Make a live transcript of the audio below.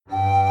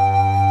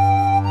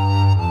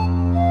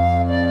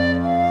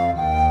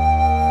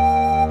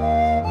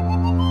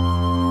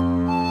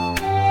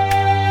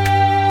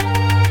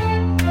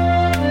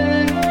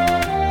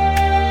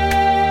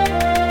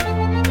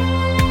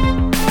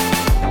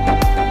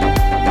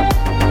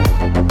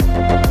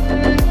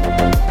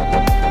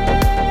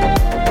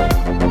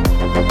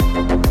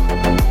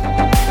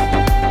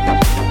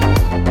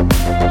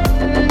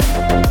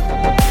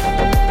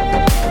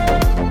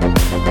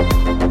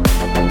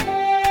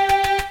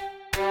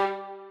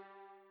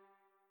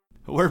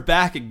We're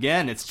back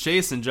again. It's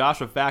Chase and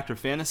Josh of Factor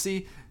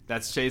Fantasy.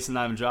 That's Chase and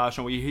I'm Josh,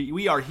 and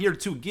we are here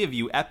to give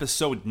you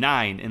episode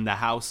 9 in the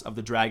House of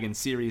the Dragon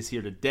series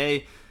here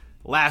today.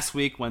 Last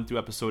week went through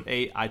episode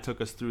 8. I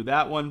took us through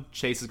that one.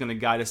 Chase is going to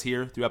guide us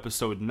here through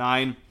episode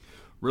 9.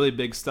 Really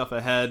big stuff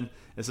ahead.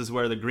 This is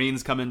where the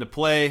Greens come into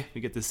play. We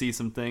get to see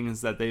some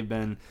things that they've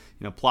been,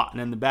 plotting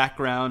in the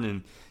background,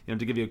 and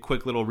to give you a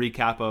quick little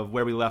recap of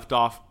where we left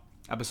off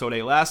episode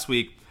 8 last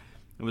week.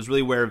 It was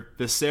really where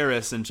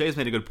Viserys, and Chase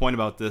made a good point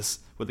about this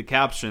with the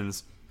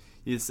captions.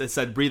 It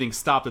said breathing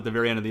stopped at the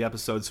very end of the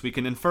episode, so we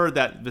can infer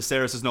that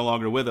Viserys is no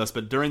longer with us.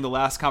 But during the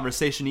last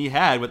conversation he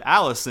had with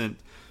Alicent,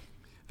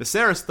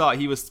 Viserys thought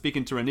he was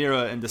speaking to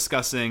Rhaenyra and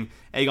discussing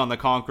Aegon the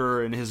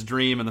Conqueror and his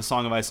dream and the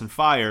Song of Ice and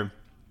Fire.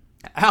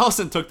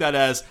 Alicent took that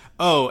as,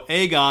 oh,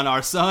 Aegon,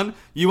 our son,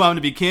 you want him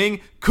to be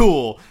king?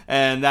 Cool.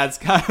 And that's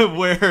kind of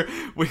where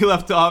we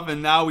left off,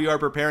 and now we are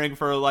preparing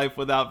for a life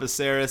without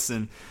Viserys.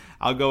 And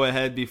I'll go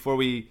ahead before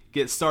we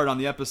get started on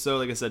the episode.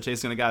 Like I said, Chase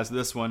is going to guide us to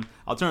this one.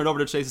 I'll turn it over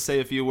to Chase to say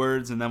a few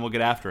words, and then we'll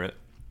get after it.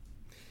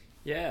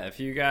 Yeah, if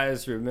you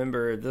guys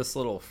remember this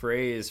little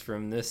phrase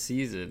from this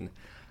season,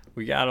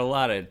 we got a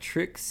lot of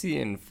Trixie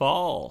and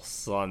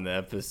false on the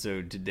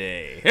episode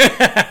today.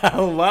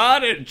 A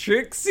lot of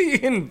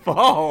Trixie and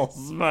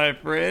false, my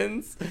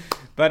friends.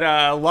 But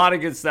a lot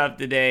of good stuff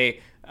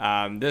today.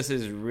 This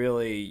is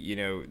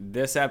really,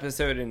 this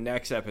episode and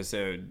next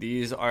episode,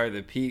 these are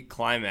the peak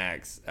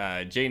climax.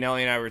 Jay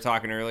Nelly and I were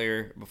talking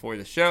earlier before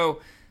the show.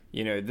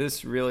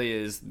 This really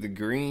is the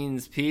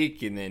Greens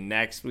peak, and then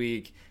next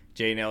week,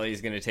 Jay Nelly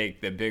is going to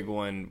take the big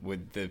one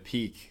with the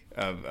peak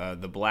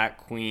of the Black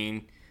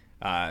Queen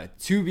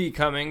to be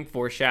coming,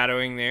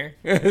 foreshadowing there.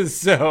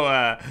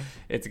 So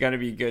it's going to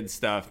be good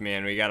stuff,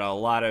 man. We got a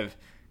lot of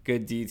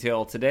good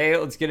detail today.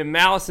 Let's get a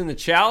mouse in the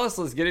chalice.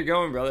 Let's get it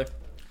going, brother.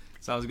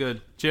 Sounds good.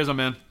 Cheers, my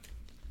man.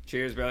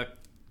 Cheers, brother.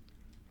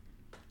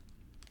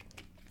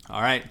 All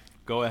right.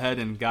 Go ahead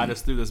and guide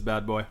us through this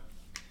bad boy.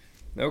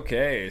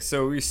 Okay,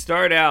 so we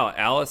start out.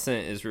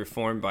 Alicent is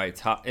informed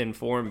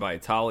by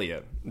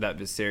Talia that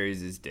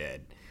Viserys is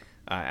dead.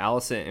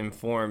 Alicent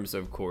informs,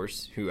 of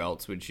course, who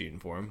else would she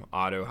inform?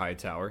 Otto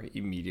Hightower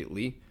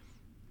immediately.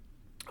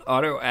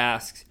 Otto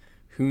asks,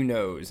 who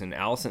knows? And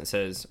Alicent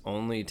says,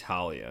 only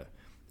Talia.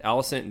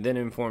 Alicent then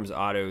informs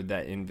Otto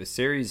that in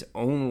Viserys'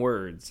 own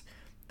words,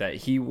 that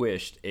he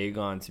wished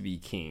Aegon to be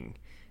king.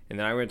 And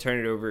then I'm going to turn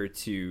it over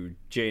to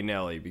Jay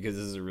Nelly because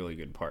this is a really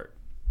good part.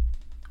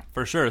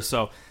 For sure.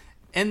 So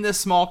in this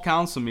small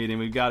council meeting,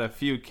 we've got a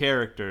few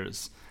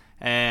characters.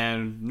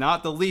 And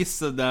not the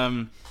least of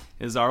them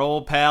is our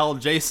old pal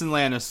Jason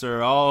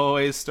Lannister,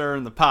 always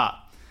stirring the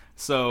pot.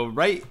 So,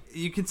 right,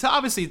 you can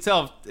obviously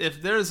tell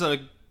if there's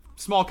a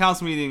small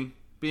council meeting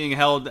being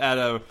held at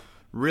a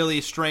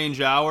really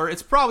strange hour,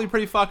 it's probably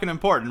pretty fucking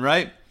important,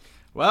 right?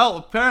 Well,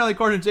 apparently,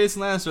 according to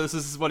Jason Lannister, this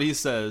is what he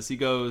says. He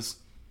goes,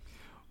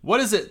 what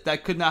is it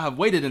that could not have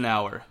waited an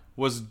hour?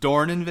 Was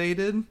Dorne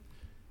invaded?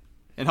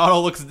 And Otto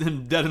looks at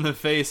him dead in the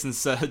face and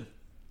said,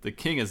 the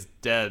king is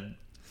dead.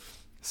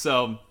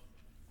 So,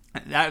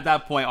 at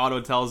that point, Otto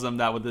tells him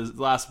that with his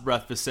last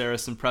breath,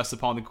 Viserys impressed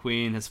upon the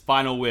queen his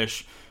final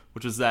wish,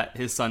 which was that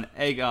his son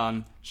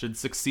Aegon should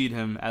succeed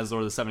him as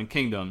Lord of the Seven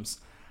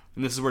Kingdoms.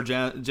 And this is where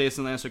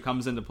Jason Lannister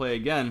comes into play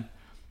again.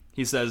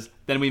 He says,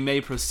 then we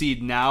may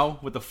proceed now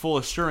with the full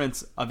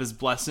assurance of his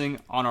blessing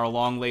on our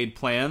long-laid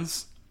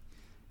plans.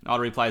 And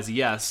Otto replies,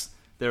 yes,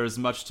 there is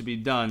much to be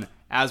done,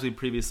 as we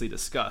previously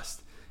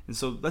discussed. And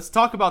so let's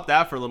talk about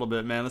that for a little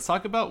bit, man. Let's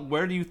talk about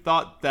where do you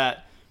thought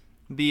that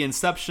the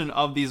inception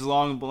of these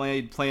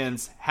long-laid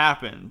plans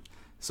happened.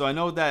 So I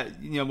know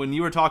that, when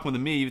you were talking with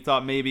me, you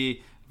thought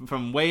maybe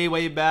from way,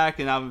 way back,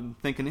 and I'm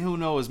thinking, who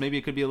knows, maybe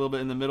it could be a little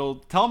bit in the middle.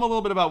 Tell them a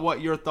little bit about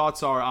what your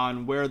thoughts are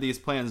on where these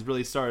plans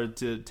really started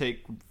to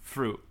take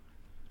fruit.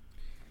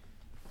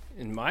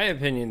 In my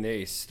opinion,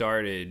 they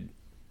started,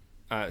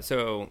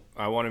 so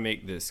I want to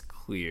make this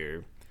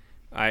clear.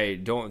 I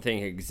don't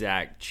think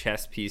exact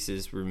chess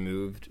pieces were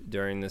moved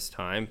during this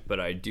time, but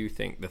I do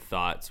think the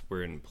thoughts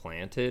were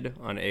implanted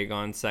on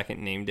Aegon's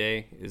second name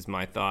day, is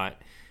my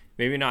thought.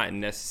 Maybe not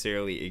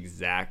necessarily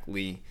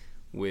exactly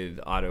with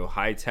Otto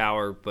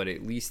Hightower, but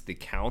at least the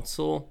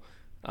council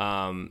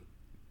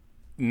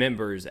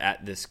members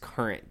at this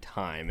current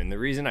time. And the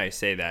reason I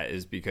say that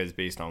is because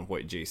based on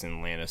what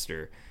Jason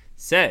Lannister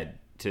said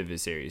to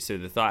Viserys, so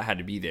the thought had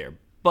to be there.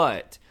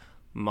 But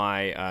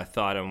my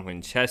thought on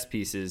when chess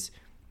pieces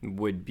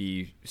would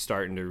be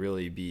starting to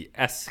really be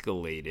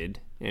escalated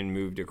and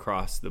moved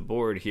across the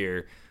board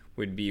here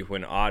would be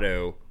when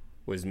Otto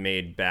was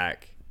made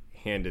back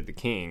hand of the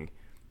king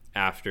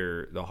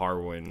after the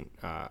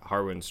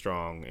Harwin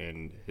Strong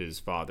and his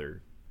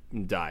father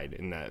died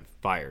in that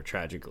fire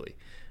tragically,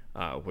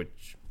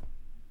 which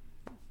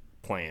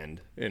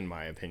planned in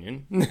my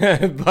opinion.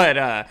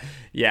 But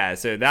yeah,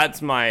 so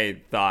that's my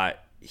thought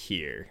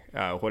here.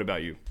 What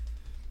about you?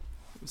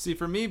 See,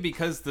 for me,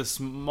 because the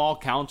small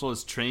council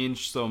has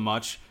changed so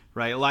much,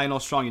 right?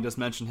 Lionel Strong, you just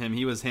mentioned him.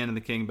 He was handing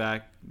the king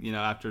back,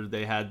 after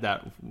they had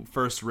that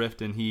first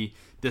rift, and King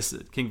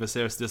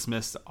Viserys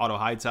dismissed Otto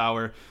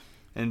Hightower.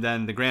 And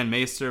then the Grand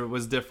Maester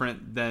was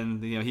different.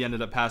 Then he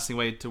ended up passing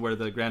away to where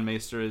the Grand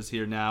Maester is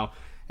here now.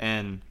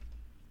 And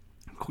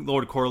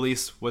Lord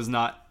Corlys was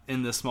not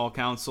in the small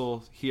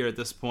council here at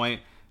this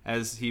point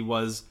as he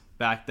was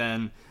back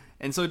then.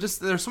 And so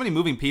there's so many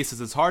moving pieces.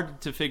 It's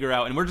hard to figure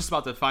out. And we're just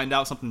about to find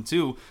out something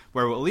too,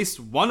 where at least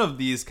one of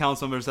these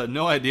council members had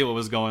no idea what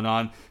was going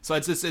on. So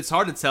it's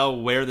hard to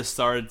tell where this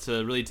started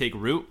to really take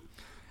root.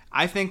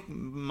 I think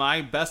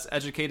my best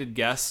educated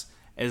guess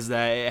is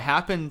that it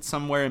happened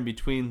somewhere in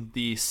between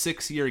the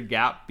 6-year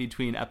gap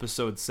between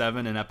episode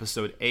 7 and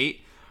episode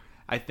 8.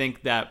 I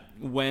think that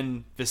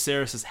when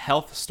Viserys'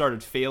 health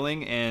started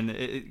failing and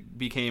it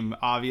became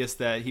obvious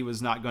that he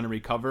was not going to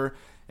recover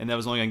and that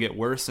was only going to get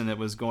worse and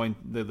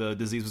the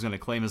disease was going to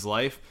claim his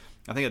life,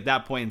 I think at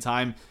that point in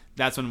time,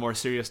 that's when more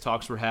serious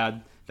talks were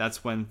had.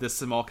 That's when this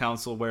small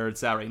council where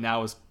it's at right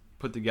now was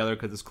put together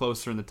because it's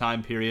closer in the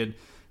time period.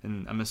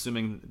 And I'm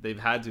assuming they've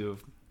had to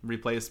have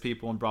replaced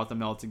people and brought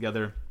them all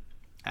together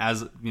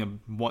as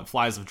what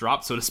flies have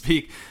dropped, so to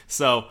speak.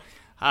 So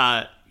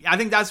I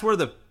think that's where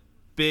the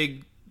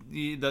big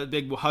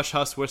hush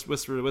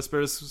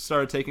whispers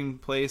started taking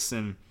place,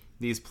 and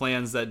these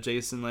plans that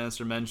Jason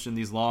Lannister mentioned,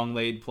 these long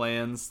laid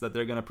plans that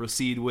they're going to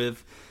proceed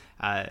with.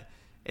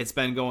 It's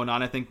been going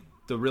on. I think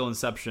the real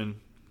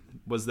inception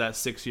was that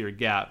 6-year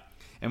gap,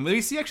 and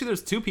we see actually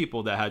there's 2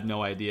 people that had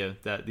no idea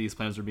that these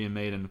plans were being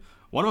made, and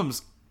one of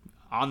them's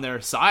on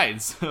their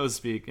side, so to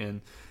speak.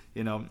 And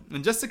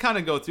and just to kind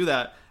of go through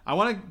that, I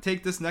want to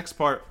take this next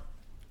part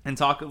and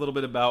talk a little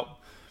bit about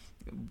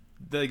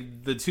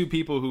the 2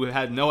 people who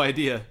had no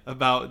idea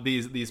about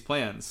these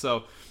plans.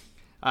 So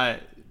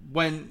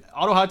when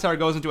Otto Hightower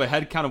goes into a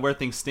head count of where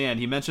things stand,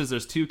 he mentions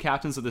there's 2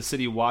 captains of the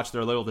city watch that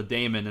are loyal to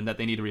Daemon and that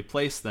they need to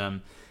replace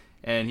them.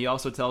 And he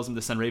also tells them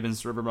to send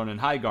ravens to Riverrun and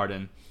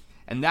Highgarden.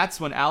 And that's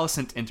when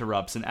Alicent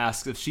interrupts and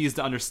asks if she's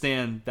to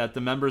understand that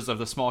the members of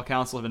the small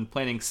council have been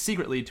planning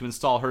secretly to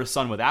install her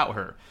son without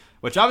her.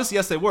 Which obviously,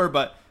 yes, they were,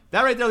 but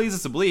that right there leads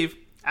us to believe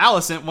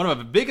Alicent, one of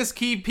the biggest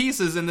key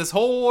pieces in this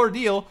whole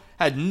ordeal,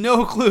 had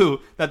no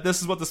clue that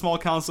this is what the small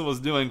council was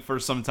doing for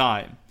some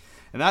time.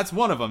 And that's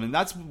one of them, and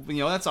that's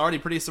already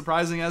pretty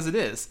surprising as it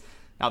is.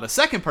 Now the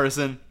second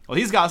person, well,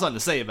 he's got something to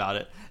say about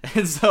it.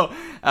 And so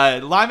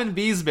Lyman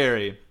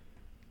Beesbury,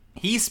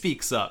 he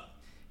speaks up.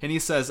 And he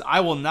says,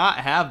 "I will not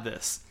have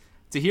this.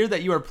 To hear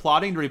that you are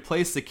plotting to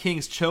replace the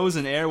king's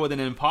chosen heir with an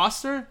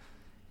imposter?"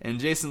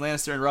 And Jason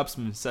Lannister interrupts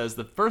him and says,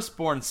 "The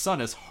firstborn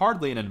son is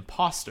hardly an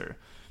imposter."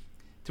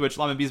 To which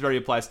Lyman Beesbury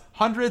replies,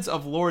 "Hundreds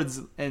of lords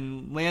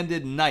and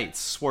landed knights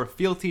swore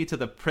fealty to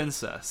the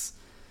princess."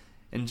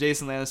 And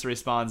Jason Lannister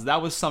responds,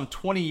 "That was some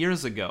 20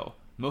 years ago.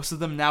 Most of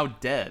them now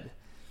dead."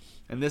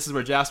 And this is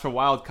where Jasper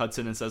Wilde cuts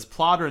in and says,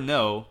 "Plot or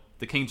no,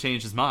 the king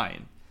changed his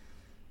mind."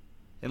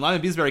 And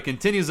Lyman Beesbury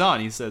continues on.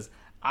 He says,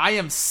 "I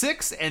am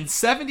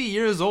 70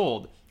 years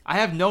old. I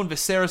have known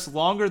Viserys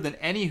longer than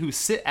any who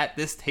sit at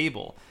this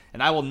table,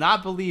 and I will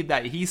not believe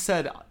that he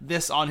said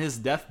this on his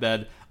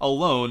deathbed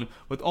alone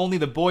with only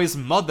the boy's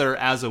mother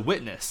as a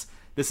witness.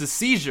 This is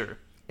seizure.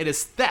 It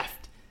is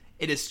theft.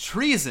 It is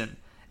treason.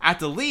 At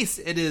the least,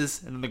 it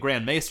is..." And then the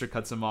Grand Maester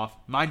cuts him off.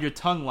 "Mind your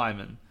tongue,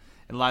 Lyman."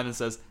 And Lyman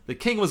says, "The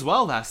king was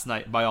well last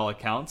night, by all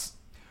accounts.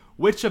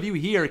 Which of you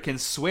here can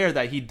swear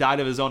that he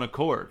died of his own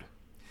accord?"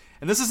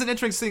 And this is an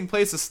interesting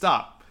place to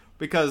stop,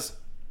 because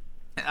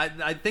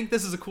I think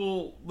this is a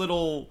cool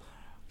little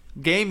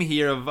game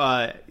here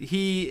of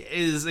he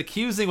is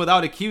accusing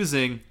without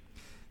accusing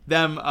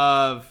them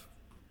of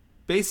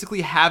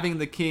basically having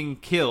the king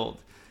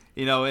killed.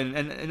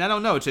 And I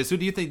don't know, Chase, who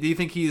do you think? Do you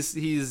think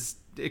he's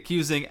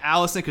accusing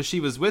Alicent because she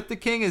was with the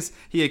king? Is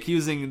he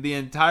accusing the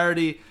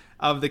entirety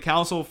of the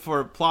council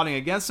for plotting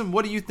against him?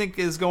 What do you think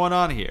is going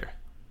on here?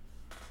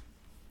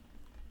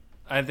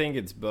 I think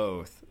it's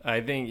both.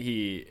 I think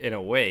in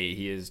a way,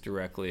 he is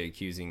directly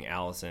accusing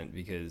Alicent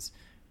because,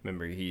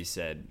 remember, he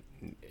said,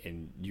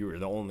 and you were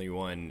the only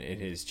one in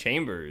his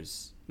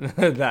chambers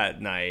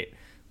that night.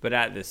 But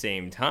at the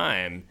same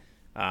time,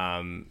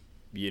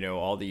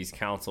 all these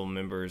council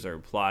members are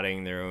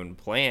plotting their own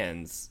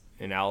plans,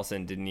 and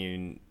Alicent didn't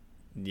even,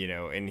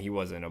 and he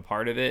wasn't a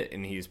part of it,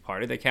 and he's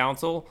part of the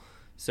council.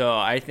 So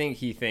I think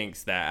he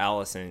thinks that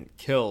Alicent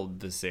killed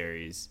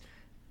Viserys,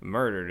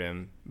 murdered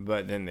him,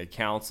 but then the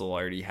council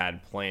already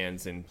had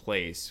plans in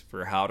place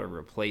for how to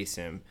replace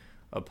him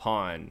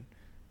upon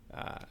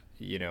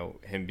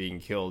him being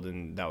killed,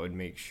 and that would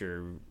make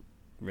sure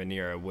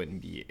Rhaenyra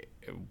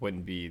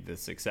wouldn't be the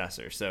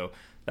successor. So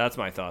that's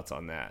my thoughts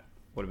on that.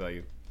 What about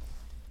you?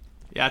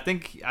 Yeah,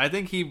 I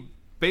think he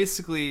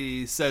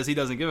basically says he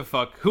doesn't give a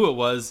fuck who it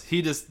was.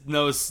 He just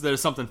knows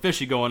there's something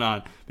fishy going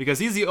on, because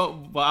he's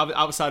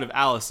outside of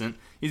Alicent,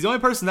 he's the only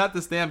person at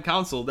this damn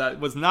council that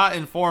was not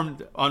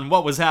informed on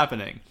what was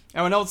happening.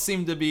 Everyone else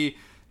seemed to be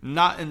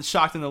not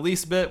shocked in the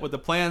least bit with the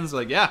plans.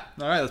 Like, yeah,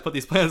 all right, let's put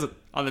these plans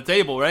on the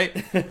table, right?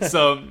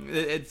 So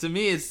to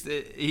me,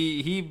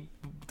 he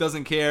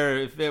doesn't care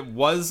if it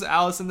was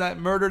Alicent that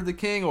murdered the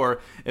king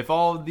or if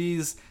all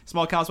these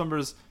small council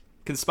members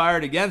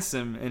conspired against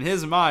him. In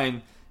his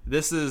mind,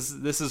 this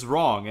is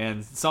wrong,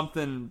 and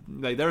something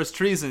like there is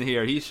treason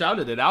here. He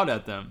shouted it out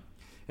at them,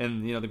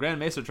 and the Grand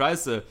Maester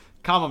tries to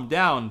calm him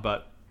down,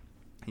 but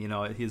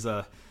he's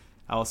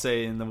I'll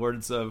say in the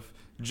words of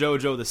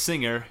JoJo the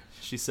singer,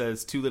 she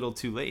says, "Too little,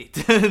 too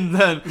late." And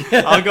then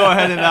I'll go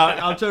ahead and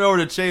I'll turn it over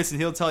to Chase, and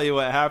he'll tell you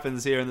what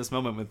happens here in this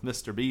moment with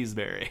Mr.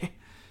 Beesbury.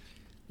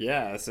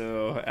 Yeah,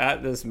 so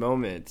at this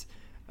moment,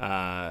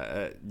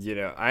 I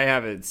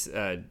have it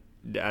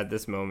at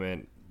this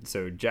moment.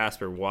 So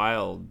Jasper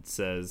Wilde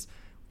says,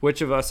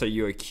 "Which of us are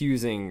you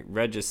accusing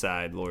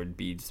regicide, Lord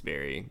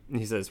Beesbury?" And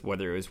he says,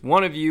 "Whether it was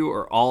one of you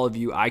or all of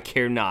you, I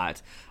care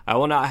not. I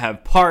will not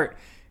have part."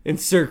 And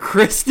Sir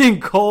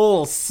Criston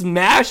Cole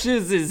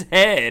smashes his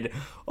head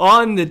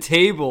on the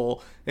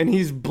table, and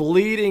he's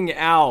bleeding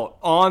out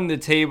on the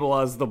table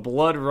as the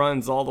blood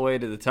runs all the way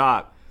to the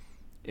top.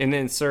 And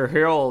then Sir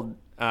Harold,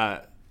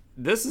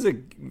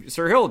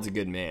 Sir Harold's a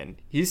good man.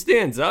 He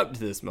stands up to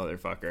this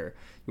motherfucker.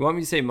 You want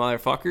me to say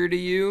motherfucker to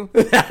you?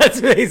 That's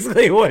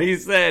basically what he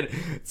said.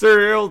 Sir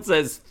Harold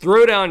says,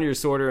 "Throw down your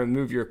sword and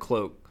remove your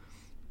cloak,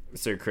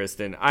 Sir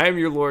Criston. I am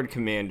your Lord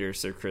Commander,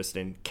 Sir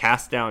Criston.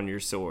 Cast down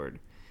your sword."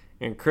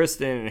 And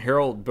Criston and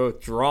Harold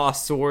both draw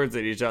swords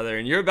at each other,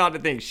 and you're about to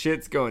think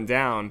shit's going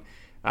down.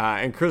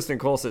 And Criston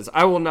Cole says,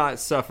 "I will not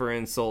suffer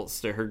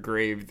insults to her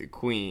grace the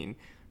Queen.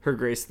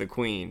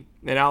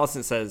 And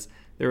Alicent says,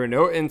 "There were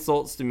no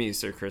insults to me,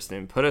 Sir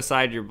Criston. Put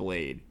aside your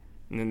blade."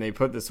 And then they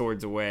put the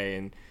swords away.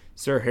 And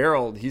Sir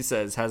Harold, he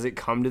says, "Has it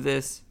come to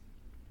this?"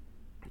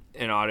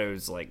 And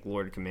Otto's like,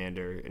 "Lord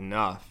Commander,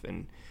 enough."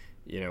 And,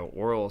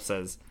 Orwell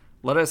says,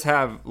 "Let us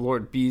have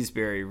Lord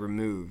Beesbury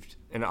removed."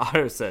 And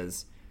Otto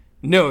says,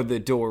 "No, the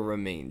door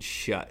remains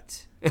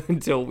shut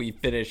until we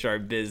finish our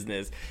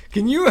business."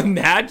 Can you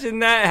imagine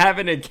that,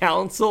 having a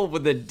council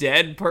with a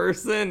dead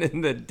person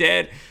and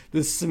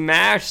the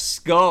smashed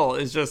skull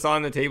is just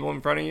on the table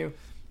in front of you?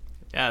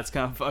 Yeah, it's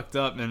kind of fucked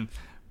up. And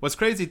what's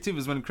crazy too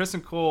is when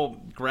Criston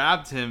Cole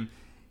grabbed him,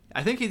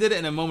 I think he did it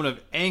in a moment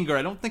of anger.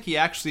 I don't think he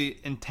actually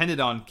intended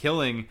on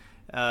killing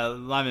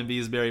Lyman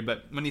Beesbury,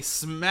 but when he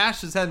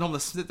smashed his head and told him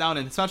to sit down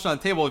and smashed it on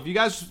the table, if you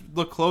guys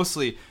look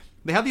closely,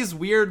 they have these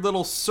weird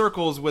little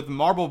circles with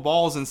marble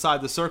balls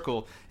inside the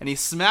circle, and he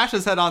smashed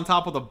his head on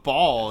top of the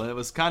ball, and it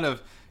was kind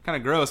of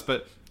gross.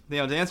 But to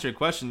answer your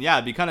question, yeah,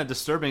 it'd be kind of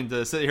disturbing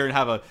to sit here and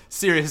have a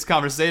serious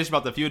conversation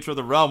about the future of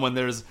the realm when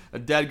there's a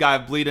dead guy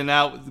bleeding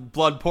out,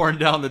 blood pouring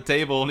down the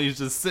table, and he's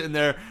just sitting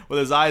there with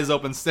his eyes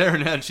open,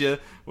 staring at you.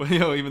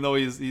 Even though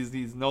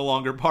he's no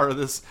longer part of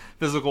this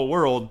physical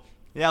world.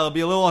 Yeah, it'll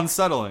be a little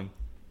unsettling.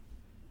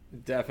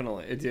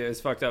 Definitely.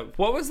 It's fucked up.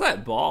 What was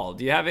that ball?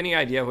 Do you have any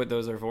idea what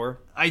those are for?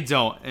 I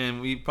don't,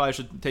 and we probably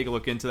should take a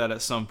look into that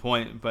at some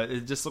point, but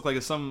it just looked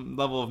like some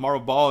level of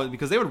marble ball,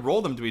 because they would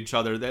roll them to each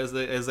other as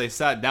they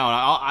sat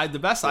down. The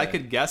best I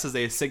could guess is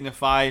they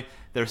signify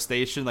their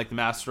station, like the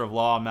Master of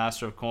Law,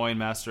 Master of Coin,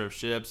 Master of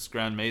Ships,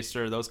 Grand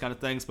Maester, those kind of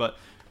things, but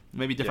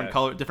maybe different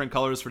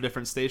colors for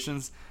different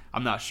stations.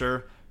 I'm not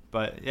sure,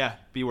 but yeah,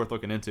 be worth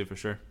looking into for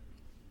sure.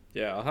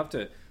 Yeah, I'll have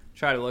to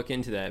try to look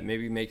into that.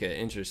 Maybe make an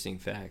interesting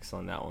facts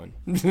on that one.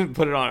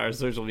 Put it on our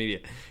social media.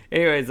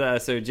 Anyways,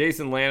 so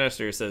Jason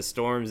Lannister says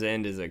Storm's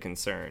End is a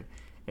concern,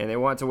 and they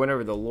want to win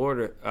over the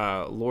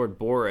Lord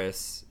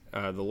Boris,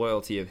 the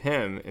loyalty of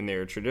him, and they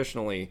are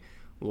traditionally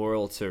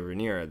loyal to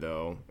Rhaenyra,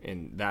 though,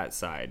 in that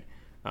side.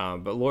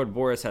 But Lord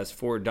Boris has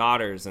 4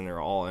 daughters, and they're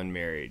all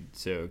unmarried,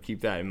 so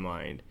keep that in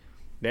mind.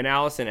 Then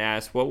Alicent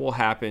asks what will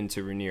happen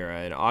to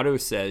Rhaenyra, and Otto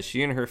says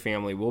she and her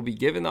family will be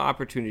given the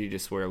opportunity to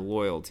swear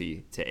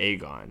loyalty to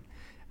Aegon.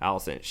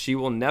 Alicent, she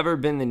will never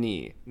bend the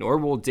knee, nor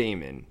will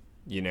Daemon.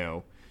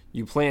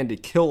 You plan to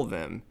kill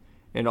them,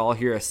 and I'll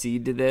here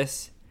accede to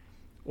this.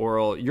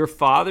 Oral, your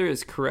father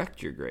is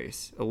correct, your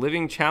grace. A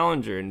living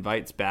challenger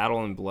invites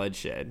battle and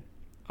bloodshed.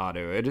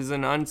 Otto, it is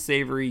an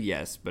unsavory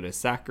yes, but a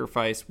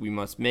sacrifice we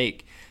must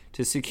make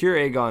to secure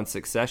Aegon's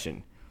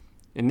succession.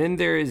 And then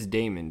there is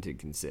Daemon to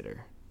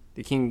consider.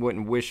 The king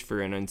wouldn't wish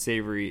for an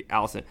unsavory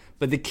Alicent,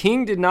 but the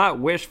king did not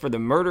wish for the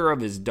murder of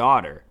his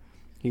daughter.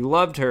 He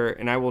loved her,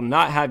 and I will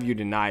not have you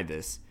deny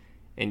this.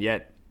 And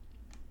yet,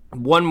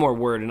 one more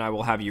word, and I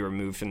will have you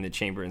removed from the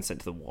chamber and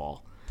sent to the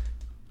wall.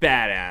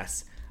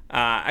 Badass.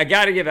 I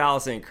got to give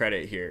Alicent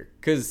credit here,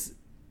 because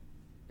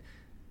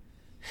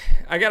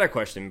I got a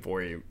question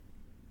for you.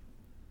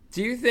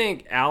 Do you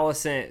think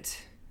Alicent,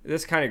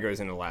 this kind of goes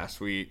into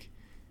last week,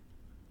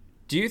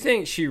 do you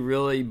think she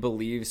really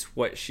believes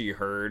what she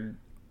heard?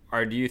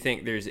 Or do you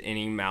think there's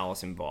any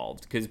malice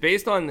involved? Because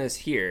based on this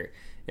here,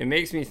 it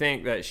makes me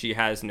think that she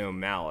has no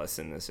malice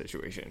in this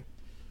situation.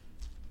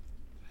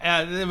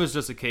 And it was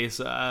just a case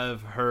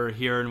of her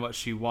hearing what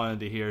she wanted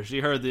to hear. She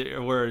heard the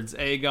words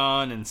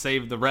Aegon and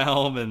save the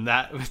realm, and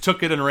that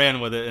took it and ran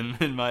with it,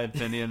 in my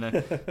opinion.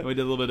 We did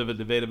a little bit of a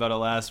debate about it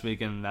last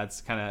week, and that's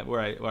kind of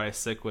where I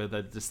stick with.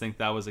 I just think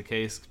that was the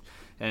case.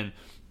 And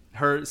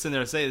her sitting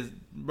there to say,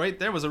 right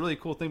there was a really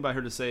cool thing by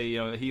her to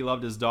say, he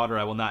loved his daughter.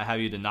 I will not have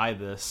you deny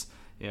this.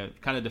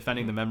 Kind of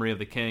defending the memory of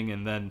the king,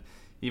 and then,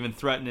 even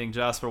threatening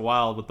Jasper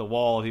Wilde with the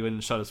wall if he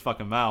wouldn't shut his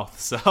fucking mouth.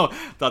 So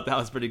thought that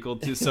was pretty cool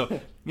too. So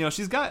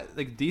she's got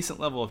like a decent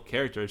level of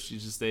character.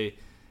 She's just a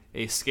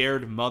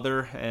scared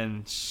mother,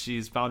 and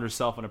she's found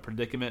herself in a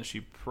predicament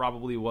she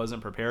probably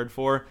wasn't prepared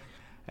for.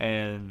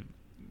 And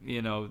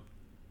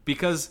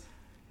because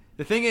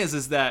the thing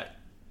is that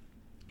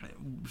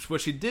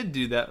what she did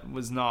do that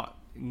was not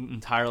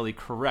entirely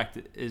correct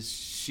is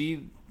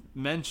she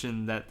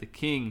mentioned that the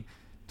king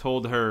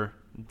told her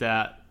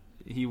that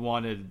he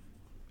wanted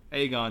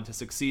Aegon to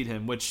succeed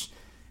him, which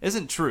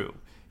isn't true.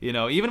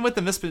 Even with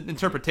the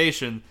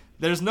misinterpretation,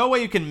 there's no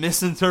way you can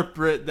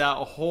misinterpret that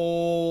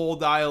whole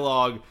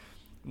dialogue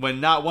when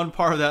not one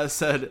part of that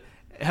said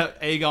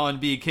Aegon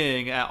be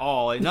king at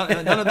all. None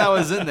of that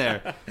was in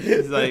there.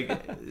 It's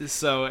like,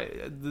 so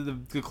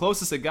the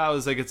closest it got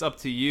was like, it's up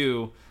to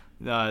you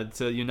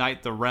to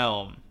unite the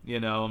realm,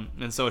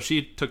 and so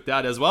she took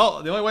that as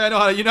well. The only way I know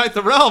how to unite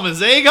the realm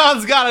is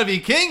Aegon's gotta be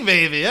king,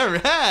 baby. All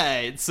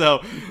right,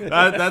 so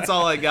that's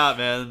all I got,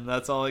 man.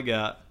 That's all I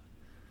got.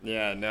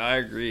 Yeah, no, I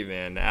agree,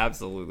 man.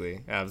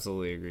 Absolutely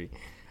agree.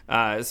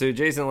 So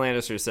Jason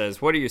Lannister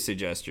says, "What do you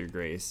suggest, Your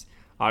Grace?"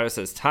 Otto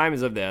says, "Time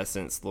is of the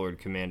essence, Lord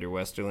Commander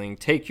Westerling.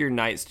 Take your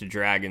knights to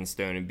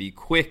Dragonstone and be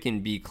quick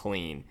and be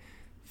clean."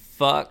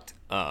 Fucked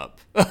up.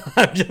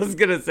 I'm just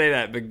gonna say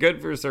that, but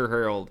good for Sir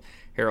Harold.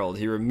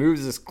 He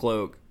removes his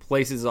cloak,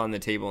 places it on the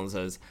table, and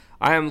says,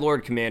 "I am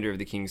Lord Commander of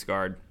the King's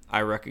Guard.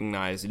 I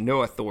recognize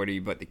no authority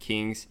but the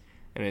King's,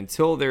 and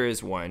until there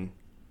is one,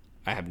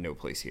 I have no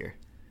place here."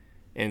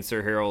 And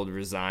Sir Harold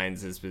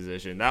resigns his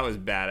position. That was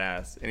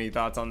badass. Any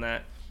thoughts on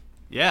that?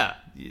 Yeah.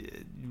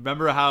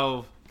 Remember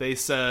how they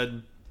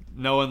said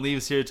no one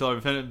leaves here till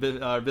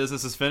our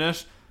business is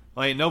finished?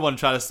 Well, ain't no one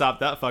try to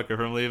stop that fucker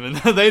from leaving.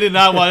 They did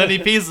not want any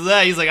piece of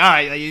that. He's like, all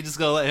right, you just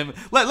gonna let him,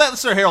 let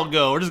Sir Harold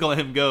go. We're just gonna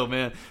let him go,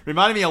 man.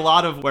 Reminded me a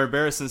lot of where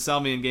Barristan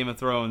Selmy in Game of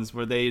Thrones,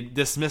 where they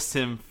dismissed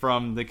him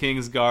from the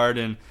King's Guard,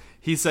 and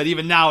he said,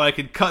 even now I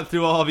could cut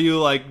through all of you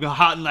like a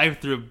hot knife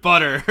through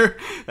butter.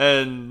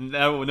 And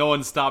no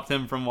one stopped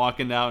him from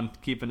walking out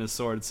and keeping his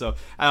sword. So,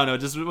 I don't know,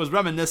 just was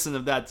reminiscent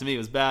of that to me. It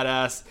was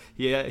badass.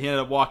 He ended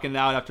up walking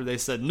out after they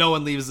said no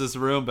one leaves this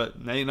room, but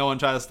ain't no one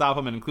tried to stop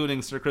him,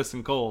 including Sir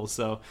Criston Cole.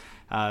 So,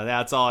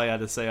 that's all I had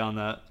to say on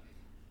that.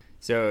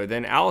 So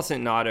then Alicent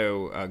and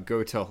Otto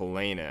go to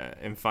Helena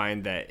and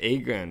find that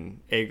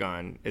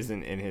Aegon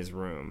isn't in his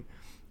room.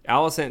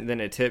 Alicent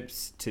then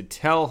attempts to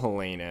tell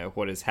Helena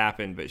what has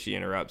happened, but she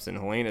interrupts, and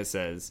Helena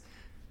says,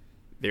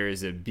 "There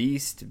is a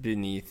beast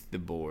beneath the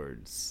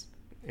boards."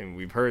 And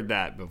we've heard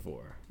that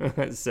before.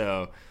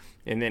 So,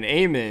 and then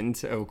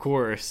Aemond, of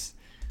course,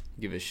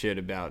 give a shit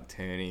about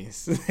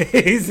Tannis.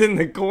 He's in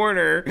the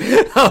corner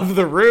of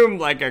the room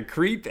like a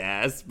creep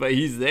ass, but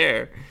he's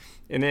there.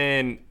 And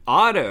then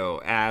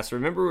Otto asks,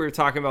 remember we were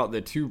talking about the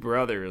two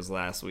brothers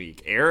last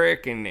week,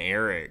 Eric and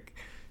Eric.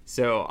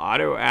 So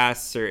Otto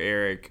asks Sir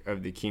Eric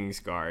of the King's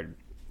Guard,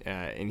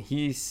 and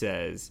he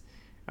says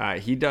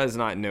he does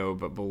not know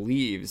but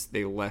believes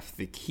they left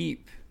the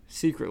keep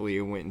secretly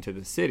and went into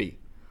the city.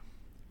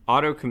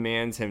 Otto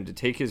commands him to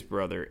take his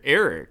brother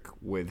Eric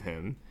with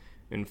him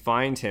and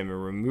find him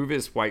and remove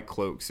his white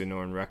cloak so no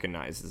one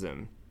recognizes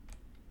him.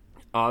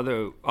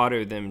 Otto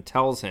then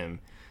tells him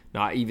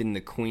not even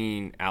the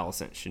Queen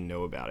Alicent should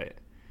know about it.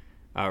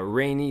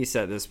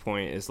 Rhaenys at this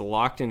point is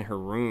locked in her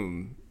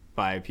room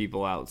by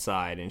people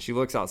outside, and she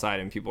looks outside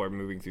and people are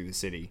moving through the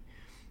city.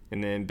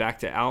 And then back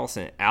to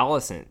Alicent.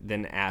 Alicent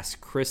then asks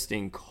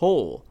Criston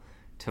Cole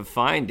to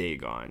find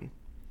Aegon.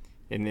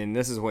 And then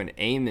this is when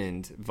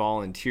Aemond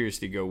volunteers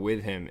to go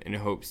with him in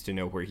hopes to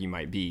know where he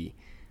might be.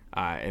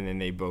 And then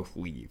they both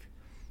leave.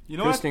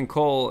 Criston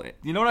Cole.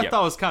 You know what I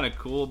thought was kind of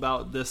cool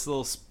about this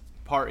little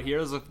part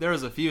here? There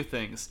was a few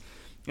things.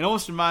 It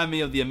almost reminded me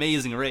of The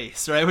Amazing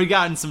Race, right? We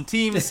got in some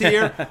teams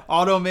here.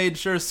 Otto made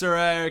sure Sir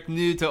Eric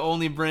knew to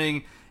only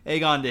bring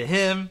Aegon to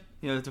him,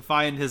 to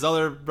find his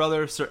other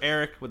brother, Sir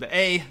Eric with the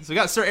A. So we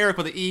got Sir Eric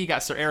with the E,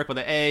 got Sir Eric with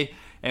the A,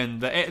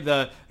 and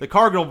the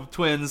Cargill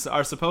twins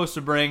are supposed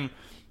to bring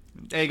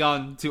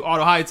Aegon to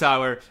Otto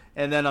Hightower,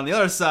 and then on the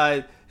other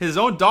side, his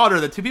own daughter,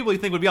 the two people you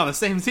think would be on the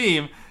same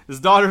team, his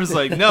daughter's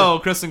like, no,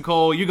 Criston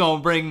Cole, you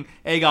gonna bring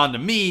Aegon to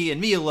me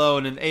and me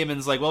alone, and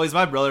Aemon's like, well, he's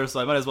my brother, so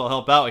I might as well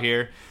help out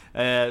here.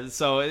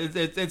 So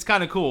it's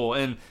kind of cool.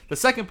 And the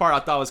second part I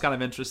thought was kind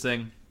of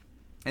interesting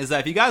is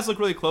that if you guys look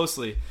really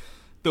closely,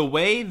 the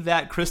way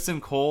that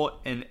Criston Cole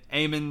and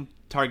Aemon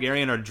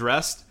Targaryen are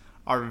dressed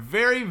are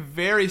very,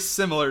 very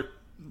similar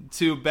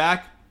to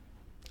back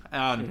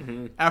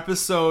on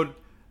episode,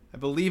 I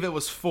believe it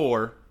was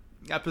 4.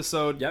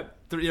 Episode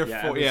 3 or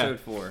 4. Episode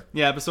 4.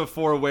 Yeah, episode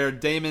 4, where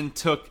Daemon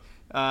took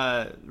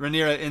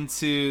Rhaenyra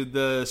into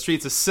the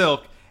streets of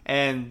Silk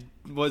and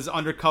was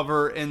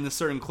undercover in the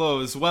certain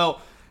clothes.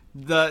 Well,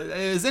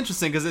 it was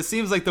interesting because it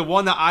seems like the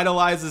one that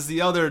idolizes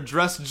the other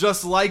dressed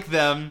just like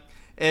them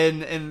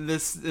in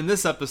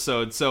this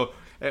episode. So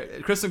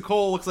Criston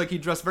Cole looks like he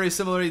dressed very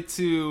similarly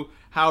to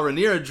how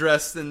Rhaenyra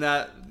dressed in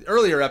that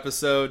earlier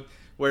episode,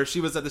 where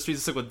she was at the Streets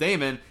of Silk with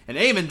Daemon, and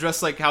Aemon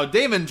dressed like how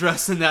Daemon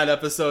dressed in that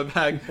episode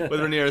back with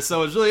Rhaenyra.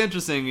 So it was really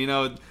interesting,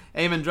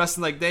 Aemon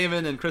dressing like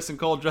Daemon and Kristen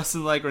Cole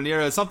dressing like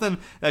Rhaenyra. It's something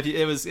that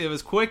it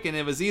was quick and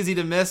it was easy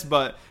to miss,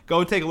 but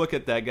go take a look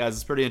at that, guys.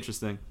 It's pretty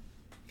interesting.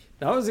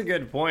 That was a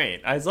good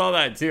point. I saw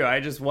that too. I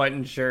just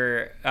wasn't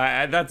sure.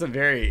 That's a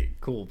very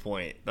cool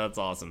point. That's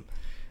awesome.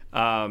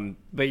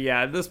 But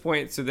yeah, at this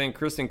point, so then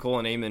Kristen Cole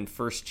and Aemon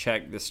first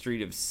check the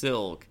Street of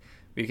Silk,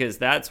 because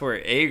that's where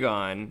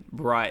Aegon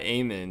brought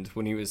Aemond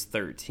when he was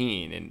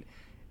 13. And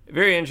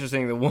very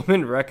interesting, the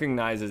woman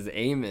recognizes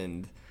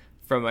Aemond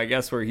from, I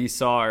guess, where he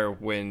saw her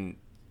when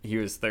he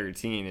was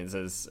 13 and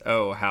says,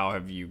 how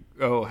have you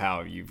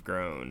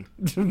grown?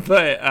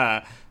 But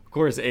of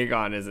course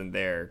Aegon isn't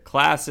there.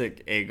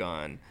 Classic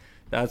Aegon.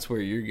 That's where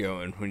you're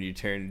going when you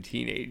turn a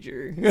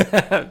teenager.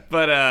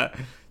 But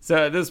so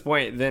at this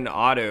point, then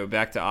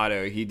back to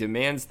Otto, he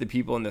demands the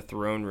people in the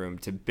throne room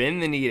to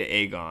bend the knee to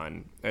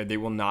Aegon, or they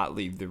will not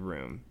leave the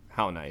room.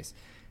 How nice.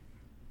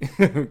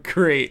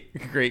 Great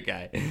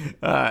guy.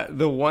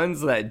 The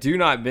ones that do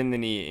not bend the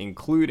knee,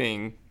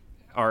 including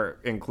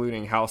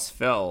House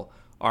Fell,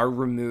 are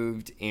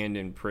removed and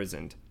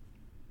imprisoned.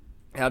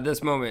 At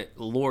this moment,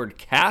 Lord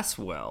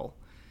Caswell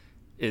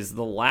is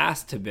the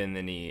last to bend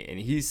the knee, and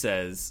he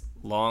says,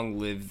 "Long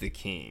live the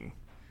king."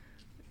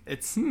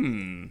 It's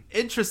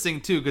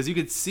interesting, too, because you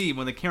could see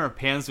when the camera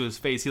pans to his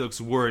face, he looks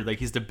worried, like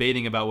he's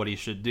debating about what he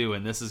should do,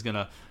 and this is going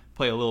to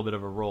play a little bit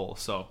of a role.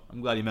 So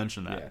I'm glad you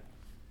mentioned that. Yeah,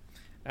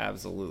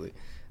 absolutely.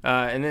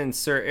 And then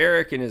Sir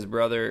Eric and his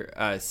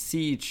brother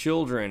see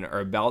children are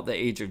about the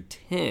age of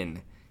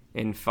 10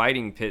 in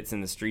fighting pits in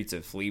the streets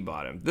of Flea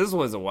Bottom. This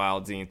was a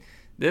wild scene.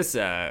 This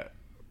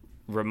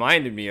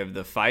reminded me of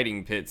the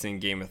fighting pits in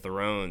Game of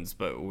Thrones,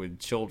 but with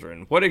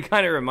children. What did it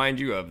kind of remind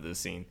you of this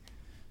scene?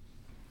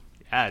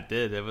 Yeah, it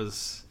did. It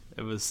was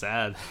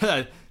sad.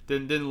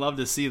 didn't love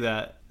to see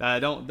that.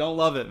 Don't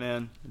love it,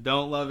 man.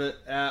 Don't love it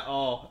at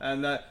all.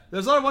 And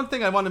there's one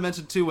thing I wanted to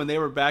mention too. When they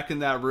were back in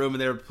that room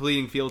and they were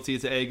pleading fealty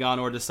to Aegon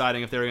or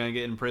deciding if they were going to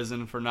get in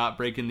prison for not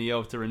breaking the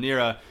oath to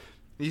Rhaenyra,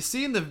 you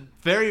see in the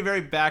very,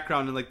 very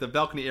background in like the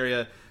balcony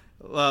area,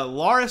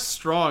 Larys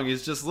Strong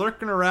is just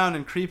lurking around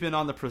and creeping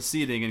on the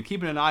proceeding and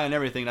keeping an eye on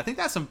everything. And I think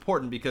that's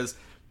important because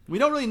we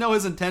don't really know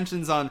his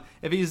intentions on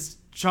if he's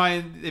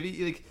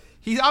trying.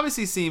 He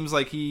obviously seems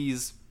like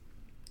he's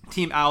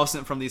Team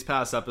Alicent from these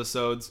past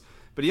episodes,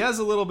 but he has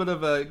a little bit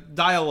of a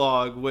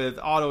dialogue with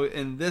Otto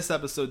in this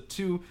episode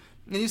too.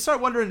 And you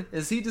start wondering,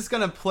 is he just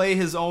going to play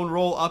his own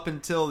role up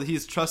until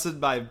he's trusted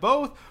by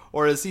both?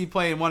 Or is he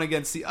playing one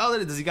against the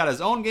other? Does he got his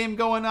own game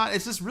going on?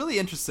 It's just really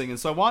interesting. And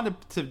so I wanted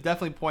to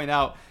definitely point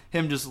out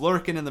him just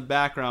lurking in the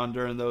background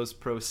during those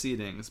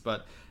proceedings.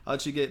 But I'll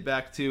let you get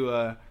back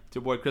to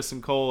boy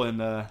Kristen Cole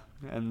the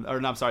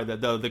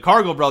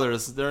Cargill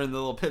brothers. They're in the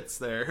little pits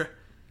there.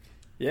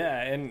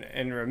 Yeah,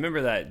 and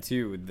remember that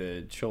too with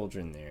the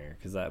children there,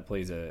 because that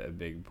plays a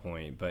big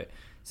point. But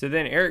so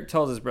then Eric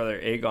tells his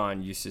brother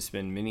Aegon used to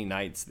spend many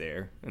nights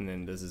there, and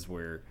then this is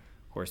where,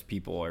 of course,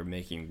 people are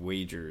making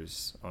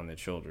wagers on the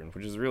children,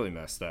 which is really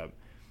messed up.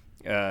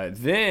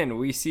 Then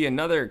we see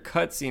another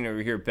cutscene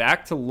over here,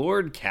 back to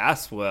Lord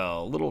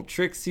Caswell, little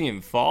Trixie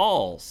and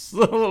Falls,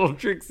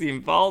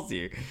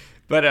 here.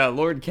 But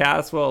Lord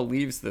Caswell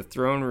leaves the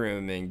throne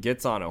room and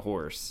gets on a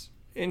horse.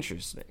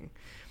 Interesting.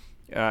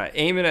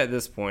 Aemon at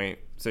this point,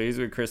 so he's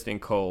with Kristen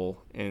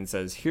Cole, and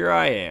says, "Here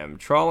I am,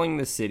 trawling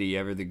the city,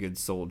 ever the good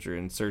soldier,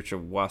 in search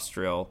of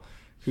Wastrel,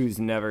 who's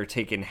never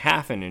taken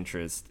half an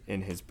interest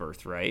in his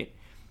birthright.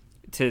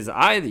 'Tis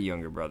I, the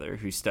younger brother,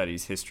 who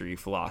studies history,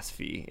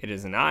 philosophy. It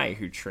is I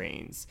who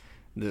trains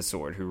the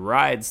sword, who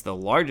rides the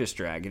largest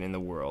dragon in the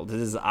world.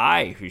 It is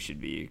I who should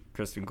be,"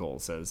 Kristen Cole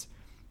says,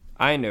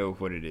 "I know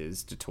what it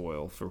is to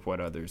toil for what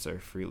others are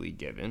freely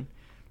given."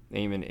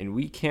 Aemon, "And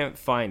we can't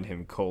find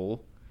him,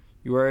 Cole.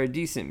 You are a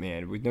decent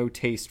man with no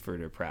taste for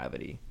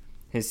depravity.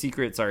 His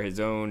secrets are his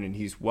own, and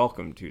he's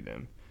welcome to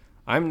them.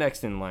 I'm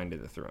next in line to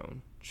the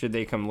throne. Should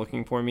they come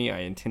looking for me,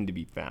 I intend to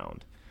be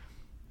found."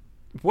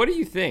 What do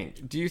you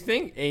think? Do you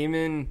think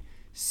Aemon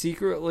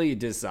secretly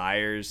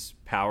desires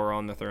power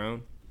on the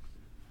throne?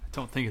 I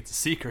don't think it's a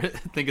secret.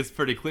 I think it's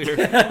pretty clear.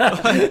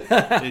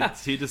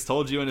 He just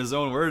told you in his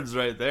own words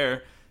right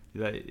there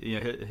that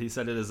he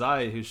said it is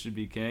I who should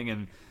be king,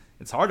 and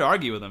it's hard to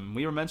argue with him.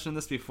 We were mentioning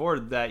this before,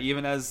 that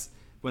even as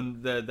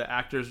when the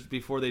actors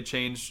before they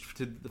changed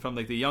from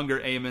like the younger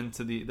Aemon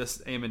to this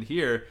Aemon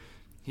here,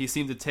 he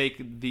seemed to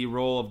take the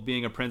role of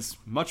being a prince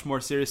much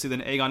more seriously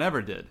than Aegon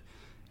ever did.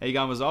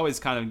 Aegon was always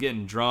kind of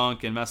getting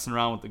drunk and messing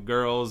around with the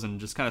girls and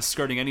just kind of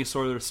skirting any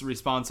sort of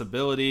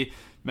responsibility.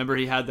 Remember,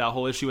 he had that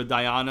whole issue with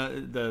Diana,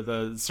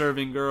 the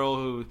serving girl,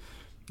 who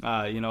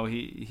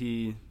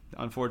he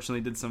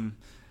unfortunately did some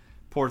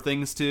poor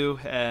things to,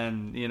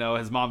 and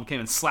his mom came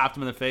and slapped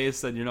him in the face,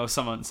 said,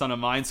 son of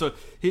mine. So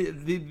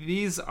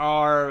these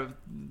are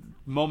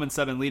moments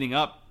that have been leading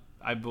up.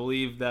 I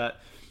believe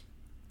that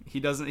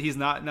he's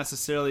not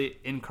necessarily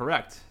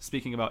incorrect.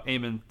 Speaking about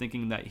Aemon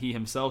thinking that he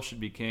himself should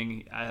be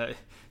king,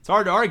 it's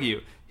hard to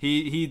argue.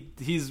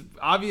 He's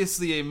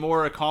obviously a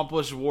more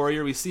accomplished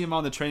warrior. We see him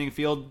on the training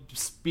field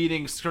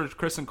beating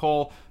Kristen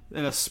Cole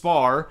in a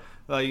spar,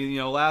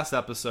 last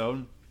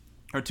episode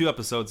or 2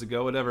 episodes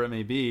ago, whatever it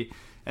may be.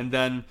 And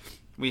then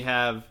we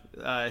have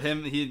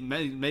him. He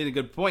made a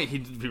good point.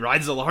 He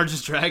rides the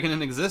largest dragon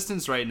in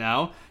existence right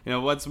now.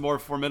 What's more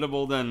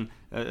formidable than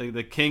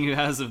the king who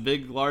has a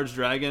big, large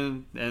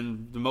dragon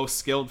and the most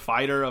skilled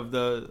fighter of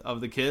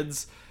the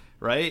kids,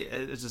 right?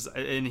 It's just,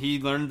 and he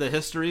learned the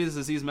histories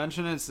as he's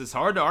mentioned. It's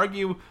hard to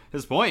argue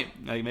his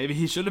point. Like, maybe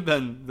he should have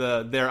been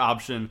their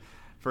option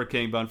for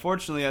king, but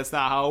unfortunately that's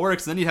not how it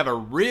works. And then you have a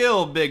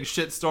real big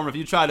shitstorm if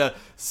you try to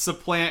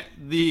supplant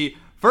the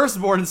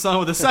firstborn son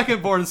with a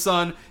secondborn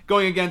son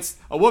going against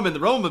a woman. The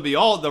realm would be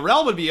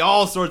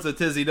all sorts of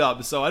tizzied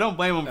up. So I don't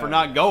blame him for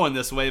not going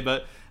this way,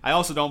 but I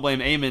also don't blame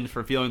Aemon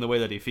for feeling the way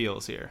that he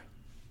feels here.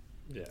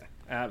 Yeah,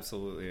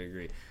 absolutely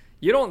agree.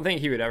 You don't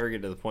think he would ever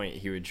get to the point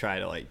he would try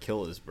to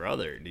kill his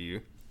brother, do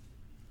you?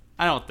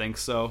 I don't think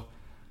so.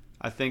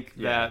 I think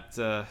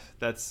I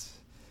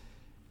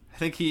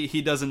think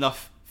he does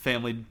enough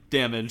family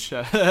damage.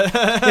 I'll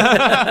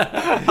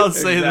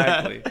say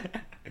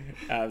that.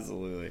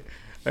 Absolutely.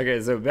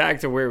 Okay, so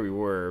back to where we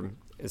were.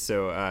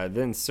 So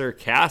then Sir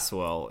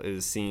Caswell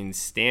is seen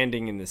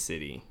standing in the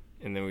city,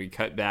 and then we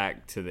cut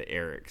back to the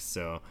Eric's.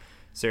 So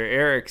Sir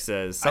Eric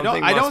says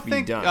something must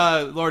be done. I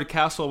don't think Lord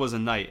Caswell was a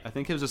knight. I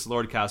think it was just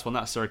Lord Caswell,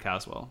 not Sir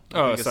Caswell.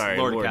 Sorry,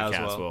 Lord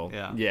Caswell.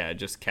 Yeah,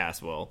 just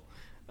Caswell.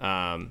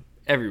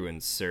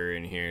 Everyone's Sir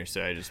in here,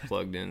 so I just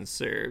plugged in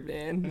Sir,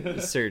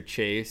 man. Sir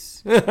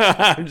Chase.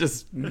 I'm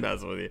just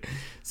messing with you.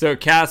 So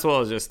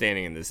Caswell is just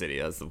standing in the city.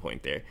 That's the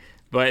point there.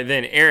 But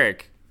then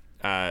Eric,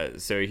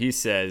 so he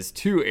says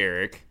to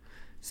Eric,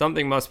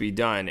 something must be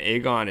done.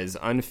 Aegon is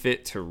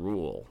unfit to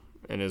rule.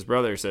 And his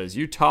brother says,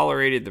 you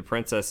tolerated the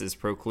princess's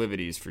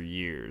proclivities for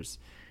years.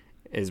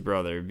 His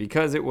brother,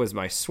 because it was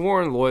my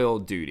sworn loyal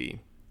duty.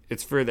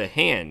 It's for the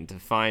hand to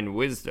find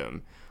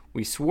wisdom.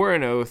 We swore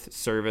an oath,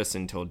 service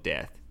until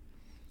death.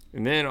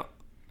 And then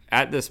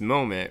at this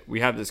moment, we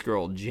have this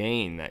girl,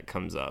 Jane, that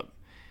comes up.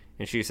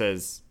 And she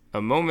says,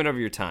 a moment of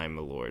your time,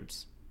 my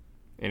lords.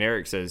 And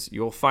Eric says,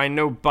 you'll find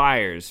no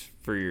buyers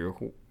for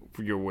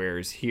your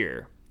wares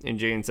here. And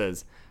Jane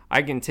says,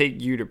 I can take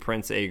you to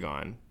Prince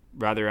Aegon.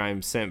 Rather, I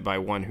am sent by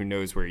one who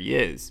knows where he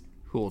is,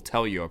 who will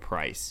tell you a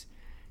price.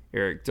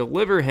 Eric,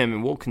 deliver him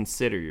and we'll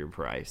consider your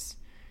price.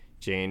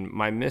 Jane,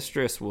 my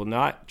mistress will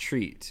not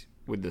treat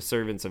with the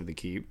servants of the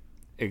keep.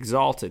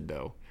 Exalted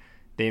though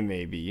they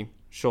may be,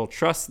 she'll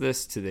trust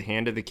this to the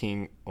hand of the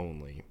king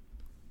only.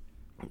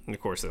 And of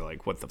course they're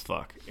like, what the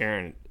fuck?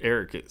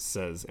 Eric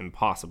says,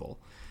 impossible.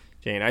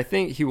 Jane, I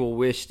think he will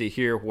wish to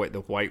hear what the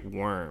white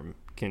worm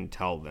can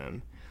tell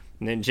them.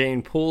 And then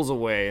Jane pulls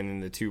away and then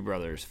the two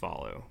brothers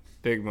follow.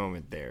 Big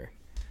moment there.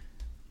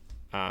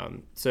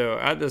 So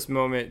at this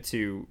moment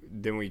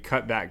then we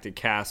cut back to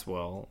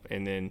Caswell,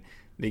 and then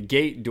the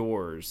gate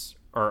doors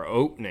are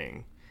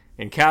opening,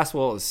 and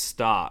Caswell is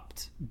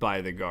stopped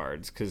by the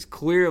guards because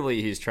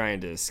clearly he's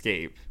trying to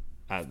escape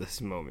at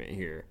this moment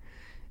here.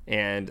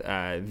 And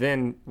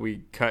then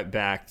we cut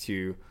back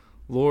to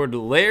Lord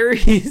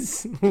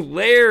Larry's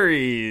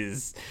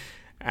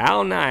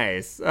how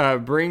nice,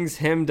 brings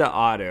him to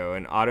Otto,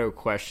 and Otto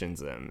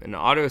questions him. And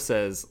Otto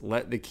says,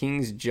 let the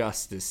king's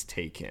justice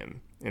take him.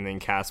 And then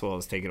Caswell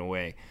is taken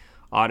away.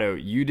 Otto,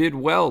 you did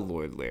well,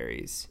 Lord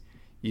Larrys.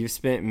 You've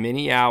spent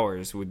many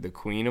hours with the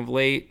queen of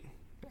late.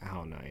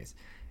 How nice.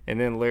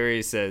 And then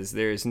Larry says,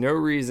 there is no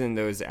reason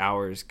those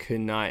hours could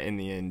not in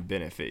the end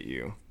benefit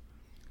you.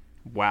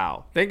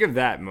 Wow. Think of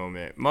that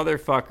moment.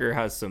 Motherfucker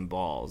has some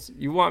balls.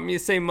 You want me to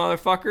say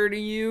motherfucker to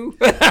you?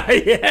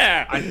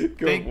 Yeah.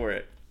 Go for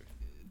it.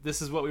 This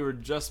is what we were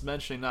just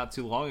mentioning not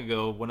too long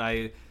ago when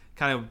I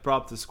kind of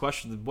brought up this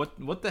question.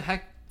 What the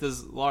heck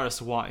does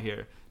Larys want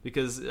here?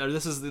 Because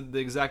this is the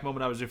exact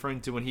moment I was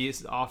referring to when he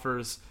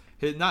offers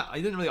he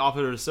didn't really offer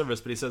her a service,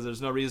 but he says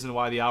there's no reason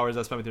why the hours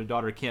I spent with your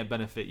daughter can't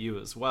benefit you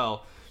as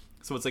well.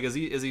 So it's like, is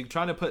he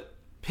trying to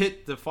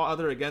pit the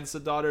father against the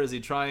daughter? Is he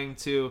trying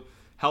to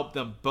help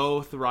them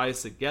both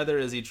rise together?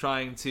 Is he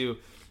trying to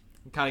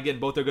kind of get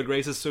in both their good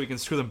graces so he can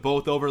screw them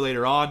both over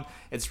later on?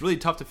 It's really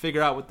tough to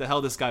figure out what the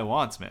hell this guy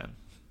wants, man.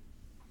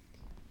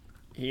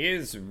 He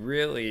is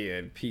really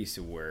a piece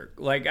of work.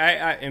 Like,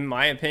 I in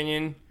my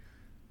opinion,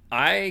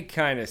 I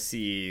kind of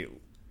see,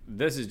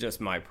 this is just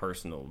my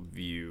personal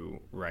view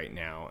right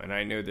now, and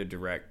I know the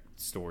direct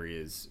story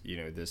is,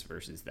 this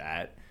versus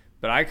that,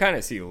 but I kind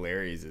of see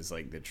Larry's as,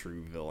 like, the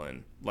true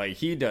villain. Like,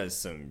 he does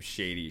some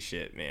shady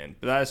shit, man.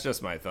 But that's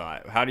just my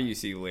thought. How do you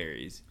see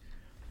Larry's?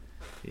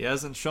 He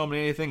hasn't shown me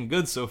anything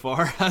good so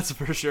far, that's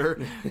for sure.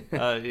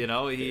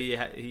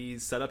 He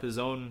set up his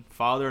own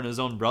father and his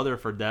own brother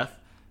for death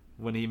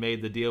when he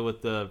made the deal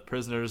with the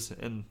prisoners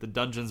in the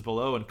dungeons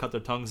below and cut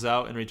their tongues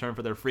out in return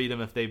for their freedom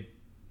if they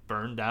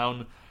burned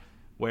down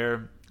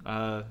where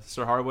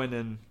Sir Harwin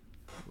and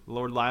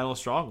Lord Lionel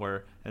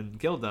Strongwear and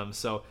killed them.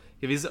 So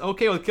if he's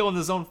okay with killing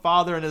his own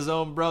father and his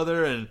own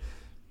brother, and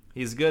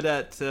he's good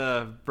at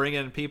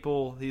bringing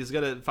people, he's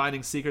good at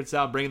finding secrets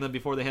out, bringing them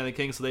before the hand of the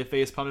king so they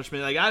face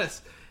punishment.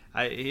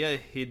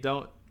 He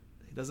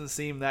doesn't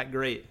seem that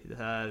great.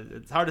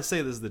 It's hard to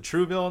say this is the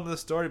true villain of the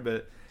story,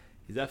 but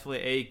he's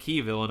definitely a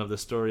key villain of the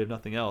story, if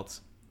nothing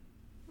else.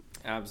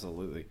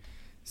 Absolutely.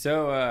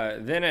 So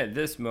then at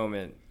this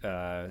moment,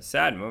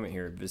 sad moment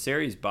here,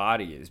 Viserys'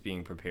 body is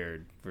being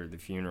prepared for the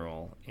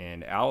funeral,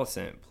 and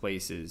Alicent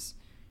places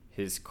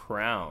his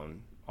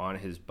crown on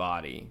his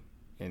body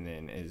and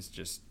then is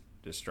just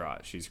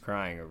distraught. She's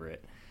crying over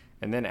it.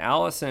 And then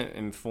Alicent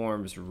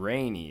informs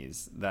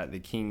Rhaenys that the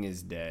king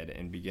is dead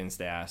and begins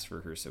to ask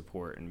for her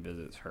support and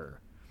visits her.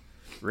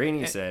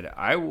 Rhaenys said,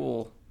 "I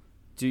will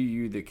do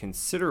you the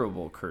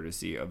considerable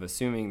courtesy of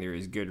assuming there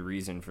is good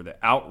reason for the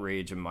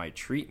outrage of my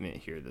treatment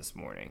here this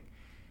morning."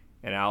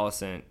 And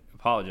Alicent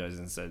apologizes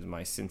and says,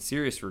 "My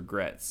sincerest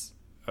regrets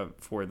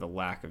for the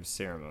lack of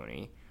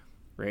ceremony."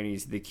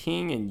 Rhaenys, "The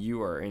king and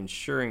you are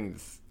insuring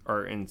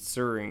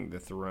the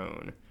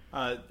throne."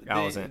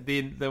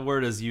 Alicent, the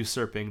word is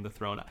usurping the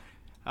throne.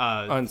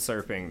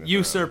 Usurping.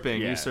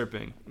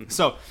 Usurping.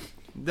 So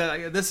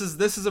this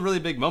is a really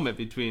big moment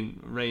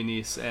between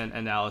Rhaenys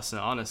and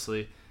Alicent,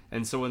 honestly.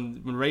 And so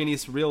when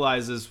Rhaenys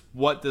realizes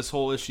what this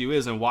whole issue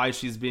is and why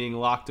she's being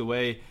locked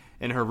away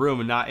in her room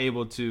and not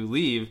able to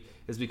leave,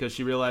 is because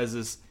she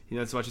realizes,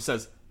 that's what she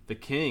says, the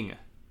king,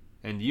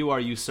 and you are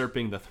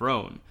usurping the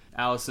throne.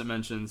 Alicent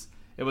mentions,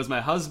 "It was my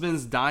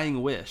husband's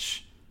dying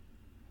wish."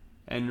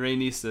 And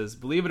Rhaenys says,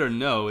 "Believe it or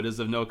no, it is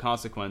of no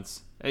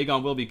consequence.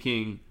 Aegon will be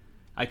king.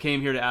 I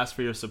came here to ask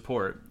for your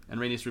support." And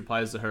Rhaenys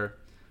replies to her,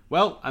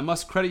 "Well, I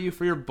must credit you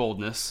for your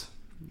boldness."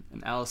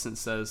 And Alicent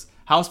says,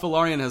 "House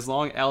Velaryon has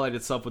long allied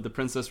itself with the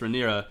Princess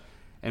Rhaenyra,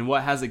 and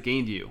what has it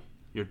gained you?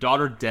 Your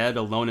daughter dead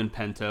alone in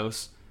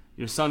Pentos,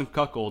 your son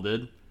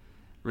cuckolded.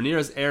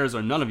 Rhaenyra's heirs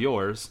are none of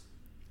yours.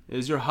 It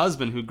is your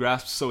husband who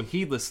grasps so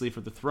heedlessly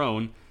for the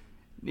throne,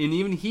 and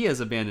even he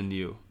has abandoned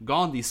you,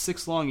 gone these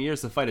 6 long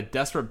years to fight a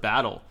desperate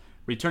battle,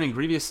 returning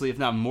grievously if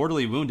not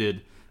mortally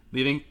wounded,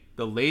 leaving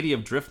the Lady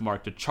of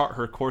Driftmark to chart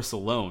her course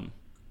alone."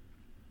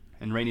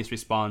 And Rhaenys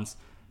responds,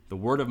 "The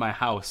word of my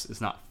house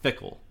is not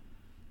fickle."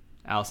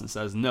 Alicent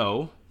says,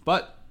 "No,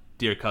 but,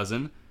 dear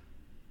cousin,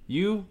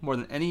 you, more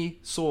than any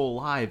soul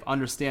alive,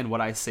 understand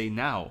what I say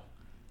now.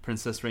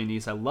 Princess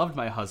Rhaenys, I loved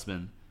my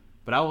husband,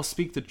 but I will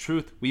speak the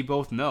truth we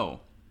both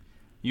know.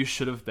 You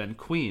should have been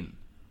queen."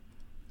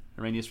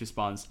 And Rhaenys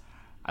responds,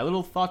 "I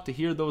little thought to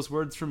hear those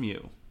words from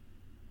you."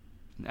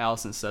 And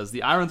Alicent says,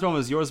 "The Iron Throne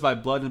is yours by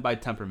blood and by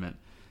temperament.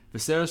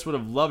 Viserys would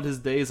have loved his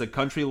days a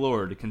country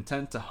lord,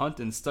 content to hunt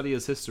and study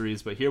his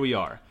histories, but here we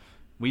are.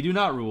 We do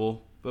not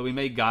rule, but we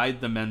may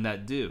guide the men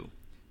that do.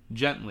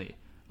 Gently,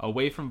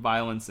 away from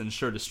violence and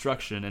sure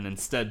destruction, and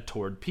instead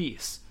toward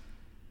peace."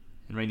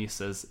 And Rhaenys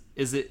says,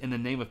 "Is it in the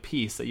name of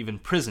peace that you've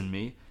imprisoned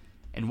me?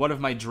 And what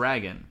of my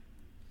dragon?"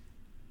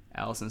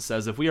 Alicent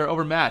says, "If we are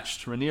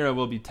overmatched, Rhaenyra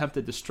will be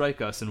tempted to strike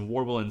us and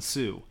war will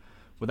ensue.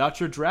 Without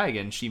your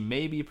dragon, she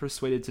may be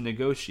persuaded to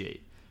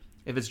negotiate.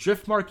 If it's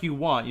Driftmark you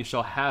want, you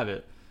shall have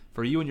it,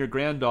 for you and your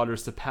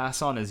granddaughters to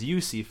pass on as you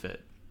see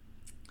fit."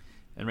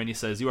 And Rhaenys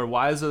says, "You are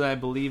wiser than I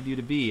believed you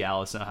to be,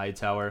 Alicent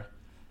Hightower."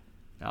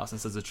 Alicent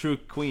says, "A true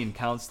queen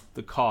counts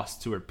the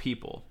cost to her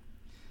people."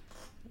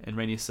 And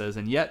Rhaenys says,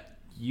 "And yet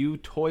you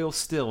toil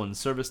still in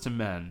service to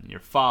men, your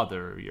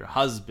father, your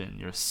husband,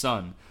 your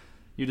son.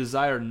 You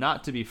desire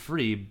not to be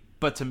free,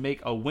 but to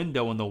make a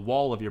window in the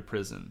wall of your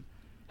prison.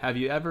 Have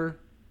you ever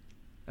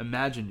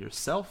imagined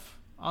yourself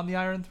on the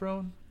Iron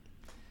Throne?"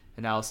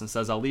 And Alicent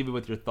says, "I'll leave it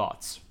with your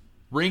thoughts.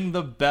 Ring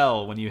the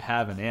bell when you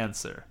have an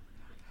answer."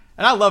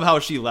 And I love how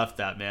she left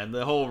that, man.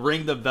 The whole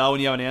ring the bell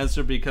when you have an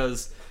answer,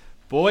 because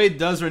boy,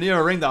 does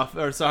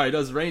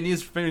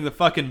Rhaenys ring the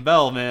fucking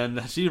bell,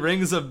 man. She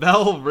rings a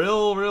bell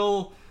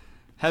real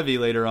heavy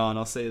later on,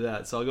 I'll say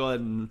that. So I'll go ahead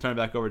and turn it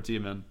back over to you,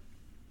 man.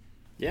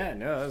 Yeah,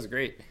 no, that was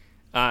great.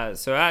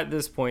 So at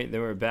this point,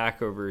 then we're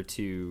back over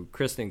to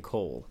Criston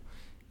Cole,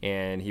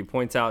 and he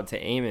points out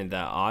to Aemond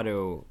that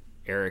Otto,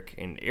 Eric,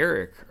 and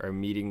Eric are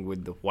meeting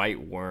with the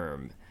White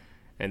Worm.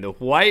 And the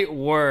White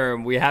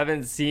Worm we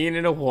haven't seen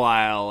in a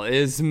while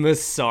is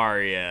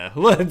Mysaria.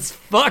 Let's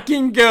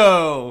fucking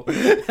go!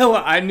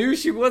 I knew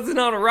she wasn't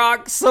on a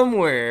rock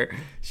somewhere.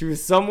 She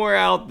was somewhere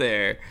out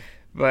there.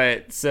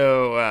 But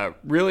so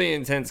really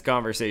intense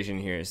conversation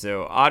here.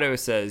 So Otto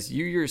says,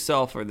 "You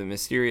yourself are the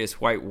mysterious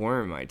White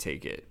Worm, I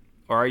take it.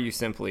 Or are you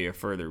simply a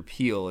further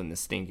peel in the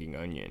stinking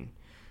onion?"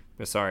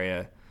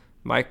 Mysaria,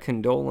 "My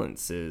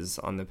condolences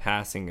on the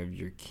passing of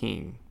your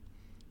king."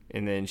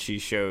 And then she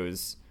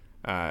shows...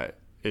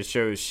 it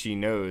shows she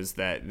knows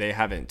that they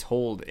haven't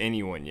told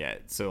anyone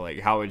yet. So,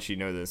 like, how would she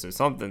know this? So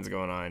something's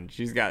going on.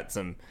 She's got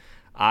some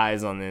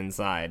eyes on the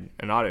inside.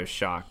 And Otto's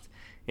shocked.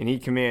 And he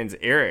commands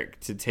Eric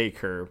to take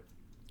the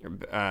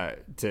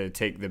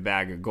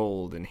bag of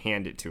gold and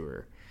hand it to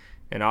her.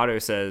 And Otto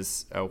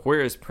says, "Where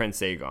is Prince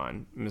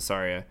Aegon?"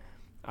 Mysaria,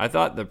 "I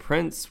thought the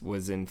prince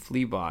was in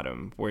Flea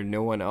Bottom, where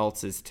no one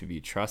else is to be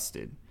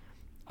trusted.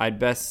 I'd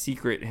best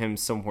secret him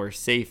somewhere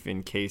safe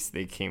in case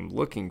they came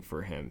looking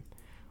for him.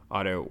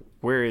 Otto,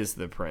 where is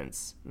the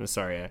prince?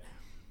 Mysaria,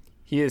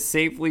 he is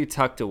safely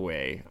tucked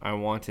away. I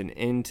want an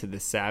end to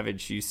the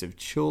savage use of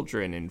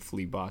children in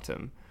Flea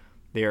Bottom.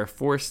 They are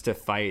forced to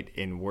fight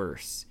and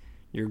worse.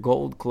 Your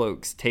gold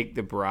cloaks take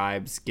the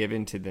bribes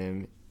given to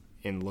them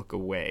and look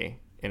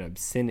away. An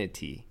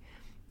obscenity,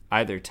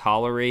 either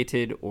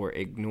tolerated or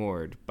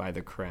ignored by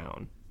the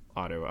crown.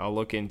 Otto, I'll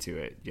look into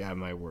it. You have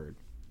my word.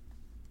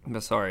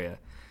 Mysaria,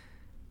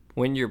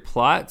 when your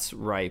plots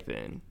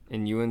ripen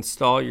and you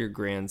install your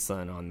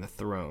grandson on the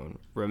throne,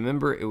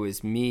 remember it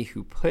was me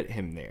who put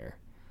him there.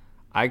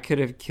 I could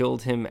have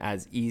killed him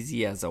as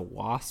easy as a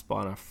wasp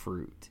on a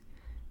fruit.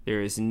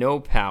 There is no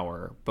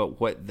power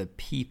but what the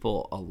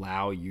people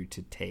allow you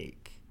to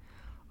take.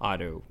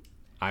 Otto,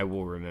 I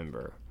will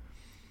remember.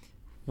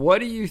 What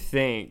do you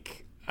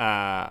think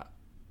Otto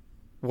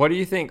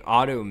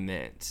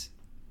meant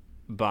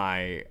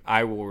by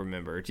I will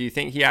remember? Do you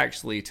think he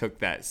actually took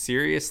that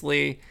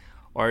seriously?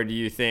 Or do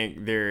you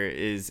think there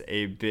is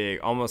a big,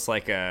 almost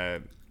like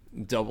a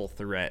double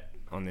threat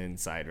on the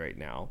inside right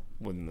now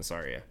with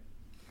Mysaria?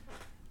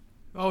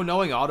 Oh,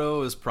 knowing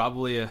Otto is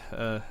probably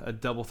a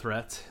double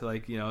threat.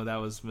 Like, that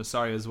was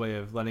Mysaria's way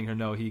of letting her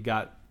know she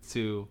got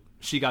to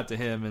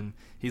him, and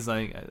he's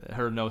letting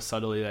her know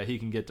subtly that he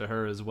can get to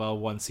her as well,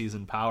 one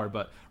season power.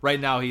 But right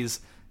now he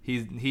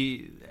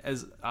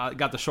has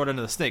got the short end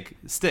of the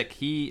stick.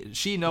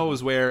 She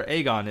knows where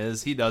Aegon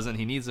is. He doesn't.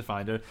 He needs to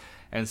find her.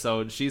 And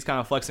so she's kind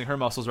of flexing her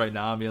muscles right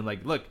now and being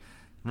like, look,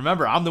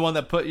 remember, I'm the one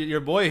that put your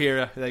boy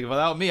here. Like,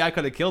 without me, I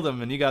could have killed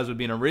him, and you guys would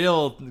be in a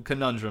real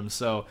conundrum.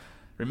 So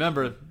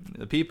remember,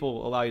 the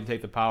people allow you to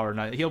take the power.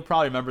 Now, he'll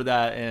probably remember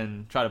that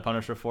and try to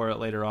punish her for it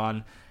later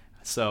on.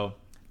 So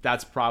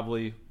that's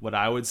probably what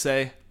I would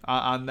say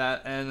on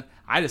that. And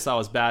I just thought it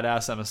was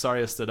badass that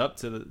Mysaria stood up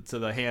to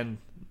the hand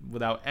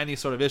without any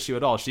sort of issue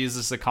at all. She's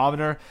just a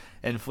commoner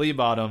in Flea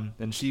Bottom,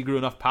 and she grew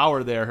enough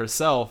power there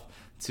herself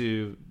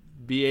to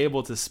be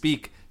able to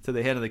speak to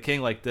the hand of the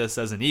king like this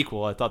as an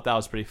equal. I thought that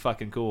was pretty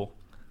fucking cool.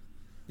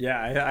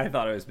 Yeah, I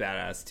thought it was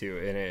badass too,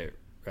 and it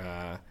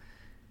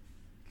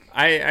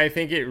I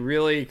think it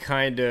really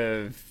kind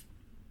of,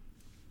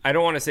 I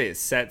don't want to say it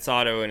sets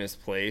Otto in his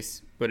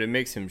place, but it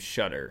makes him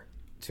shudder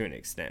to an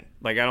extent.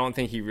 Like, I don't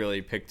think he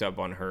really picked up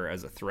on her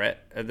as a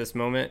threat at this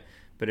moment,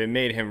 but it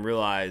made him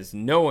realize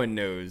no one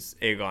knows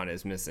Aegon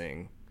is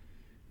missing,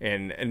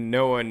 and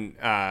no one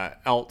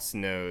else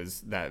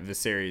knows that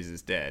Viserys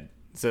is dead.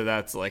 So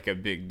that's like a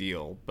big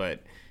deal.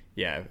 But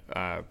yeah,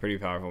 pretty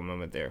powerful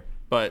moment there.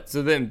 But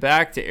so then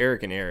back to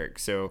Eric and Eric.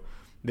 So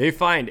they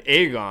find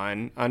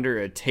Aegon under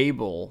a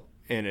table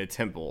in a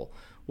temple.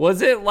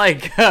 Was it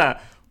like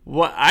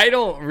what? I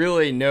don't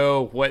really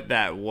know what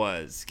that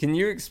was. Can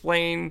you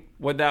explain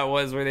what that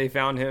was where they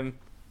found him?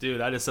 Dude,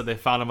 I just said they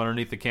found him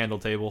underneath the candle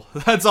table.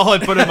 That's all I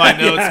put in my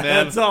notes, man.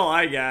 That's all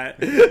I got.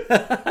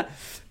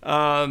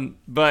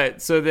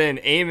 But so then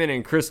Aemon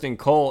and Criston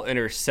Cole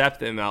intercept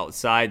them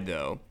outside,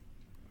 though.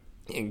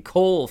 And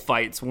Cole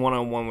fights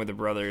one-on-one with the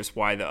brothers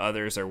while the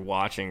others are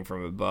watching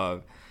from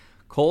above.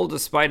 Cole,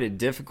 despite a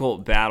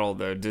difficult battle,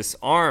 though,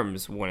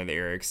 disarms one of the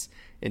Erics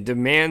and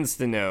demands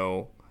to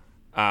know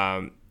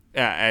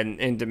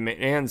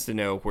demands to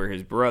know where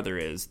his brother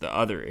is, the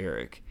other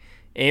Eric.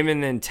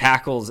 Aemon then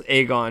tackles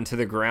Aegon to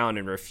the ground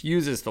and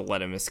refuses to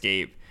let him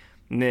escape.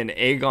 And then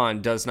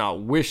Aegon does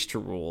not wish to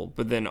rule,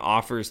 but then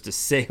offers to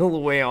sail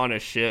away on a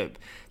ship.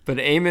 But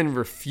Aemon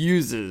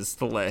refuses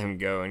to let him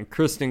go, and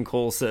Criston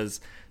Cole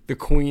says, the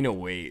queen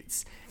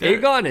awaits.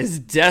 Aegon is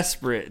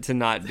desperate to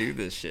not do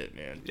this shit,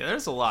 man. Yeah,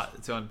 there's a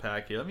lot to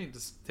unpack here. Let me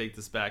just take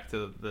this back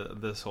to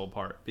this whole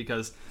part,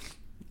 because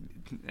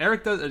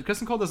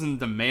Criston Cole doesn't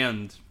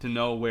demand to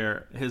know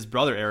where his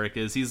brother Eric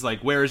is. He's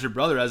like, where is your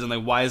brother? As in,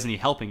 like, why isn't he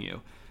helping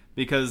you?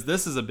 Because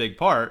this is a big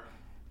part.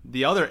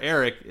 The other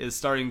Eric is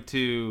starting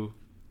to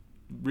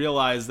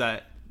realize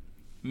that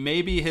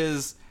maybe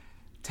his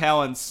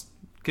talents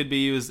could be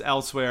used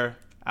elsewhere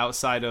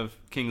outside of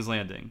King's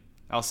Landing.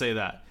 I'll say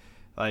that.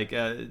 Like,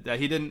 that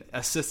he didn't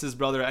assist his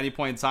brother at any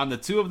point in time. The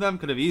two of them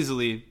could have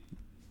easily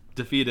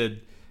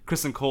defeated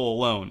Criston Cole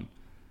alone,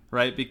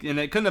 right? And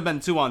it couldn't have been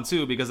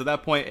 2-on-2, because at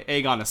that point,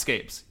 Aegon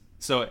escapes.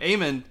 So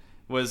Aemon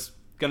was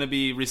going to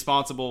be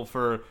responsible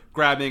for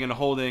grabbing and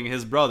holding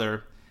his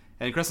brother,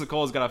 and Criston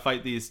Cole's got to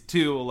fight these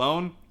two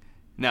alone.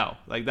 No,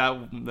 like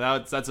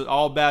that's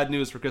all bad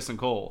news for Criston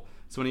Cole.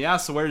 So when he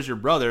asked, so where's your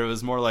brother, it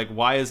was more like,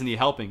 why isn't he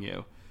helping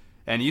you?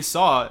 And you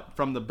saw it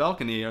from the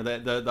balcony, or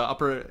the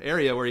upper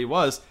area where he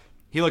was.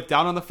 He looked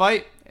down on the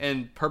fight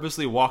and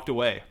purposely walked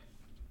away.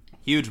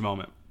 Huge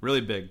moment.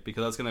 Really big,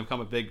 because that's going to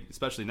become a big,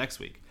 especially next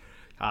week.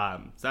 So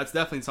that's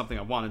definitely something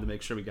I wanted to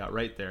make sure we got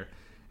right there.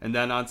 And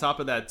then on top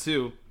of that,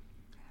 too,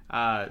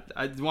 I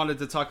wanted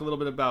to talk a little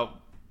bit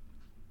about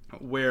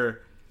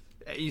where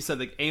you said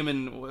like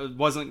Aemon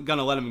wasn't going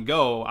to let him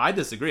go. I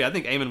disagree. I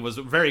think Aemon was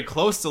very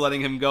close to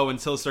letting him go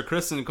until Sir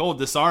Criston Cole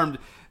disarmed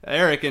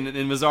Eric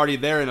and was already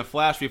there in a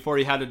flash before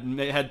he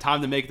had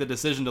time to make the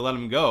decision to let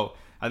him go.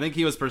 I think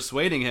he was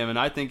persuading him, and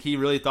I think he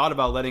really thought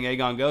about letting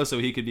Aegon go so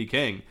he could be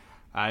king.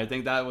 I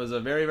think that was a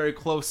very, very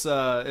close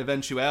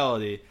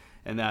eventuality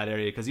in that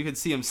area, because you could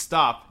see him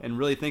stop and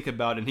really think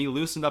about it, and he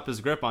loosened up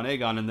his grip on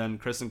Aegon, and then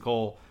Criston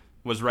Cole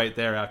was right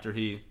there after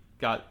he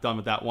got done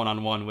with that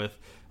one-on-one with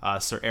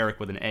Sir Eric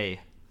with an A.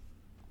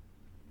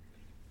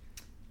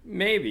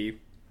 Maybe.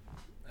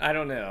 I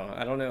don't know.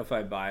 I don't know if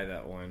I buy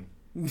that one.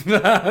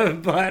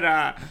 But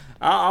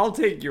I'll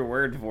take your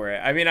word for it.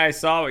 I mean, I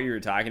saw what you were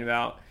talking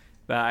about,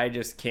 but I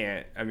just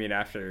can't. I mean,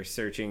 after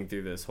searching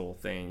through this whole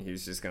thing,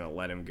 he's just going to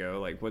let him go.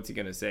 Like, what's he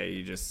going to say?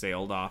 He just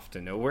sailed off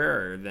to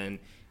nowhere? Or then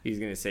he's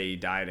going to say he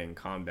died in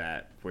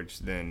combat, which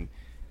then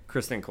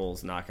Criston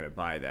Cole's not going to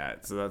buy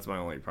that. So that's my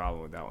only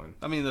problem with that one.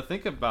 I mean, to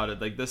think about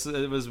it, like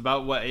it was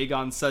about what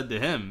Aegon said to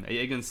him.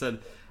 Aegon said,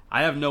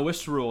 I have no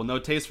wish to rule, no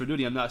taste for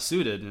duty, I'm not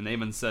suited. And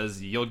Aemon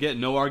says, you'll get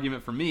no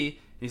argument from me.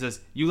 He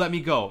says, you let me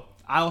go.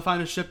 I will find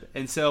a ship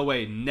and sail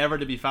away, never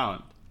to be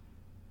found.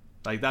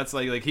 Like, that's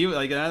like he,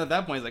 like, at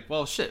that point, he's like,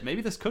 well, shit,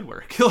 maybe this could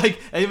work. Like,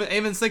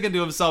 Aemon's thinking to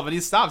himself, and he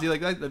stops. He's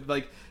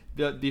like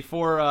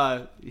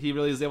before he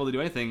really is able to do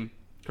anything,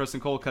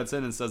 Criston Cole cuts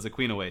in and says the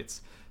queen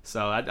awaits.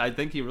 So I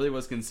think he really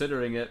was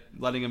considering it,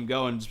 letting him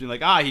go and just being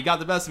like, he got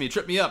the best of me,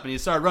 tripped me up, and he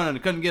started running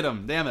and couldn't get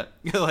him. Damn it.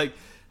 Like,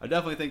 I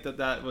definitely think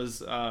that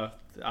was a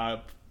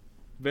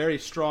very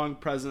strong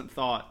present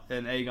thought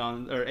in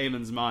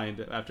Aemon's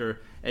mind after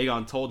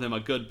Aegon told him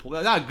not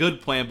a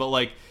good plan, but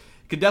like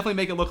could definitely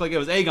make it look like it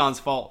was Aegon's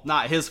fault,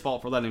 not his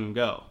fault for letting him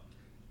go.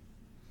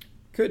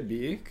 Could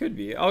be.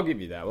 I'll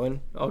give you that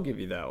one. I'll give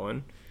you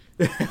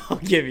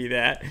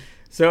that.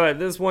 So at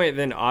this point,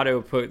 then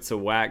Otto puts a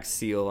wax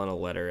seal on a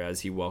letter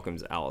as he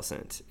welcomes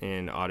Alicent,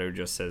 and Otto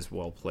just says,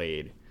 well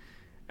played.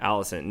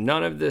 Alicent,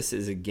 none of this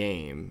is a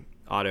game,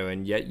 Otto,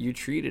 and yet you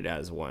treat it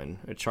as one,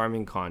 a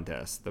charming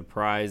contest, the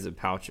prize a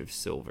pouch of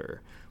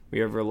silver. We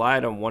have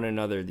relied on one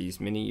another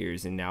these many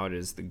years, and now it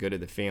is the good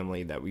of the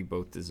family that we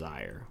both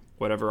desire.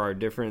 Whatever our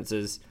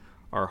differences,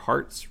 our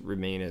hearts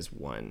remain as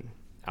one.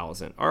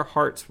 Alicent, our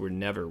hearts were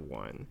never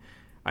one.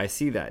 I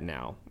see that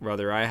now.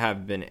 Rather, I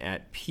have been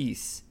at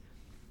peace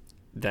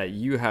that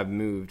you have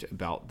moved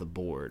about the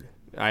board.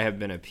 I have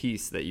been at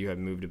peace that you have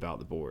moved about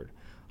the board.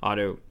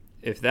 Otto,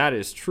 if that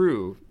is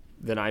true,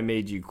 then I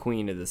made you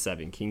queen of the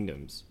seven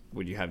kingdoms.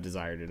 Would you have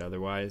desired it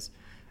otherwise?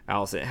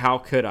 Alicent, how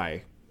could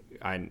I?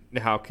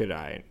 How could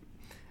I?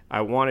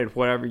 I wanted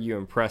whatever you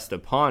impressed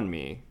upon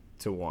me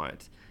to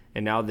want,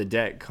 and now the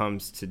debt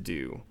comes to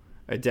due,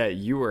 a debt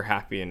you were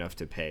happy enough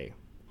to pay.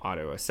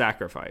 Otto, a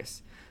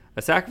sacrifice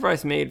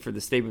made for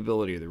the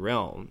stability of the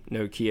realm.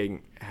 No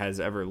king has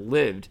ever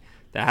lived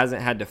that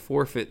hasn't had to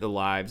forfeit the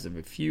lives of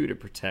a few to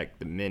protect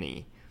the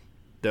many.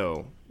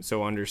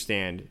 So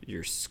understand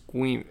your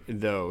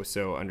squeamishness.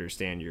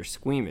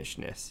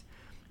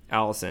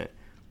 Alicent,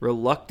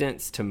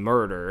 reluctance to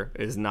murder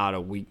is not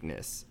a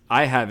weakness.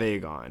 I have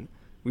Aegon.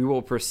 We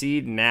will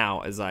proceed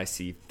now as I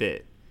see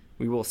fit.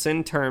 We will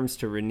send terms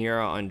to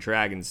Rhaenyra on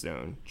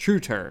Dragonstone, true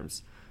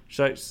terms,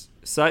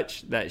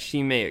 such that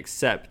she may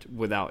accept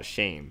without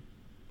shame.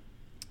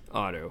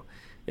 Otto,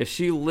 if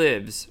she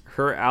lives,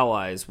 her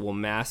allies will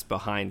mass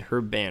behind her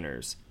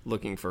banners,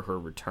 looking for her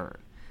return.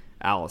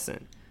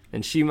 Alicent,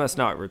 and she must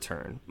not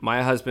return.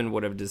 My husband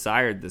would have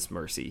desired this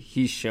mercy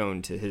he's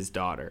shown to his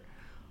daughter.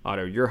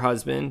 Otto, your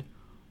husband,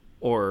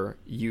 or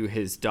you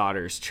his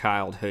daughter's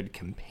childhood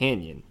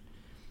companion.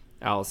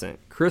 Alicent,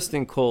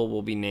 Criston Cole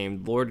will be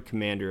named Lord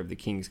Commander of the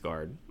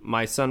Kingsguard.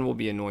 My son will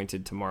be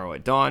anointed tomorrow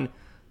at dawn.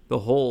 The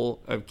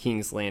whole of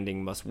King's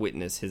Landing must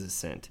witness his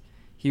ascent.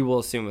 He will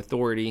assume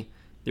authority.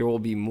 There will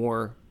be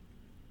more.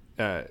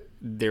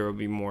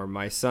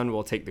 My son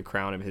will take the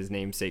crown of his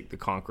namesake, the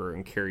Conqueror,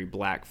 and carry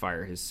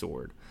Blackfyre, his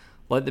sword.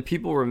 Let the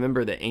people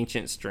remember the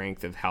ancient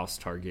strength of House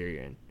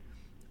Targaryen.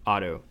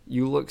 Otto,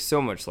 you look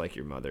so much like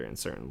your mother in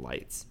certain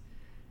lights.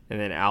 And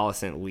then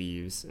Alicent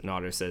leaves, and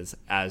Otto says,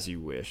 as you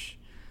wish.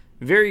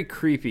 Very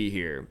creepy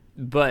here,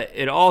 but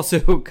it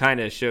also kind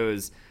of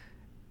shows,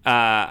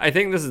 I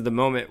think this is the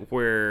moment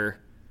where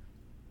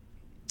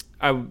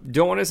I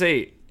don't want to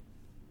say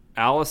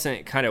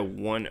Alicent kind of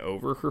won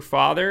over her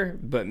father,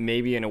 but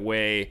maybe in a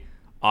way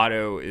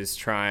Otto is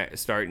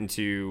starting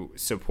to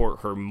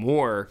support her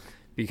more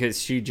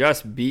because she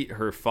just beat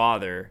her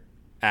father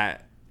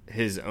at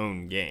his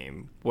own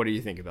game. What do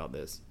you think about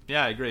this?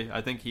 Yeah, I agree. I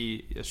think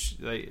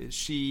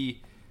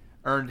she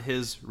earned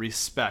his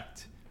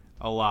respect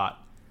a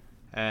lot,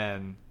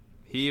 and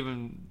he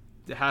even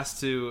has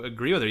to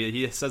agree with her.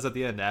 He says at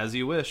the end, as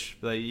you wish,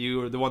 that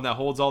you are the one that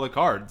holds all the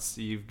cards.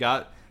 You've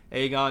got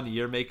Aegon,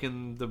 you're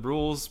making the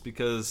rules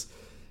because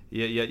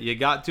you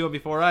got to him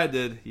before I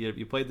did.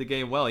 You played the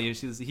game well.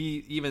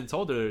 He even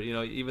told her,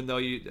 even though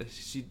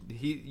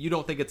you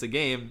don't think it's a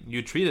game,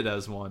 you treat it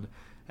as one.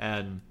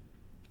 And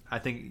I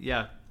think,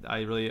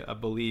 I really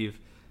believe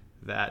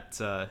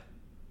that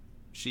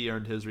she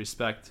earned his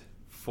respect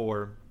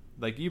for,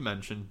 like you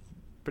mentioned,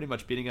 pretty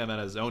much beating him at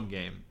his own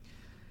game.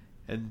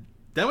 And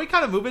then we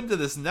kind of move into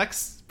this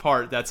next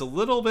part that's a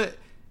little bit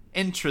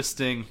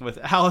interesting with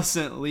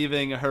Alicent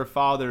leaving her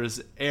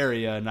father's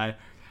area, and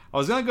I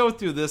was gonna go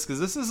through this because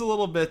this is a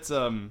little bit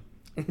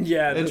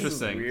Yeah, this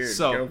interesting. Is weird.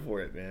 So go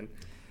for it, man.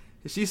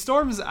 she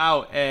storms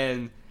out,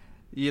 and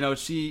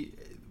she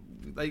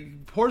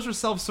like pours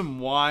herself some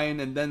wine,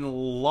 and then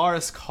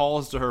Laris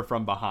calls to her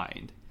from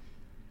behind.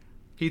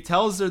 He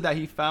tells her that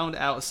he found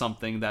out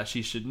something that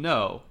she should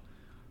know.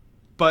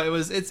 But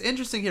it's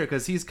interesting here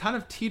because he's kind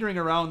of teetering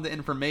around the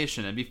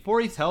information, and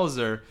before he tells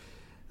her,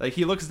 like,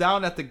 he looks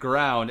down at the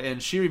ground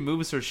and she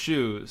removes her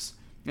shoes,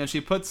 and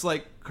she puts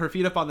like her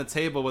feet up on the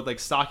table with like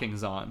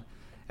stockings on,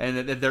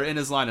 and they're in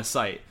his line of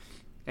sight.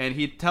 And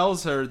he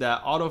tells her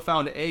that Otto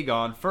found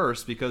Aegon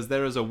first because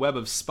there is a web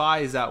of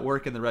spies at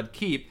work in the Red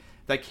Keep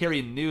that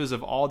carry news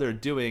of all their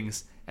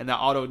doings, and that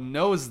Otto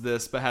knows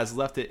this but has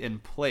left it in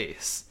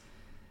place.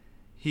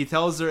 He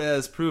tells her it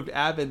has proved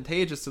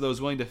advantageous to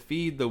those willing to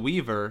feed the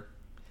Weaver,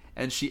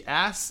 and she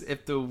asks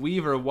if the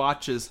Weaver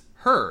watches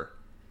her,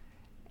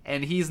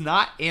 and he's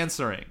not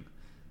answering.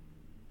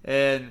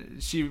 And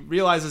she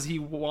realizes he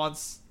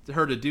wants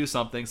her to do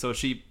something, so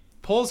she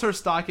pulls her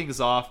stockings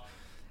off,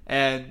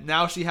 and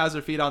now she has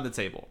her feet on the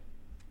table.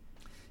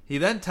 He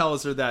then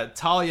tells her that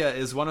Talia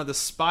is one of the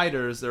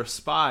spiders, they're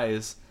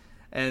spies,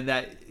 and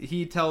that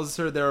he tells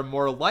her there are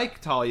more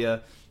like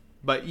Talia,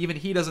 but even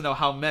he doesn't know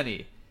how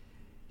many.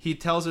 He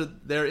tells her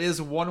there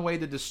is one way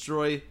to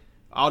destroy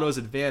Otto's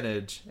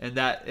advantage, and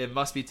that it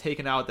must be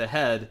taken out the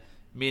head,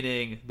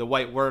 meaning the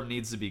White Worm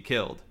needs to be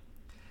killed.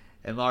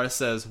 And Laris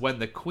says, when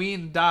the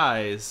queen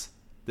dies,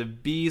 the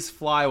bees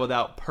fly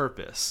without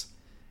purpose.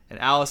 And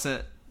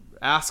Alicent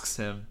asks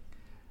him,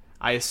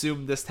 I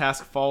assume this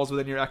task falls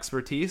within your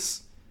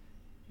expertise?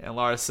 And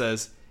Laris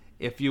says,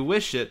 if you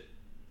wish it,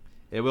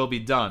 it will be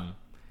done.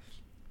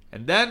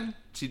 And then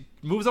she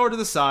moves over to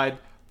the side,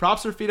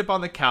 props her feet up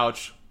on the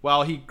couch,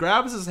 while he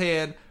grabs his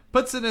hand,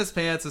 puts it in his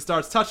pants, and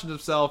starts touching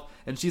himself,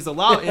 and she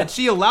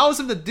allows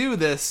him to do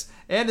this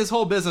and his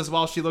whole business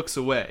while she looks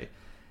away.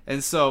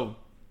 And so,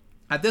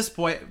 at this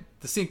point,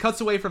 the scene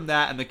cuts away from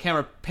that, and the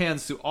camera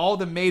pans to all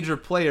the major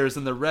players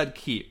in the Red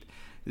Keep.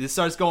 It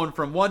starts going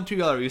from one to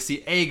the other. We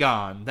see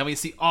Aegon, then we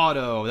see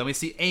Otto, then we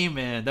see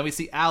Aemon, then we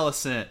see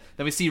Alicent,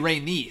 then we see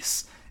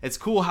Rhaenys. It's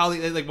cool how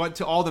they like went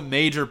to all the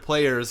major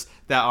players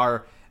that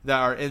are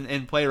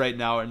in play right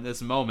now in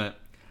this moment.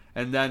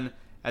 And then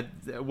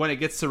when it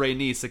gets to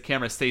Rhaenys, the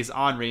camera stays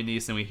on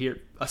Rhaenys, and we hear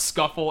a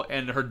scuffle,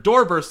 and her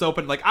door bursts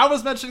open. Like I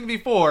was mentioning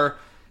before,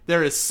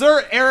 there is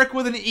Sir Eric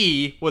with an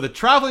E with a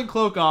traveling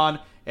cloak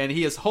on, and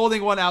he is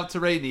holding one out to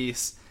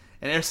Rhaenys.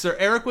 And Sir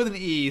Eric with an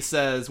E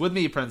says, with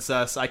me,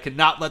 princess, I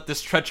cannot let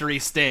this treachery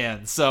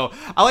stand. So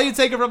I'll let you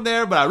take it from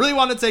there, but I really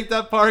want to take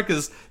that part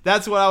because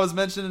that's what I was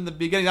mentioning in the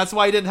beginning. That's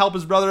why he didn't help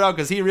his brother out,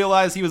 because he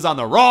realized he was on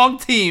the wrong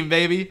team,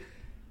 baby.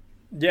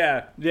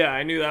 Yeah,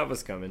 I knew that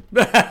was coming.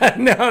 No,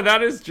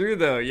 that is true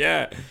though.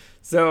 Yeah.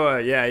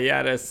 So he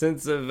had a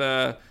sense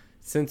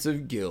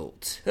of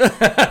guilt.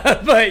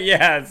 But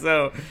yeah,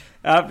 so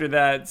after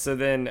that, so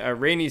then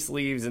Rhaenys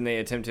leaves and they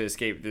attempt to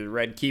escape the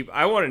Red Keep.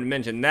 I wanted to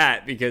mention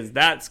that because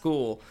that's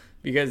cool.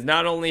 Because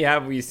not only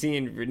have we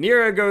seen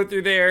Rhaenyra go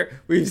through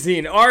there, we've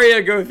seen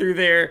Arya go through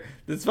there.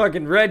 This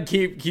fucking Red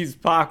Keep keeps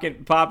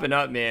popping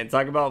up, man.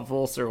 Talk about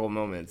full circle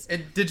moments.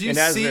 And did you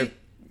see?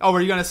 Oh, were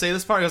you going to say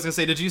this part? I was going to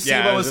say, did you see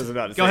what was... I was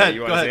about to go say ahead, it.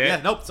 go ahead.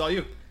 Yeah, nope, it's all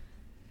you.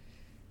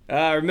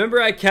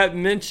 Remember I kept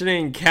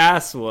mentioning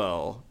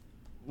Caswell.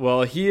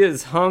 Well, he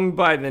is hung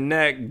by the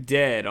neck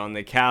dead on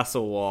the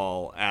castle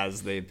wall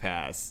as they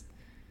pass.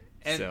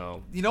 And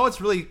so, you know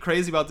what's really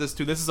crazy about this,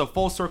 too? This is a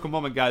full circle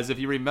moment, guys. If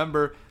you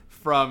remember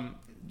from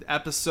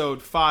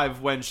episode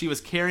 5 when she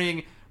was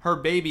carrying her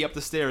baby up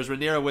the stairs,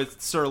 Rhaenyra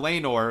with Sir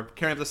Laenor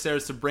carrying up the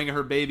stairs to bring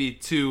her baby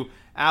to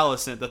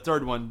Alicent, the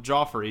third one,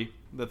 Joffrey,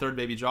 the third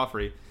baby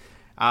Joffrey.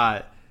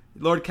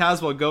 Lord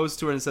Caswell goes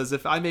to her and says,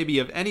 if I may be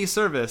of any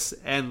service,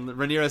 and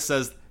Rhaenyra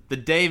says, the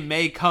day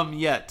may come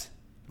yet,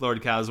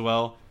 Lord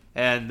Caswell.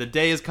 And the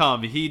day has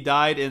come. He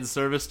died in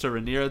service to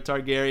Rhaenyra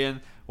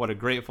Targaryen. What a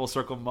great full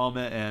circle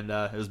moment, and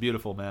it was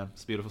beautiful, man.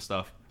 It's beautiful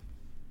stuff.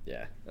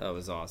 Yeah, that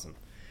was awesome.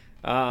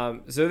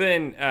 So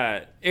then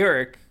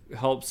Eric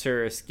helps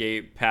her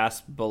escape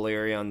past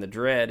Balerion the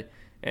Dread,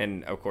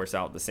 and of course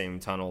out the same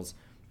tunnels.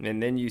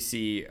 And then you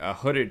see a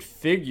hooded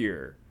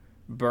figure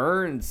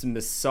burns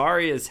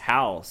Mysaria's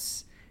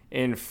house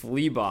in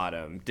Flea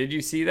Bottom. Did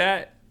you see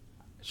that?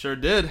 Sure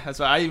did. That's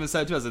what I even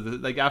said too. I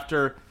said, like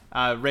after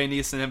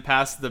Rhaenys and him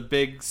passed the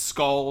big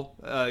skull,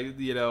 of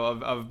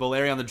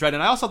Balerion the Dread.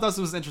 And I also thought this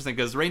was interesting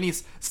because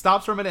Rhaenys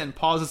stops for a minute and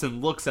pauses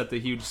and looks at the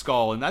huge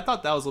skull. And I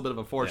thought that was a little bit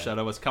of a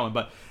foreshadow of what's coming.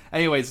 But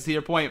anyways, to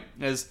your point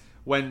is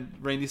when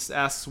Rhaenys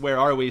asks, where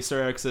are we?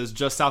 Sir Eric says,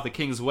 just south of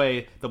King's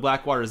Way. The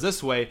Blackwater is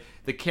this way.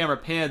 The camera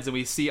pans and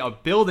we see a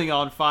building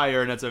on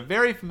fire. And it's a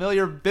very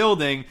familiar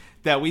building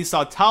that we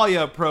saw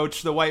Talia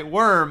approach the White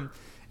Worm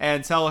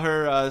and tell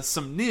her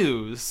some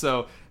news.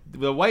 So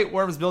the White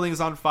Worm's building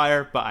is on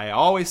fire, but I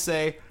always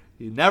say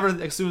you never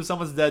assume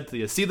someone's dead till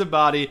you see the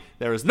body.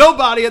 There is no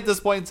body at this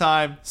point in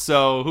time,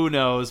 so who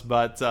knows?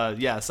 But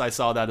yes, I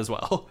saw that as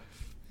well.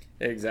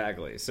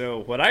 Exactly.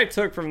 So what I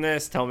took from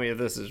this, tell me if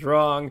this is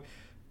wrong,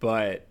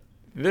 but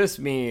this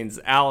means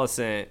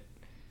Alicent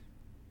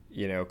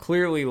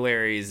clearly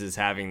Larry's is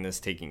having this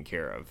taken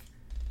care of.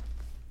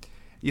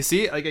 You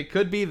see, like, it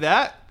could be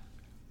that,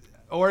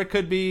 or it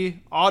could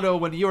be Otto,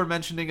 when you were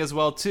mentioning as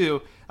well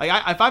too.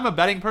 Like, if I'm a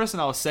betting person,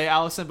 I'll say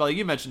Alicent, but like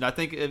you mentioned, I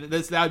think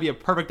that would be a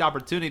perfect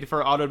opportunity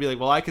for Otto to be like,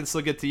 well, I can still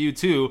get to you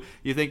too.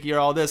 You think you're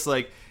all this,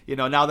 like,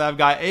 now that I've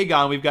got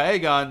Aegon, we've got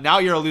Aegon. Now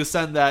you're a loose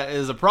end that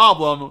is a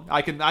problem.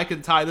 I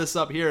can tie this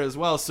up here as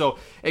well. So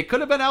it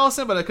could have been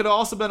Alicent, but it could have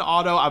also been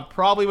Otto. I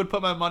probably would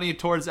put my money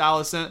towards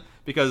Alicent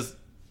because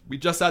we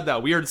just had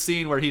that weird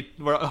scene where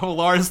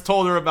Lars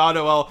told her about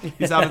it while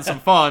he's having some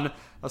fun.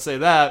 I'll say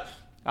that.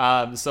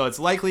 So it's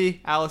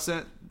likely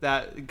Alicent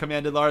that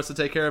commanded Lars to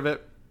take care of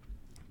it.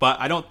 But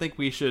I don't think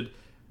we should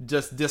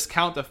just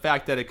discount the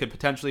fact that it could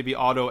potentially be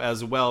Otto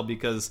as well,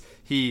 because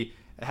he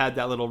had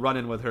that little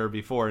run-in with her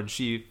before, and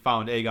she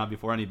found Aegon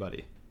before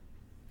anybody.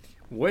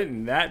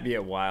 Wouldn't that be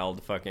a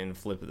wild fucking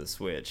flip of the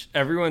switch?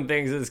 Everyone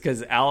thinks it's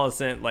because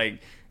Alicent,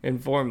 like,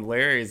 informed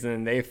Larry's, and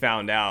then they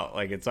found out,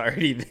 like, it's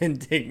already been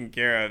taken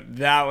care of.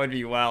 That would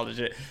be wild as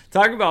shit.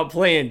 Talk about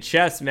playing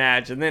chess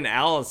match, and then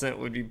Alicent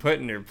would be put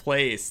in her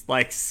place,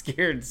 like,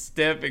 scared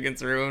stiff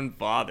against her own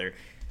father.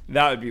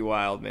 That would be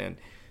wild, man.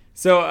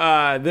 So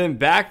then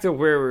back to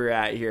where we're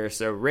at here.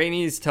 So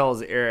Rhaenys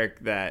tells Eric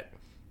that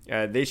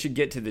they should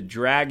get to the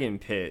dragon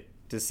pit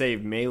to save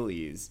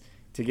Meleys,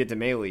 to get to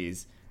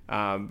Meleys.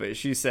 But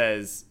she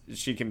says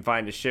she can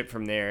find a ship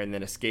from there and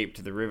then escape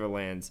to the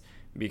Riverlands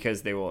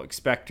because they will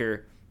expect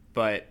her.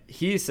 But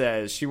he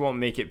says she won't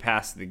make it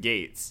past the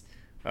gates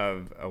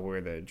of where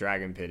the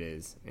dragon pit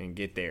is and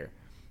get there.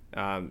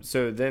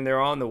 So then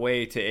they're on the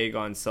way to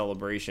Aegon's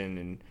celebration,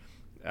 and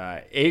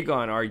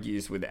Aegon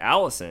argues with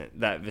Alicent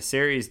that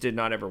Viserys did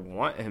not ever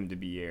want him to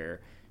be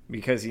heir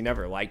because he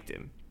never liked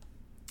him.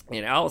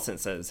 And Alicent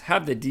says,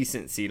 have the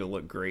decency to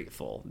look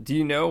grateful. Do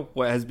you know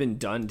what has been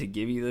done to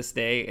give you this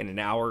day? In an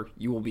hour,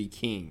 you will be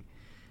king.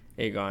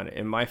 Aegon,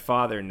 and my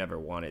father never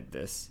wanted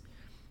this.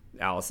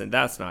 Alicent,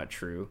 that's not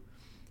true.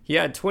 He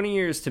had 20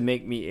 years to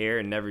make me heir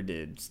and never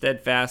did.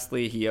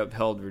 Steadfastly, he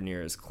upheld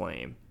Rhaenyra's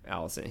claim.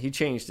 Alicent, he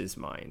changed his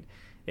mind.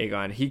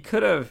 Aegon, he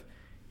could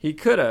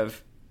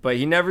have, but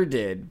he never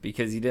did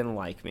because he didn't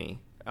like me.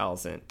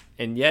 Alicent,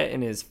 and yet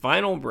in his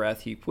final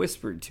breath, he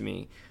whispered to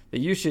me that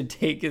you should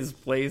take his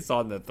place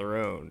on the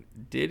throne.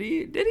 Did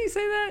he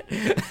say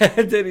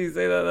that? Did he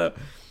say that though?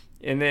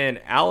 And then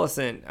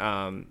Alicent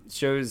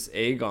shows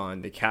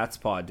Aegon the cat's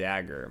paw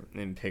dagger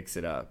and picks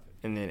it up.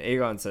 And then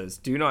Aegon says,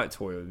 do not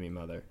toy with me,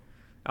 mother.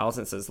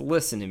 Alicent says,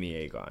 listen to me,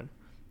 Aegon.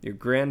 Your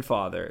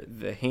grandfather,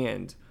 the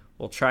Hand,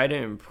 will try to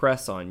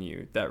impress on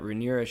you that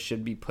Rhaenyra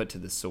should be put to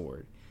the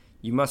sword.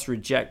 You must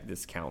reject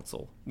this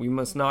counsel. We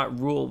must not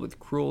rule with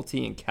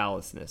cruelty and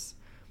callousness.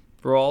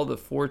 For all the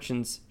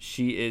fortunes,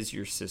 she is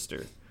your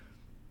sister.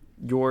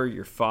 You're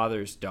your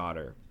father's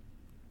daughter.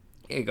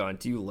 Aegon,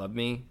 do you love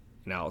me?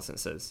 And Alicent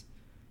says,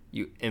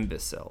 you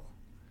imbecile.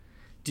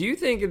 Do you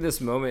think in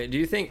this moment, do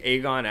you think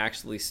Aegon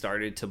actually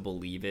started to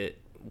believe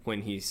it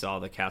when he saw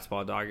the cat's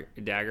paw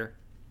dagger?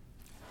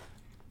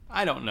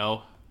 I don't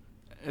know.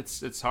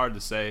 It's hard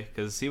to say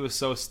because he was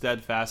so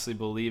steadfastly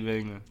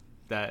believing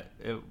that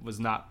it was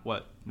not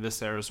what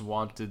Viserys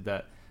wanted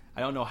that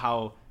I don't know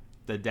how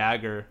the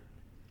dagger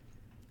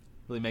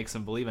really makes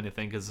him believe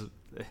anything, because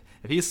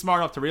if he's smart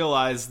enough to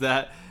realize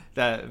that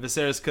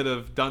Viserys could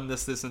have done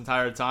this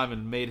entire time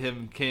and made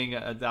him king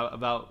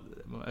about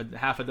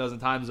half a dozen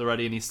times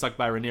already, and he's stuck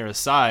by Rhaenyra's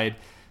side,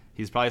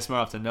 he's probably smart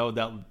enough to know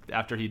that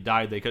after he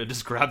died, they could have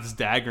just grabbed his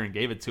dagger and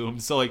gave it to him.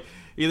 So, like,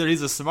 either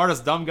he's the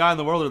smartest dumb guy in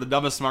the world or the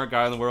dumbest smart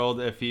guy in the world,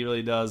 if he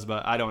really does.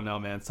 But I don't know,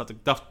 man. It's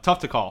tough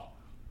to call.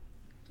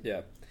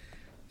 Yeah.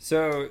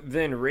 So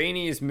then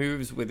Rhaenys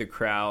moves with the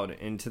crowd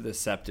into the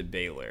Sept of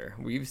Baelor.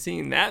 We've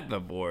seen that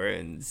before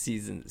in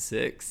season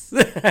 6,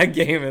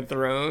 Game of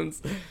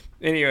Thrones.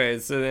 Anyway,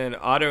 so then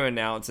Otto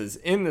announces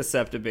in the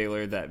Sept of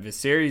Baelor that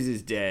Viserys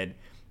is dead,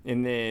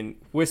 and then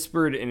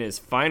whispered in his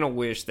final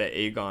wish that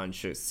Aegon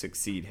should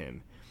succeed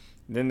him.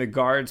 Then the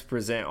guards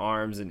present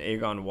arms, and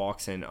Aegon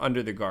walks in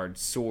under the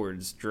guards'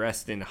 swords,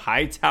 dressed in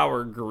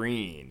Hightower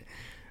green.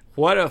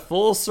 What a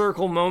full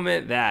circle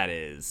moment that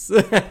is.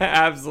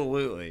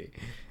 Absolutely.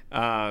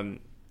 And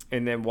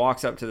then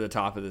walks up to the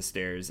top of the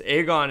stairs.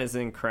 Aegon is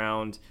then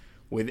crowned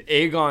with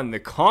Aegon the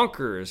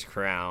Conqueror's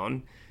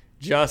crown,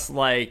 just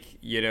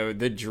like,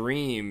 the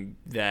dream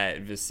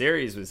that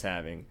Viserys was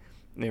having.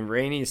 And then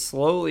Rhaenys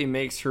slowly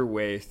makes her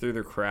way through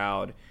the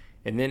crowd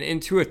and then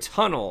into a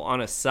tunnel on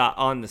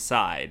the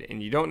side.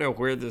 And you don't know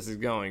where this is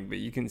going, but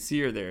you can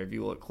see her there if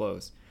you look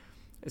close.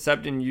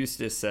 Septon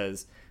Eustace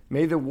says,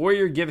 may the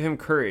warrior give him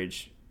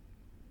courage.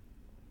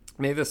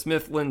 May the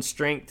smith lend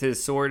strength to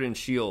his sword and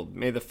shield.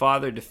 May the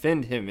father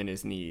defend him in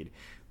his need.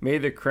 May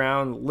the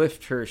crown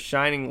lift her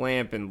shining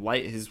lamp and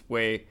light his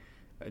way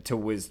to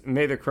wisdom.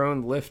 May the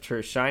crown lift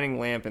her shining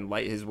lamp and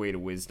light his way to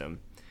wisdom.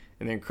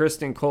 And then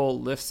Criston Cole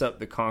lifts up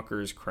the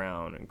conqueror's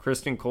crown. And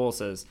Criston Cole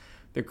says,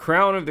 the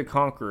crown of the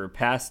conqueror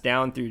passed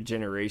down through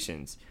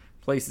generations,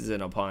 places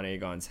it upon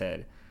Aegon's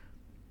head.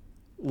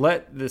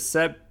 Let the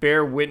Sept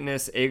bear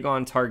witness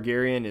Aegon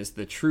Targaryen is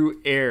the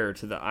true heir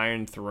to the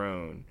Iron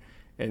Throne.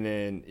 and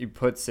then he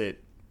puts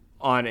it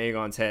on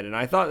Aegon's head. And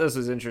I thought this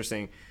was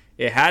interesting.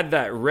 It had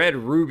that red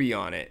ruby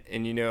on it.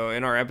 And, in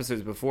our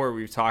episodes before,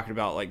 we've talked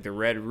about, like, the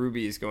red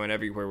rubies going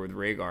everywhere with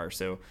Rhaegar.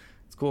 So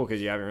it's cool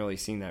because you haven't really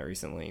seen that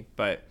recently.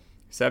 But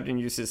Septon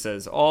Eustace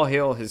says, "All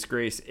hail his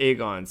grace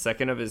Aegon,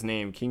 second of his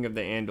name, king of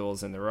the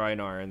Andals and the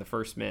Rhynar and the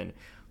First Men,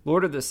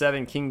 lord of the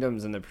Seven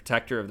Kingdoms and the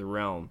protector of the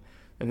realm."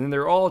 And then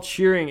they're all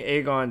cheering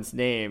Aegon's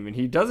name, and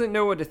he doesn't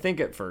know what to think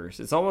at first.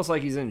 It's almost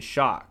like he's in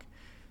shock.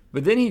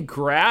 But then he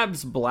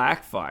grabs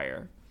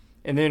Blackfyre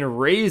and then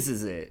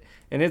raises it.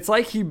 And it's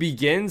like he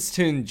begins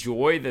to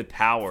enjoy the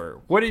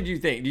power. What did you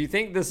think? Do you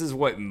think this is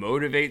what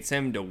motivates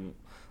him to,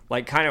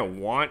 like, kind of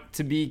want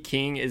to be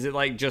king? Is it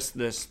like just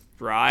this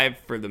thrive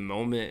for the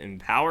moment and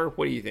power?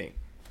 What do you think?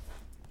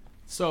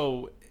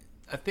 So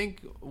I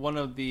think one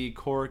of the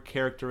core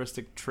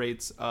characteristic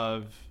traits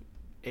of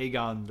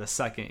Aegon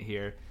II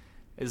here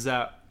is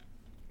that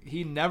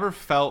he never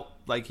felt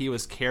like he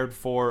was cared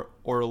for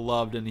or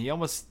loved, and he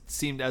almost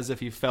seemed as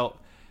if he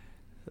felt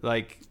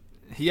like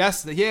he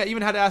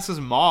even had to ask his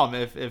mom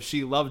if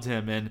she loved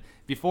him, and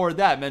before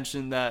that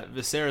mentioned that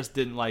Viserys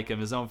didn't like him,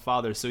 his own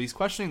father. So he's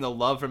questioning the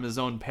love from his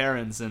own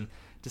parents, and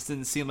just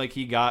didn't seem like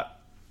he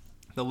got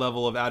the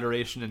level of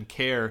adoration and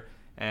care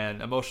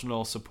and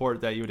emotional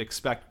support that you would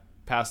expect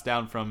passed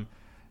down from,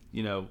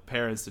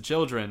 parents to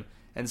children.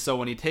 And so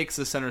when he takes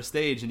the center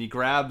stage and he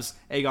grabs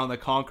Aegon the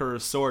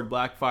Conqueror's sword,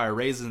 Blackfyre,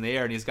 raises in the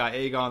air, and he's got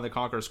Aegon the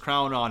Conqueror's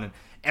crown on, and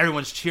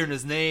everyone's cheering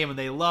his name, and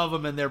they love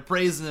him, and they're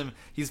praising him.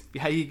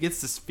 He gets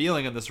this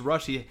feeling and this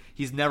rush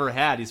he's never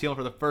had. He's feeling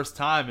for the first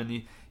time,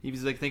 and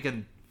he's like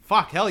thinking,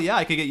 "Fuck, hell yeah,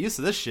 I could get used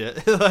to this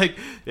shit." Like,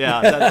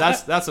 yeah,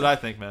 that's what I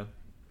think, man.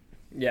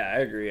 Yeah, I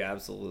agree,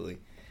 absolutely.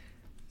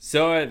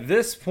 So at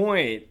this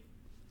point,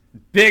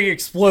 big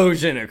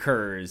explosion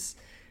occurs,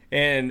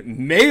 and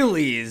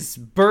Meleys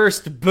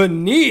burst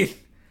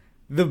beneath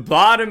the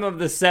bottom of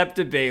the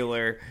Septa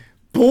Baelor.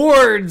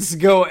 Boards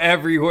go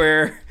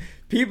everywhere.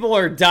 People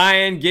are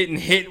dying, getting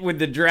hit with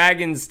the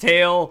dragon's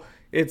tail.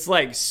 It's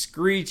like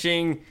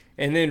screeching.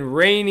 And then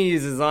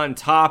Rhaenys is on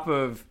top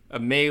of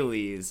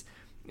Meleys.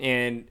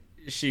 And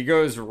she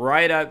goes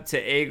right up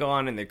to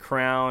Aegon and the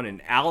crown.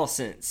 And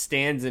Alicent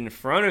stands in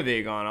front of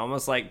Aegon,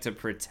 almost like to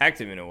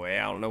protect him in a way.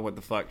 I don't know what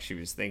the fuck she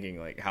was thinking,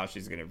 like how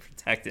she's going to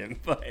protect him.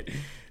 But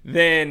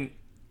then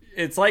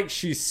it's like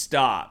she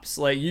stops.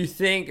 Like, you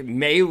think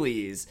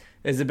Meleys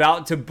is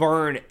about to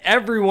burn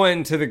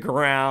everyone to the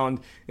ground,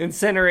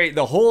 incinerate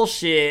the whole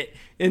shit,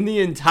 and the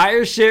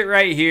entire shit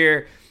right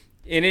here,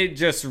 and it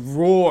just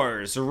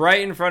roars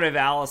right in front of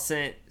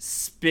Alicent.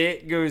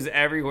 Spit goes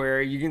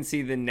everywhere. You can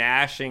see the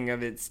gnashing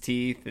of its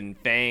teeth and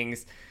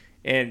fangs,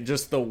 and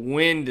just the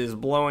wind is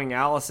blowing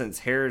Alicent's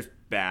hair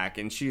back,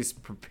 and she's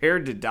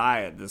prepared to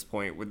die at this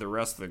point with the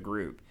rest of the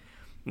group.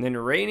 And then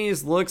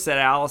Rhaenys looks at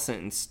Alicent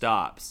and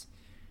stops.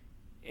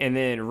 And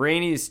then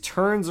Rhaenys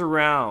turns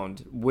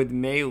around with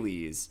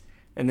Meleys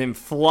and then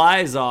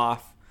flies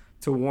off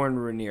to warn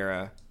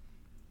Rhaenyra.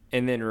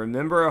 And then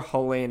remember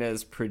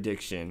Helena's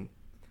prediction.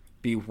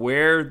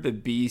 Beware the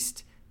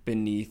beast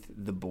beneath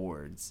the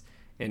boards.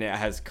 And it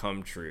has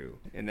come true.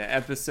 And the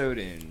episode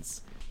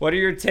ends. What are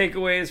your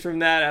takeaways from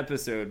that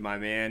episode, my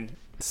man?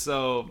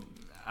 So,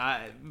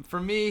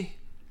 for me,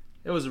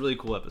 it was a really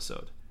cool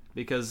episode.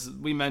 Because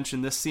we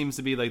mentioned this seems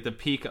to be like the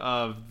peak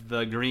of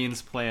the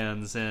Greens'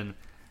 plans, and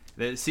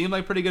it seemed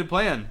like a pretty good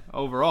plan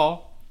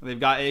overall. They've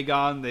got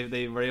Aegon.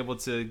 They were able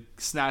to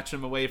snatch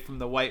him away from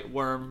the White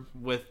Worm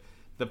with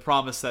the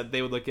promise that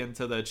they would look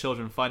into the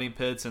children fighting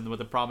pits, and with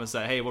the promise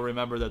that, hey, we'll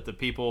remember that the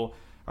people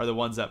are the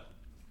ones that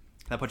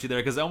put you there.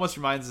 Because it almost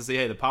reminds us,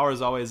 hey, the power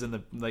is always in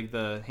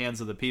the hands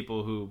of the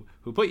people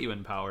who put you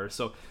in power.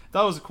 So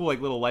that was a cool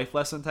little life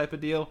lesson type of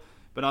deal.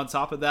 But on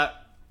top of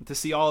that, to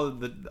see all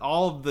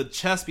of the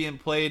chess being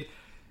played,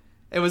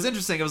 it was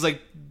interesting. It was like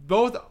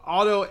both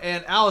Otto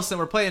and Alicent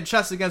were playing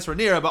chess against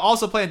Rhaenyra, but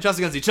also playing chess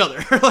against each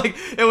other. Like,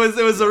 it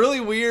was a really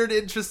weird,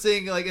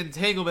 interesting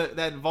entanglement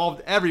that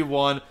involved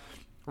everyone,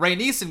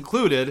 Rhaenys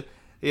included.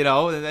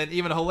 And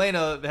even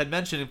Helena had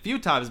mentioned a few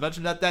times,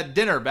 at that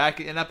dinner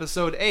back in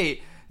episode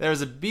 8, there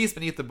was a beast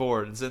beneath the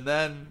boards, and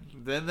then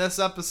this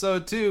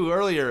episode 2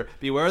 earlier,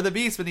 beware the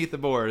beast beneath the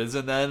boards,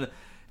 and then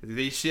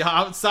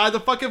outside the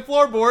fucking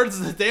floorboards,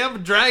 the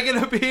damn dragon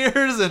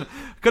appears and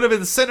could have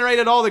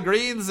incinerated all the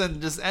Greens and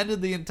just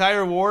ended the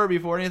entire war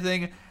before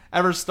anything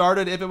ever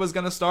started, if it was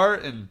going to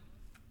start. And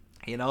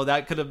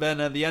that could have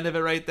been the end of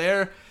it right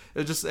there.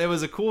 It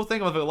was a cool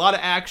thing with a lot of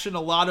action,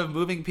 a lot of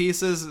moving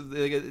pieces,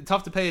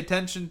 tough to pay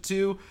attention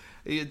to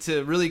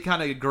really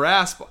kind of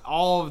grasp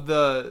all of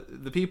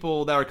the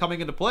people that are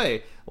coming into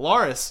play.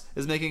 Larys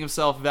is making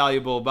himself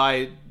valuable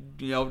by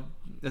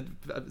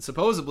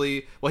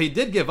supposedly, he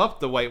did give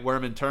up the White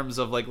Worm in terms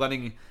of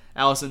letting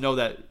Alicent know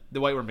that the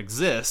White Worm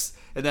exists,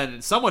 and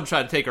then someone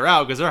tried to take her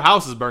out because her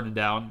house is burning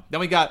down. Then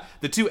we got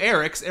the two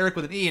Erics, Eric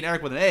with an E and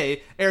Eric with an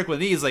A. Eric with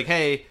an E is like,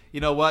 hey, you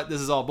know what? This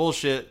is all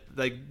bullshit.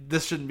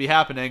 This shouldn't be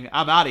happening.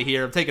 I'm out of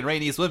here. I'm taking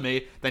Rhaenys with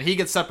me. Then he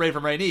gets separated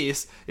from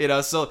Rhaenys.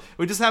 So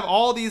we just have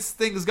all these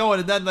things going,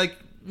 and then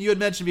you had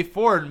mentioned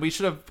before, and we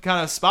should have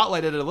kind of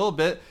spotlighted it a little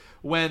bit,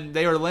 when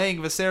they were laying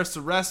Viserys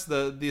to rest,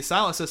 the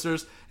Silent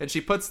Sisters, and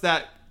she puts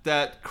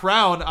that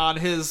crown on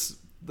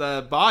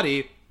the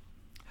body.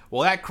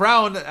 Well, that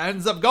crown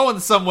ends up going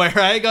somewhere.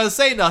 I ain't gonna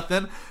say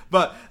nothing,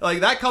 but like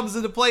that comes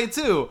into play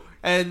too.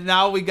 And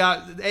now we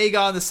got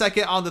Aegon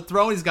II on the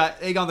throne. He's got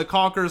Aegon the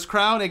Conqueror's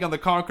crown, Aegon the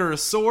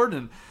Conqueror's sword,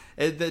 and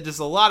just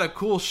a lot of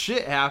cool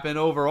shit happened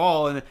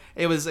overall. And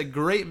it was a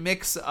great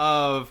mix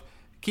of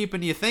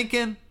keeping you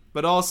thinking,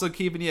 but also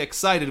keeping you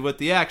excited with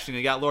the action.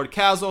 You got Lord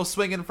Caswell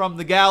swinging from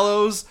the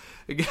gallows.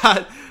 We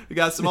got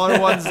some other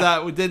ones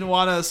that didn't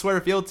want to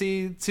swear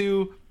fealty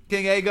to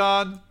King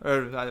Aegon,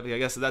 or I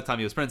guess at that time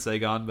he was Prince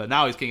Aegon, but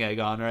now he's King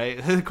Aegon, right?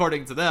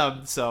 According to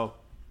them. So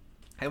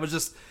it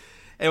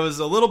was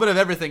a little bit of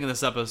everything in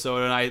this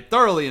episode, and I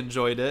thoroughly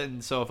enjoyed it.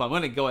 And so if I'm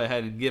going to go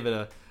ahead and give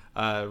it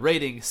a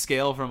rating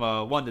scale from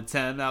a 1 to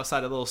 10,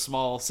 outside of little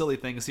small silly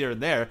things here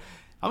and there,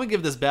 I'm going to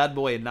give this bad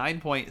boy a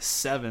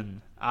 9.7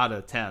 out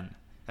of 10.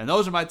 And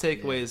those are my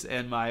takeaways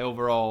and my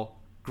overall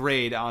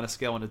grade on a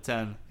scale 1 to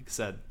 10. Like I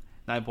said,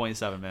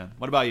 9.7, man.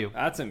 What about you?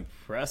 That's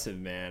impressive,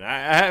 man.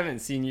 I haven't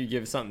seen you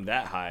give something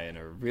that high in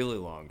a really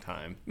long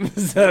time.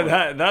 So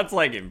that's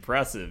like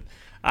impressive.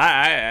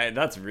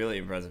 That's really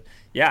impressive.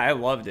 Yeah, I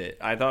loved it.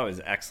 I thought it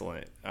was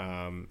excellent.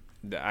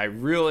 I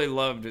really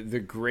loved the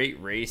great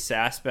race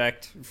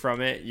aspect from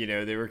it. You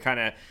know, they were kind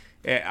of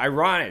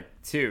ironic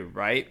too,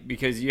 right?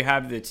 Because you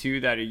have the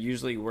two that are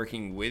usually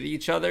working with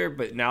each other,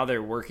 but now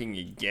they're working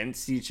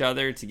against each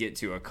other to get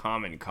to a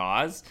common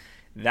cause.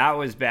 That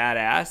was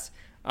badass.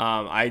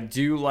 I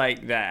do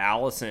like that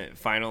Alicent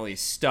finally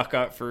stuck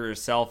up for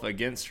herself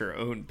against her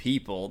own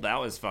people. That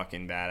was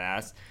fucking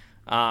badass.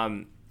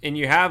 And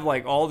you have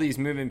like all these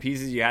moving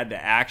pieces. You had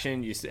the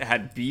action. You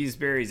had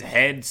Beesbury's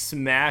head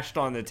smashed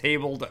on the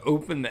table to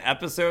open the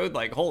episode.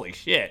 Like, holy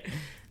shit.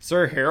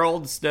 Sir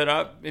Harold stood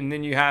up, and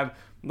then you have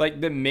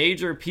like the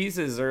major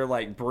pieces are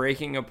like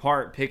breaking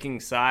apart,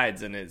 picking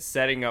sides, and it's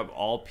setting up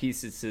all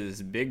pieces to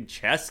this big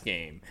chess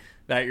game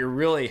that you're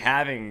really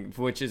having,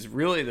 which is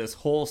really this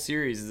whole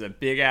series is a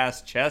big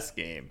ass chess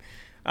game.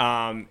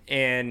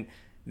 And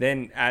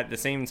then at the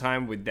same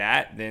time with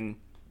that, then,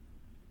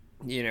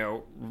 you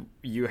know,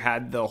 you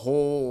had the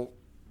whole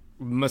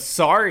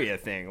Mysaria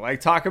thing.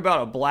 Like, talk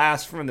about a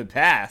blast from the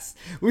past.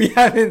 We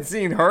haven't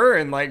seen her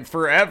in like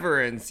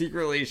forever, and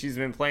secretly she's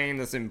been playing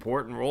this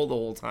important role the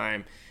whole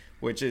time,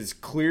 which is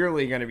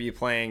clearly going to be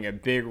playing a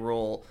big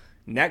role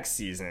next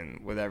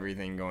season with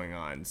everything going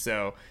on.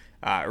 So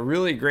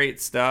really great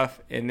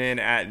stuff. And then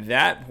at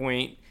that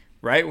point,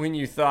 right when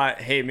you thought,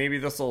 hey, maybe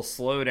this will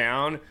slow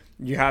down,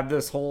 you have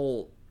this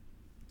whole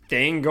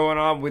thing going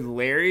on with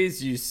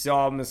Larry's. You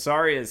saw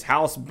Mysaria's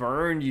house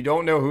burn. You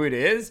don't know who it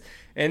is.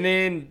 And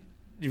then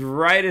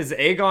right as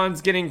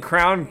Aegon's getting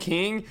crowned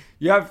king,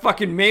 you have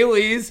fucking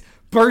Meleys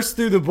burst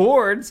through the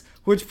boards,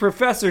 which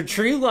Professor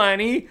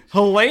Trelawney,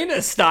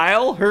 Helena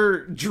style,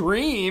 her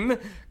dream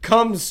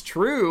comes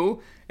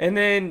true. And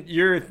then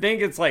you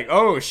think it's like,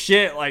 oh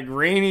shit, like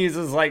Rhaenys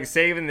is like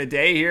saving the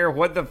day here.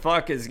 What the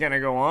fuck is gonna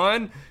go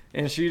on?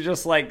 And she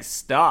just like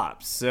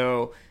stops.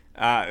 So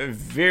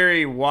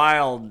very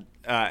wild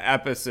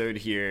episode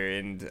here,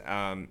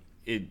 and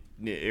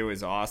it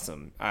was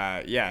awesome.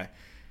 Yeah,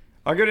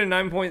 I'll go to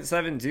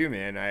 9.72,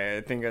 man.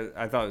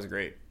 I thought it was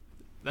great.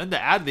 Then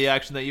to add the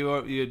action that you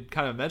had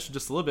kind of mentioned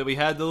just a little bit, we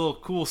had the little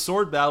cool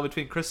sword battle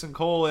between Kristen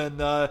Cole and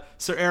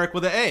Sir Eric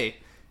with an A.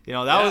 You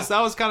know,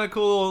 that was kind of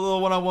cool, a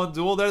little one-on-one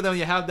duel there. Then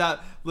you have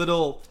that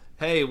little,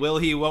 hey,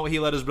 won't he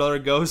let his brother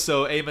go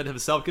so Aemon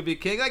himself could be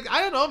king? Like,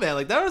 I don't know, man.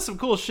 Like, there was some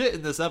cool shit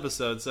in this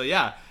episode. So,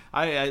 yeah,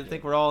 I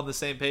think we're all on the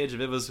same page. If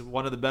it was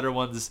one of the better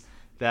ones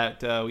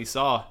that we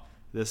saw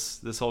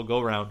this whole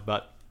go-round.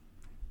 But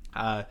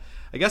I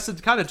guess to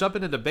kind of jump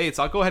into debates,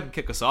 I'll go ahead and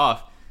kick us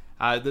off.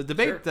 The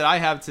debate that I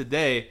have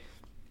today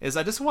is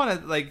I just want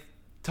to, like,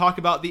 talk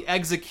about the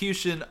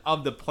execution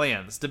of the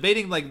plans,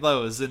 debating like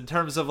those in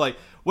terms of like,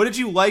 what did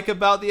you like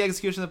about the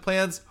execution of the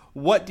plans?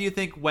 What do you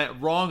think went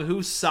wrong?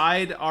 Whose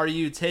side are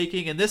you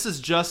taking? And this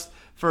is just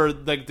for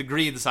like the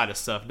green side of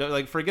stuff.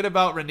 Like, forget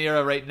about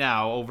Rhaenyra right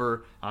now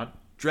over on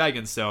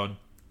Dragonstone.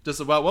 Just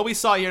about what we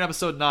saw here in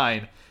episode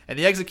 9 and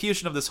the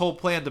execution of this whole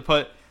plan to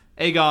put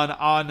Aegon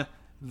on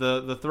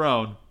the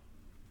throne.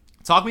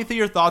 Talk me through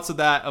your thoughts of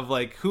that, of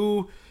like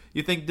who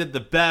you think did the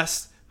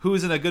best,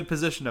 who's in a good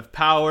position of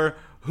power,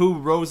 who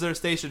rose their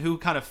station, who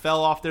kind of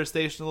fell off their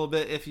station a little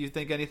bit, if you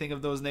think anything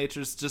of those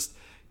natures. Just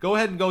go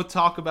ahead and go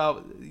talk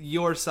about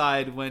your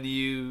side when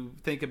you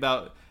think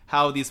about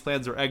how these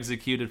plans are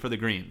executed for the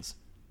Greens.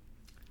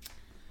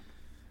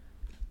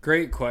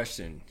 Great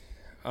question.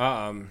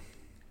 I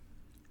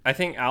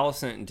think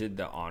Alicent did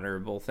the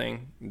honorable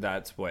thing.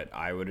 That's what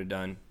I would have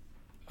done.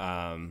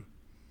 And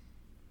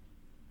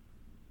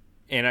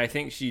I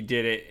think she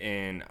did it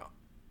in...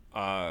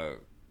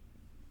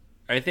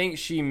 I think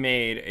she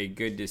made a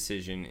good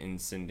decision in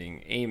sending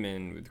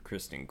Aemon with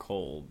Kristen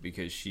Cole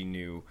because she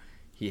knew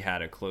he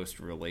had a close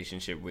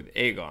relationship with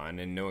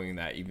Aegon, and knowing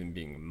that, even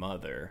being a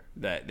mother,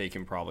 that they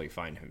can probably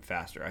find him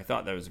faster. I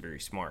thought that was very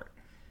smart.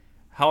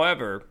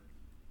 However,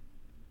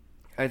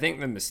 I think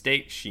the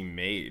mistake she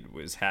made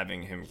was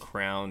having him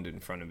crowned in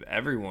front of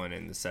everyone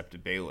in the Sept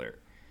of Baelor.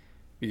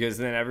 Because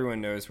then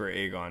everyone knows where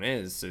Aegon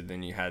is. So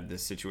then you had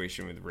this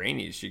situation with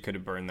Rhaenys. She could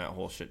have burned that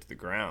whole shit to the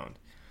ground.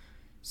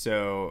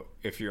 So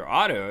if you're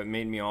Otto, it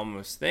made me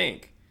almost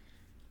think,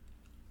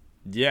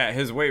 yeah,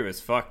 his way was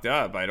fucked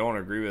up. I don't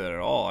agree with it at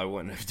all. I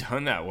wouldn't have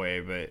done that way.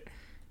 But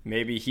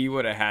maybe he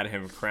would have had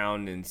him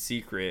crowned in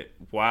secret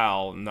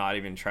while not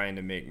even trying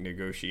to make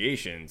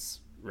negotiations,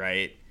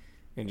 right?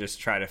 And just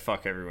try to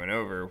fuck everyone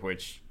over,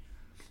 which,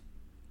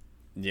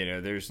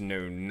 there's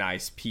no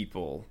nice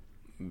people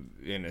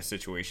in a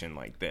situation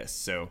like this.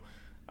 So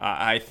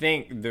I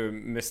think the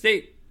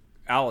mistake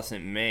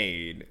Alicent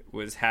made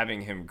was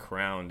having him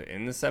crowned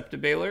in the Sept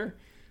of Baelor.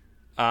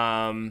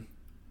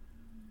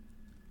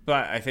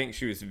 But I think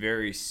she was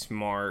very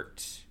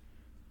smart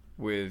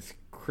with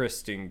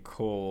Criston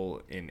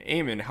Cole and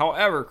Aemon.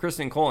 However,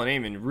 Criston Cole and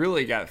Aemon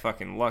really got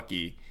fucking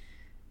lucky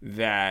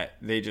that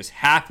they just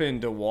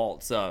happened to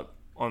waltz up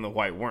on the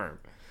White Worm.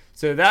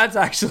 So that's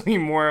actually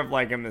more of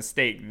like a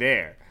mistake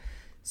there.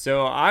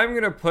 So I'm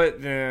going to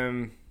put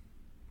them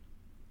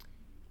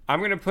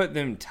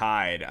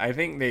tied. I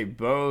think they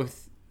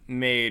both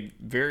made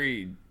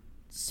very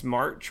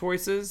smart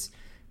choices,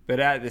 but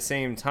at the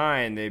same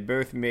time, they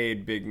both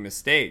made big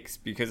mistakes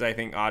because I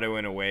think Otto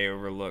in a way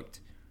overlooked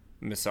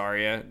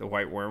Mysaria, the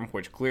White Worm,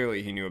 which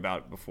clearly he knew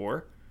about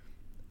before.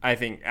 I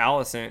think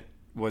Alicent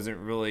wasn't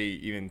really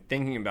even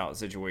thinking about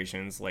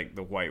situations like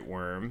the White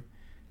Worm.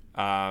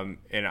 And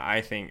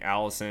I think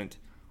Alicent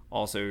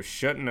also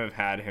shouldn't have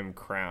had him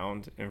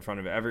crowned in front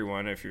of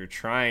everyone if you're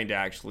trying to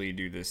actually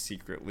do this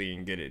secretly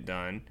and get it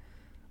done.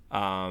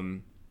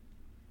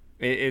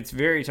 It's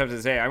very tough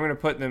to say. I'm going to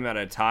put them at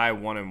a tie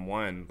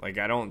 1-1. Like,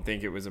 I don't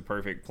think it was a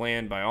perfect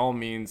plan by all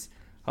means.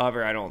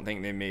 However, I don't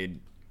think they made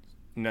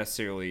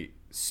necessarily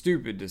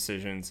stupid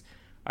decisions.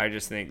 I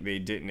just think they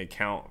didn't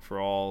account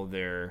for all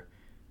their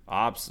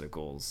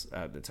obstacles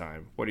at the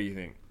time. What do you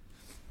think?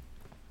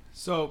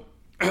 So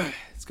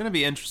it's going to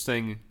be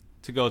interesting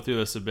to go through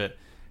this a bit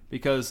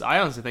because I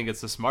honestly think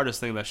it's the smartest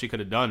thing that she could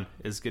have done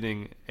is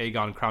getting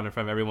Aegon crowned in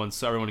front of everyone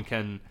so everyone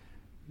can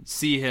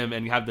see him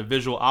and have the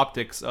visual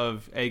optics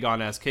of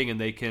Aegon as king,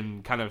 and they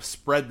can kind of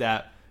spread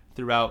that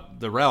throughout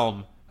the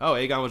realm. Oh,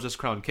 Aegon was just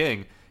crowned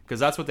king, because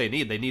that's what they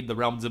need. They need the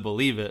realm to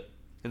believe it,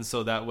 and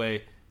so that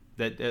way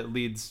that it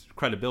leads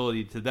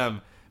credibility to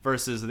them.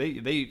 Versus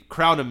they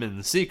crown him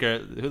in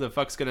secret. Who the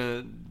fuck's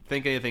gonna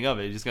think anything of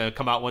it? He's just gonna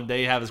come out one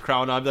day, have his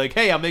crown on, and be like,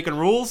 "Hey, I'm making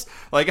rules."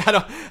 Like I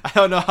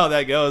don't know how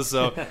that goes.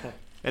 So,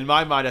 in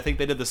my mind, I think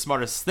they did the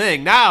smartest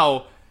thing.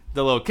 Now,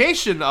 the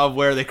location of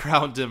where they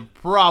crowned him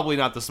probably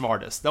not the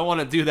smartest. Don't want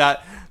to do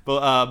that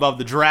above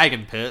the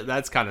dragon pit.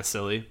 That's kind of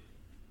silly.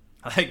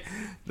 Like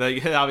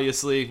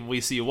obviously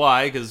we see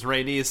why, because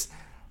Rhaenys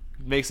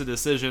makes a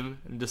decision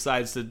and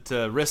decides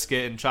to risk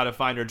it and try to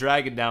find her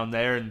dragon down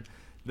there, and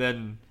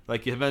then,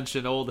 like you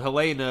mentioned, old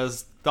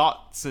Helena's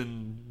thoughts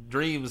and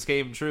dreams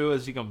came true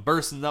as she come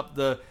bursting up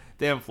the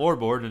damn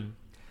floorboard. And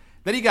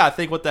then you gotta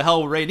think what the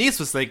hell Rhaenys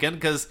was thinking,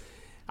 because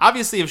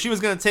obviously if she was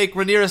gonna take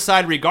Rhaenyra's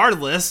side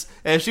regardless,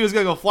 and if she was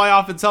gonna go fly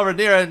off and tell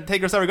Rhaenyra and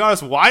take her side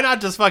regardless, why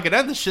not just fucking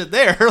end the shit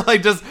there?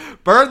 Like, just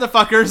burn the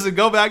fuckers and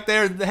go back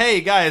there and,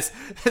 hey, guys,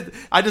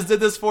 I just did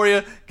this for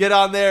you. Get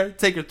on there,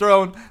 take your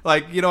throne.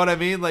 Like, you know what I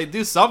mean? Like,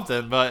 do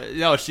something.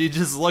 But, she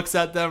just looks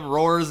at them,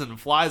 roars, and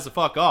flies the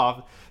fuck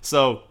off.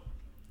 So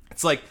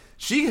it's like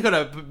she could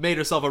have made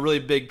herself a really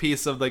big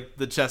piece of like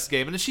the chess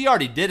game, and she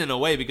already did in a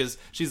way because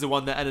she's the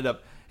one that ended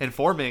up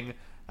informing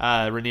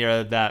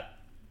Rhaenyra that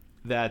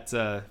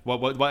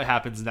what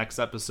happens next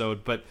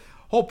episode. But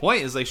whole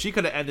point is like she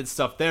could have ended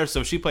stuff there. So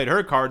if she played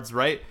her cards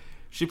right,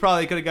 she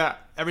probably could have got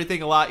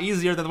everything a lot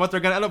easier than what they're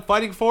gonna end up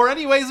fighting for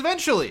anyways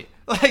eventually.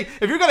 Like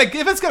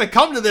if it's gonna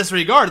come to this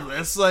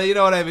regardless, like, you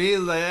know what I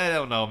mean? Like, I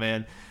don't know,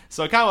 man.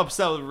 So I kind of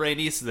upset with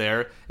Rhaenys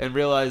there and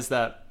realized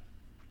that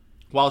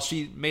while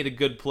she made a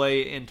good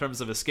play in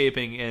terms of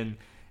escaping and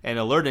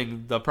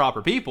alerting the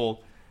proper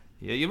people,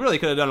 you really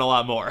could have done a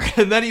lot more.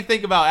 And then you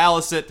think about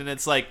Alicent, and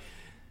it's like,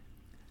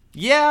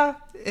 yeah,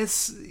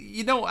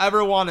 you don't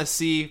ever want to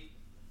see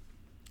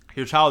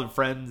your childhood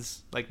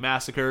friends like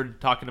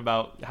massacred, talking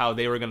about how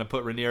they were going to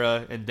put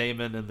Rhaenyra and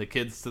Daemon and the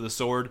kids to the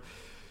sword.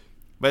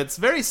 But it's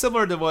very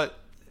similar to what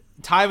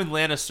Tywin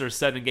Lannister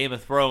said in Game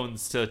of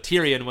Thrones to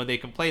Tyrion when they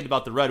complained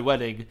about the Red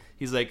Wedding.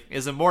 He's like,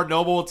 is it more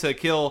noble to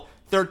kill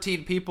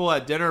 13 people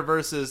at dinner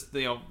versus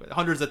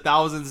hundreds of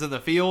thousands in the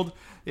field?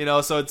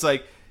 So it's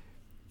like,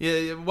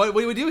 yeah, what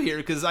do we do here?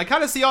 Because I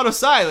kind of see Otto's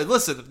side. Like,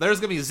 listen, there's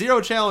gonna be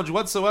zero challenge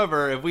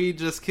whatsoever if we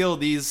just kill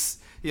these,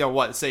 say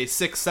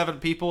 6-7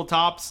 people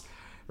tops,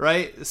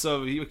 right?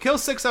 So you kill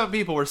 6-7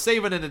 people, we're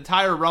saving an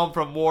entire realm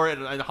from war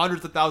and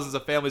hundreds of thousands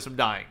of families from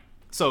dying.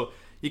 So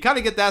you kind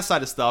of get that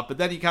side of stuff, but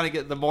then you kind of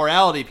get the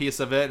morality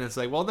piece of it, and it's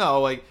like, well, no,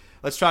 like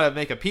let's try to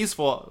make a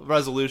peaceful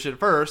resolution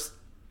first.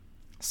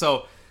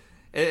 So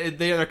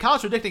they're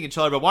contradicting each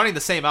other, but wanting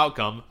the same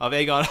outcome of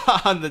Aegon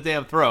on the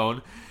damn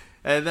throne.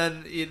 And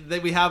then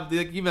we have,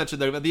 like you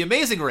mentioned, the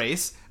Amazing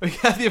Race. We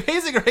got the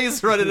Amazing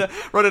Race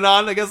running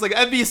on. I guess like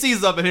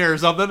NBC's up in here or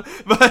something.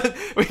 But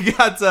we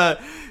got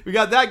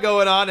that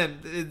going on,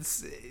 and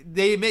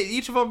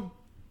each of them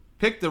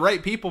picked the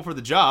right people for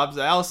the jobs.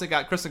 Allison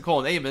got Kristen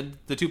Cole and Aemond,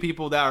 the two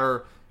people that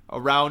are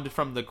around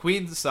from the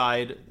Queen's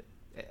side,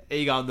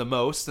 Aegon the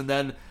most, and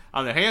then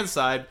on the hand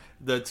side,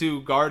 the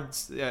two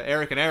guards,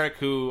 Eric and Eric,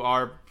 who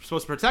are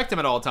supposed to protect him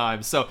at all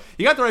times. So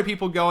you got the right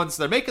people going,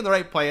 so they're making the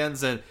right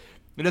plans, and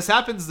it just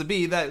happens to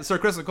be that Sir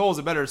Kristen Cole is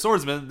a better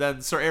swordsman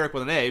than Sir Eric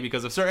with an A,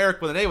 because if Sir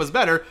Eric with an A was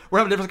better, we're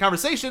having a different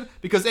conversation,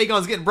 because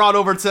Aegon's getting brought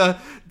over to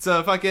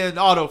fucking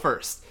Otto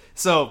first.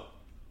 So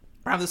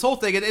we're having this whole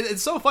thing, and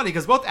it's so funny,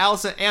 because both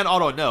Allison and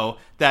Otto know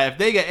that if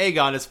they get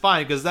Aegon, it's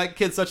fine, because that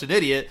kid's such an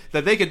idiot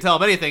that they can tell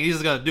him anything, he's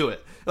just going to do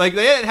it. Like,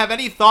 they didn't have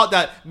any thought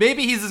that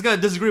maybe he's just going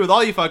to disagree with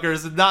all you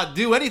fuckers and not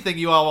do anything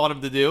you all want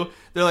him to do.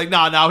 They're like,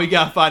 nah, we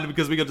got to find him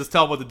because we can just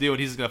tell him what to do and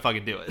he's just going to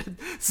fucking do it.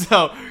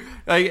 So,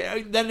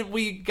 like, then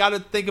we got to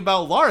think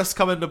about Loras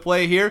coming into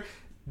play here,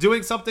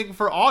 doing something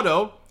for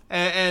Otto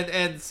and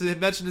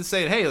mentioned and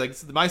saying, hey, like,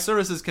 my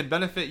services can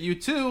benefit you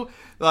too.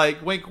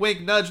 Like, wink,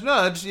 wink, nudge,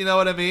 nudge, you know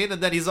what I mean? And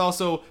then he's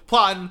also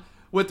plotting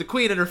with the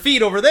Queen and her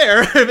feet over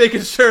there,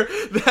 making sure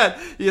that,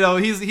 you know,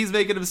 he's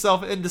making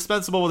himself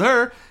indispensable with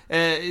her.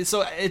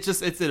 So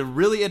it's a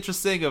really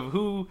interesting of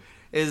who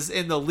is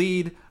in the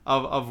lead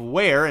of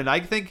where. And I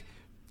think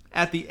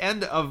at the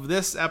end of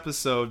this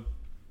episode,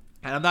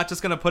 and I'm not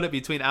just going to put it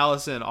between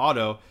Allison and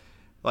Otto,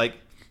 like,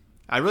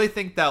 I really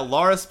think that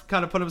Loras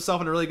kind of put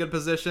himself in a really good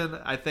position.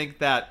 I think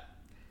that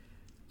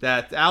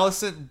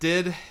Allison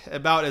did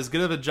about as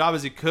good of a job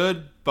as he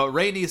could, but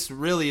Rhaenys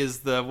really is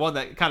the one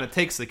that kind of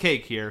takes the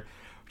cake here.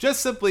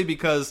 Just simply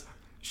because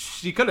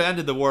she could have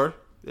ended the war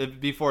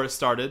before it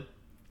started.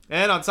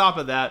 And on top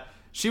of that,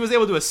 she was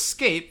able to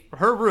escape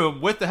her room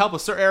with the help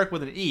of Sir Eric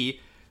with an E.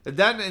 And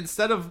then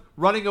instead of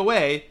running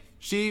away,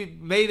 she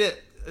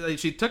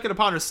took it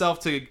upon herself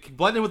to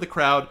blend in with the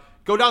crowd,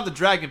 go down the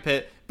dragon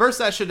pit, burst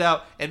that shit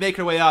out, and make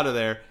her way out of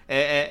there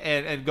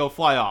and go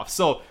fly off.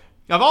 So,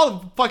 of all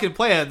the fucking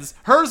plans,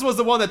 hers was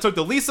the one that took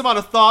the least amount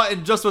of thought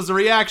and just was a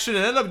reaction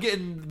and ended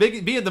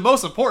up being the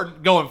most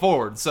important going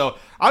forward. So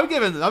I'm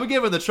giving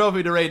the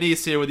trophy to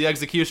Rhaenys here with the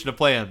execution of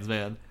plans,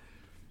 man.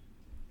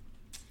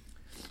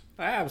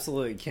 I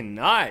absolutely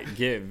cannot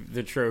give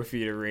the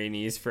trophy to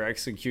Rhaenys for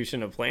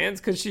execution of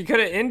plans, because she could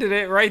have ended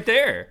it right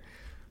there.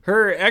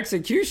 Her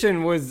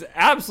execution was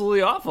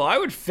absolutely awful. I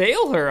would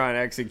fail her on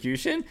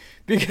execution,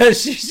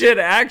 because she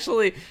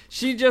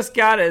just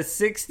got a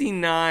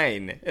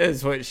 69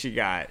 is what she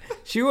got.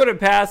 She would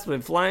have passed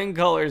with flying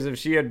colors if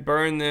she had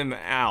burned them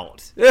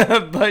out,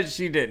 but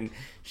she didn't.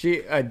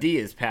 A D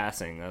is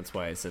passing, that's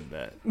why I said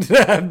that.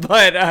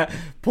 But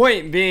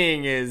point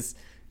being is,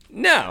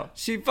 no,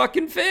 she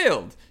fucking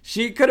failed.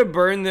 She could have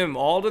burned them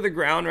all to the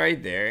ground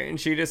right there, and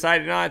she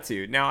decided not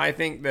to. Now, I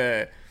think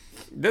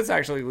this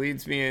actually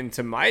leads me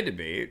into my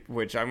debate,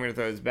 which I'm going to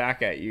throw this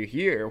back at you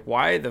here.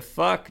 Why the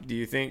fuck do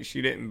you think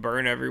she didn't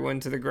burn everyone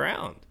to the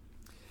ground?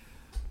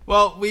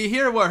 Well, we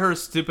hear what her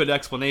stupid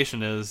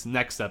explanation is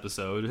next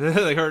episode.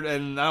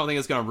 And I don't think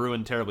it's going to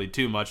ruin terribly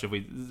too much if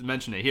we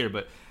mention it here,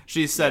 but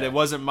she said It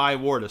wasn't my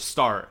war to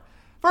start.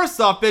 First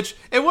off, bitch,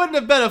 it wouldn't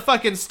have been a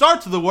fucking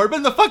start to the war,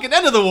 but the fucking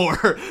end of the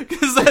war.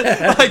 Because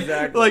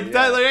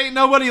there ain't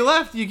nobody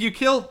left. You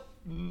killed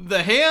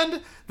the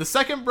Hand, the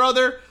second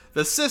brother,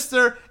 the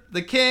sister,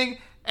 the king,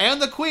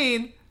 and the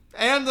queen,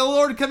 and the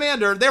Lord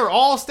Commander. They were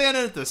all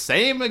standing at the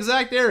same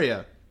exact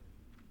area.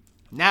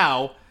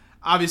 Now,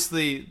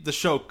 obviously, the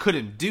show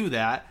couldn't do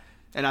that,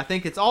 and I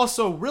think it's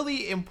also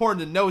really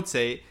important to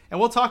notate,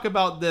 and we'll talk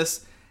about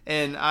this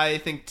in, I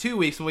think, 2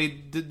 weeks when we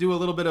do a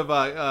little bit of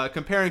a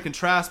compare and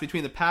contrast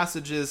between the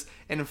passages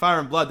in Fire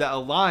and Blood that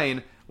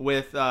align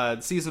with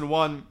Season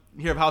 1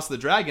 here of House of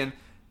the Dragon.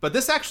 But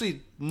this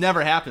actually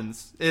never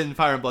happens in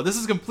Fire and Blood. This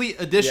is a complete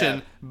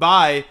addition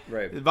by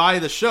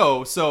the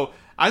show. So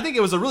I think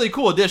it was a really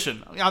cool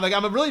addition.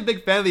 I'm a really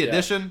big fan of the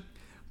addition.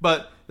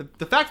 But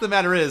the fact of the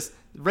matter is,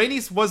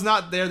 Rhaenys was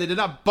not there. They did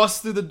not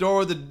bust through the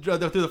door,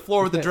 through the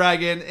floor with the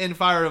dragon in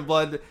Fire and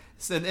Blood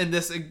in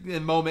this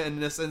moment,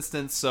 in this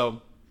instance.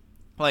 So,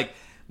 like,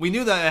 we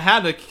knew that it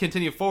had to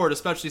continue forward,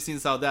 especially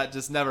since how that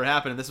just never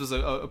happened. And this was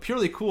a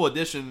purely cool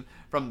addition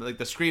from the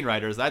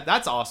screenwriters.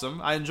 That's awesome.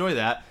 I enjoy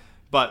that.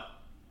 But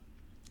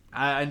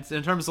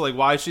in terms of like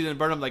why she didn't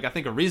burn them, like, I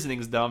think her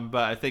reasoning's dumb,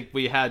 but I think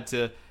we had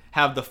to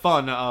have the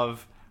fun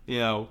of, you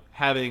know,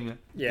 having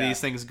these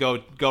things go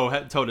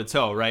toe to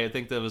toe, right? I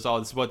think that was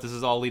all what this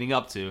is all leading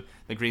up to,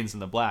 the greens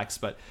and the blacks.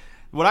 But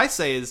what I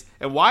say is,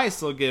 and why I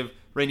still give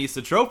Rhaenys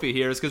the trophy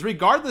here, is because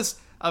regardless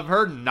of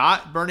her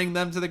not burning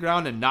them to the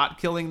ground and not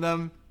killing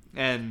them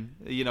and,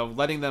 you know,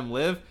 letting them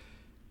live,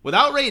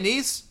 without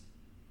Rhaenys,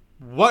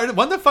 when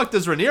the fuck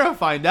does Rhaenyra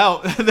find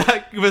out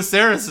that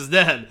Viserys is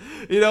dead?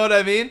 You know what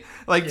I mean?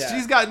 Like,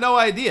 she's got no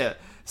idea.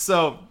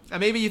 So,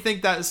 maybe you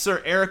think that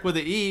Sir Eric with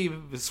the E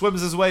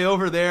swims his way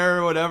over there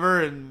or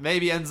whatever, and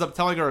maybe ends up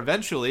telling her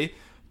eventually.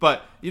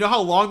 But you know how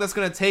long that's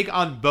going to take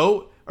on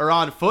boat or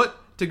on foot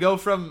to go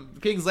from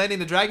King's Landing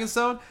to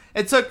Dragonstone.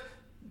 It took,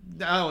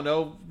 I don't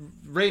know,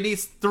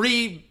 Rhaenys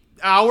 3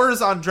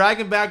 hours on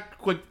Dragonback,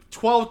 quick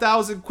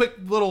 12,000 quick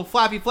little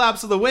flappy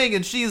flaps of the wing,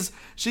 and she's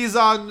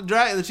on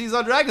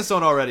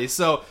Dragonstone already.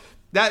 So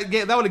that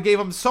would have gave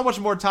them so much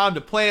more time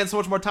to plan, so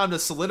much more time to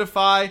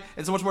solidify,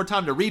 and so much more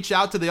time to reach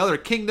out to the other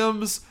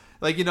kingdoms.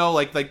 Like, you know,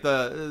 like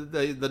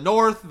the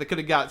North, they could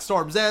have got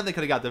Storm's End, they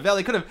could have got the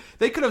Valley,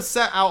 they could have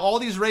sent out all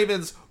these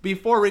ravens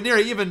before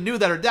Rhaenyra even knew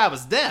that her dad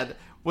was dead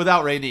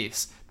without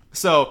Rhaenys.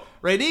 So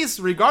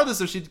Rhaenys,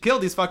 regardless if she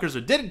killed these fuckers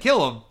or didn't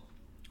kill them,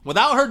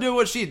 without her doing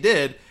what she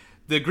did,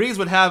 the Greens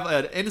would have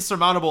an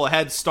insurmountable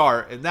head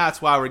start, and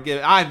that's why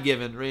I'm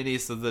giving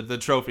Rhaenys the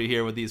trophy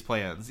here with these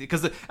plans.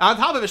 Because on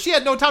top of it, she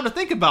had no time to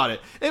think about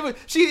it.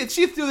 She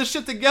threw this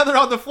shit together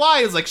on the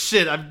fly. It's like,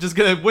 shit, I'm just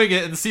gonna wing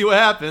it and see what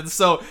happens.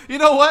 So you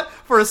know what?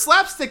 For a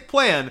slapstick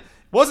plan,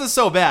 wasn't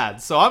so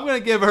bad. So I'm gonna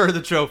give her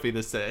the trophy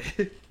this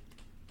day.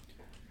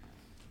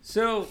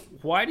 So,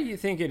 why do you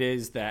think it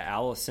is that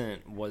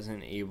Alicent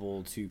wasn't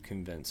able to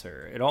convince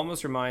her? It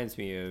almost reminds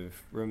me of,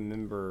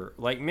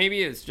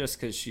 maybe it's just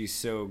because she's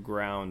so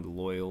ground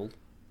loyal,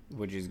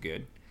 which is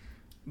good.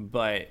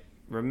 But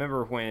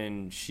remember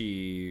when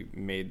she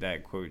made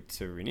that quote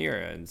to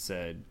Rhaenyra and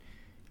said,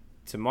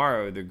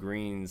 tomorrow the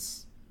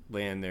Greens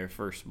land their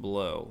first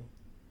blow,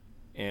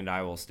 and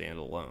I will stand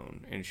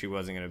alone. And she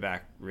wasn't going to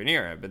back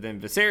Rhaenyra. But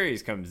then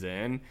Viserys comes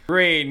in.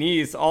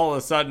 Rhaenys all of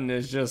a sudden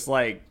is just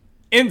like,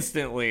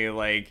 instantly,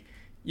 like,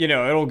 you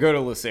know, it'll go to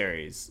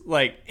Lucerys,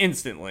 like,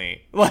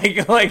 instantly,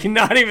 like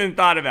not even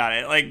thought about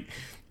it, like,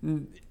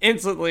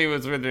 instantly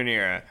was with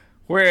Rhaenyra.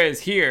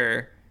 Whereas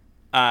here,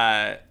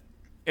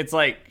 it's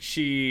like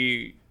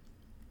she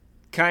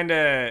kind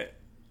of,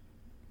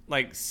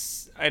 like,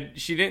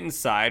 she didn't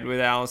side with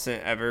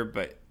Alicent ever,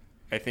 but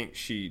I think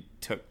she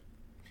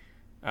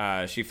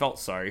felt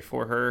sorry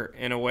for her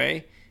in a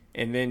way,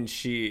 and then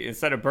she,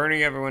 instead of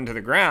burning everyone to the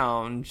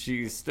ground,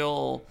 she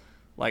still,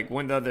 like,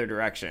 went the other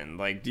direction.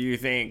 Like, do you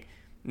think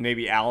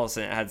maybe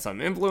Alicent had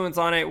some influence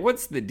on it?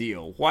 What's the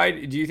deal? Why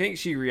do you think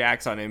she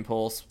reacts on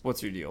impulse?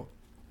 What's your deal?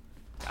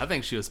 I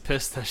think she was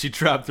pissed that she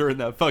trapped her in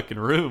that fucking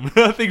room.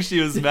 I think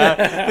she was mad.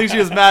 I think she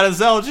was mad as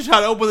hell. She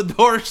tried to open the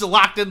door. She's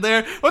locked in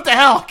there. What the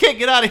hell? Can't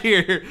get out of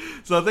here.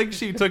 So I think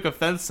she took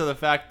offense to the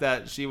fact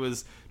that she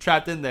was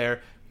trapped in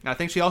there. I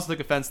think she also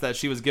took offense that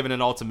she was given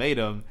an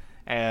ultimatum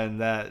and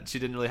that she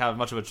didn't really have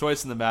much of a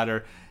choice in the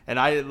matter. And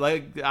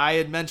I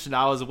had mentioned,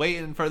 I was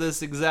waiting for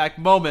this exact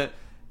moment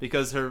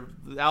because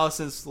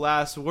Alicent's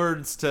last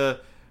words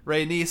to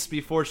Rhaenys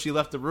before she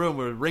left the room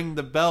were, ring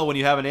the bell when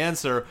you have an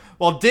answer.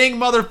 Well, ding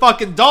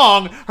motherfucking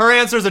dong, her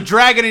answer is a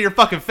dragon in your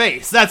fucking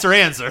face. That's her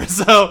answer.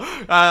 So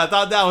I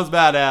thought that was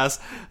badass.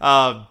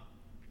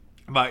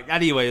 But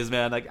anyways,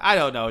 man, like, I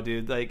don't know,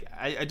 dude. Like,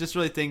 I just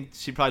really think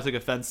she probably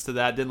took offense to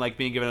that. Didn't like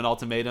being given an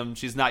ultimatum.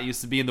 She's not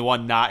used to being the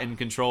one not in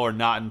control or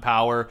not in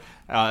power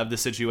of the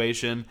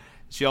situation.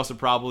 She also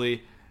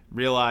probably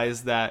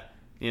realized that,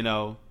 you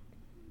know,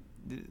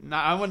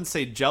 I wouldn't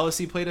say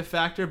jealousy played a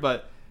factor,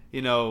 but,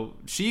 you know,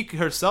 she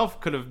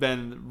herself could have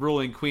been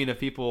ruling queen if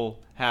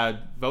people had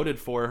voted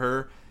for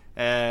her.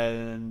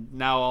 And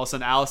now all of a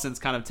sudden Alicent's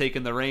kind of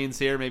taken the reins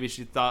here. Maybe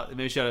she had a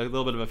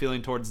little bit of a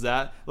feeling towards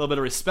that, a little bit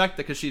of respect,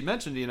 because she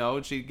mentioned, you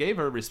know, she gave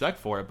her respect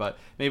for it, but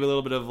maybe a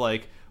little bit of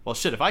like, well,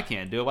 shit, if I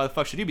can't do it, why the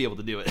fuck should you be able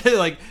to do it?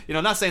 Like, you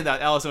know, not saying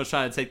that Alicent was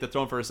trying to take the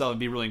throne for herself and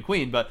be ruling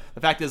queen, but the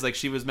fact is, like,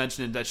 she was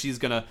mentioning that she's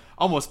gonna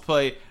almost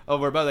play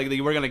over about, like,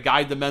 we're gonna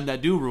guide the men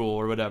that do rule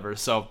or whatever.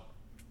 So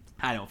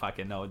I don't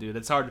fucking know, dude.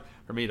 It's hard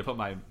for me to put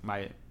my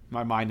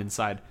mind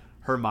inside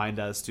her mind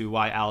as to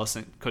why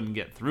Alicent couldn't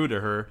get through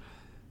to her.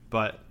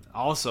 But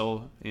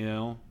also, you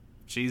know,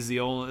 she's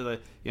the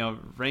only, you know,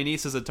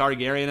 Rhaenys is a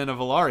Targaryen and a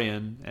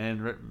Velaryon, and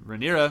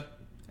Rhaenyra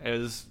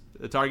is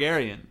a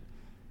Targaryen,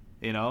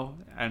 you know,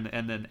 and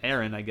then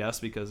Aeryn, I guess,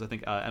 because I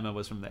think Emma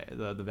was from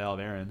the Vale of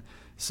Aeryn.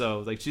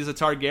 So, like, she's a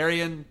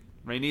Targaryen.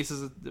 Rhaenys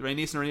and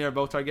Rhaenyra are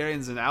both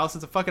Targaryens, and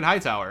Alicent's a fucking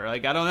Hightower.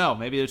 Like, I don't know.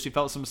 Maybe she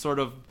felt some sort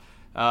of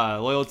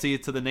loyalty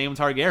to the name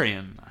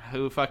Targaryen.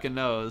 Who fucking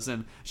knows?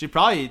 And she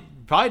probably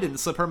didn't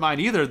slip her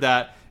mind either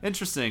that,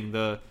 interesting,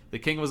 the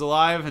king was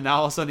alive and now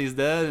all of a sudden he's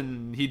dead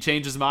and he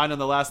changed his mind on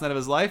the last night of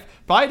his life.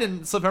 Probably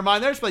didn't slip her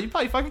mind there. She's like, you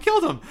probably fucking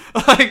killed him.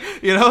 Like,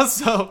 you know,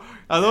 so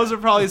those are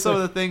probably some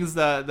of the things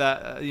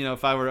that you know,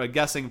 if I were a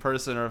guessing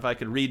person or if I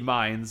could read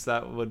minds,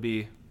 that would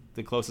be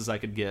the closest I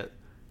could get.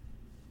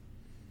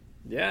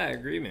 Yeah, I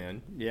agree,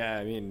 man. Yeah,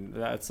 I mean,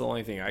 that's the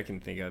only thing I can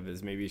think of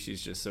is maybe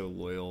she's just so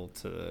loyal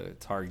to the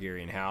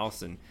Targaryen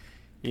house. And,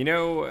 you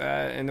know,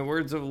 in the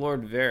words of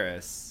Lord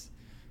Varys,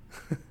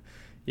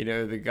 you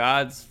know, the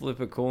gods flip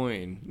a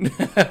coin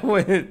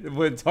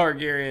with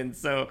Targaryen.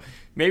 So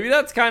maybe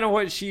that's kind of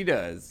what she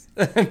does.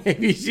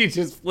 Maybe she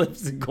just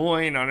flips a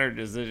coin on her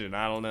decision.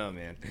 I don't know,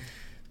 man.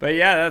 But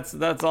yeah,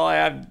 that's all I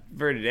have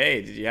for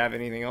today. Did you have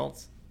anything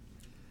else?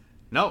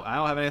 No, I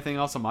don't have anything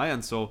else on my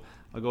end. So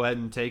I'll go ahead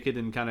and take it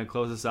and kind of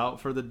close this out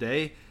for the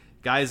day.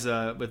 Guys,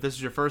 if this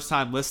is your first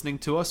time listening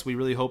to us, we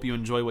really hope you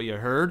enjoy what you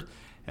heard.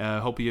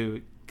 Hope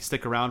you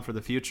stick around for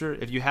the future.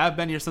 If you have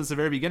been here since the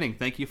very beginning,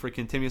 thank you for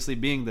continuously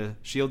being the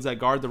shields that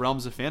guard the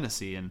realms of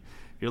fantasy. And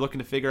if you're looking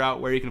to figure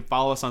out where you can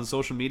follow us on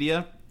social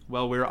media,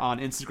 well, we're on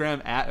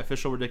Instagram at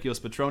Official Ridiculous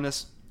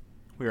Patronus.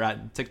 We're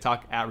at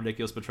TikTok at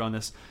Ridiculous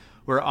Patronus.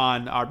 We're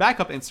on our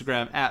backup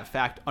Instagram at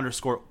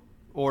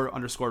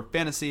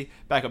fact_or_fantasy.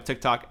 Backup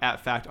TikTok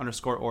at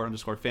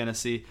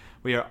fact_or_fantasy.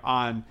 We are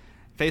on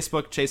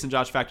Facebook, Chase and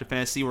Josh Factor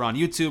Fantasy. We're on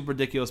YouTube,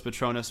 Ridiculous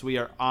Patronus. We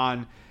are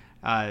on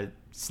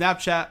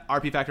Snapchat,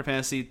 RP Factor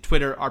Fantasy,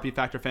 Twitter, RP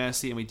Factor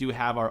Fantasy, and we do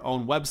have our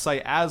own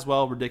website as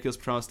well,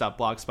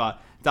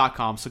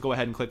 ridiculouspatronus.blogspot.com. So go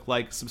ahead and click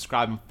like,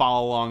 subscribe, and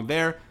follow along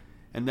there.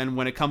 And then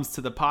when it comes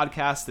to the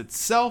podcast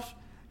itself,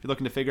 if you're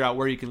looking to figure out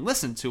where you can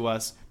listen to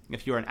us,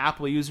 if you're an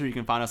Apple user, you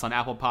can find us on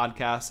Apple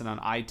Podcasts and on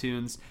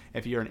iTunes.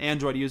 If you're an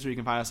Android user, you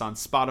can find us on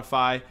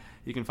Spotify.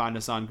 You can find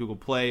us on Google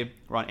Play.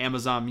 We're on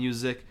Amazon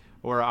Music.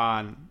 We're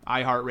on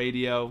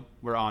iHeartRadio.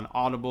 We're on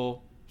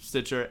Audible,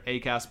 Stitcher,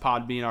 Acast,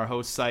 Podbean, our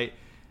host site.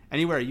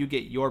 Anywhere you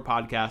get your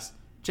podcast,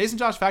 Chase and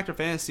Josh Factor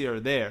Fantasy are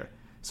there.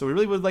 So we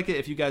really would like it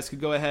if you guys could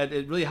go ahead.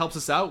 It really helps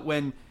us out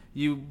when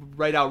you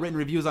write out written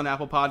reviews on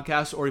Apple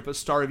Podcasts or you put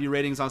star review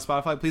ratings on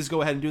Spotify. Please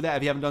go ahead and do that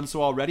if you haven't done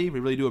so already. We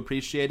really do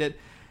appreciate it.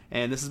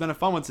 And this has been a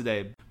fun one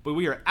today. But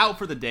we are out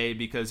for the day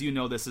because you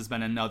know this has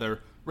been another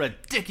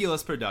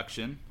ridiculous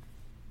production.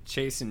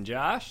 Chase and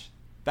Josh,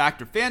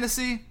 Factor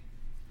Fantasy,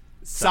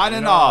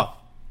 signing off.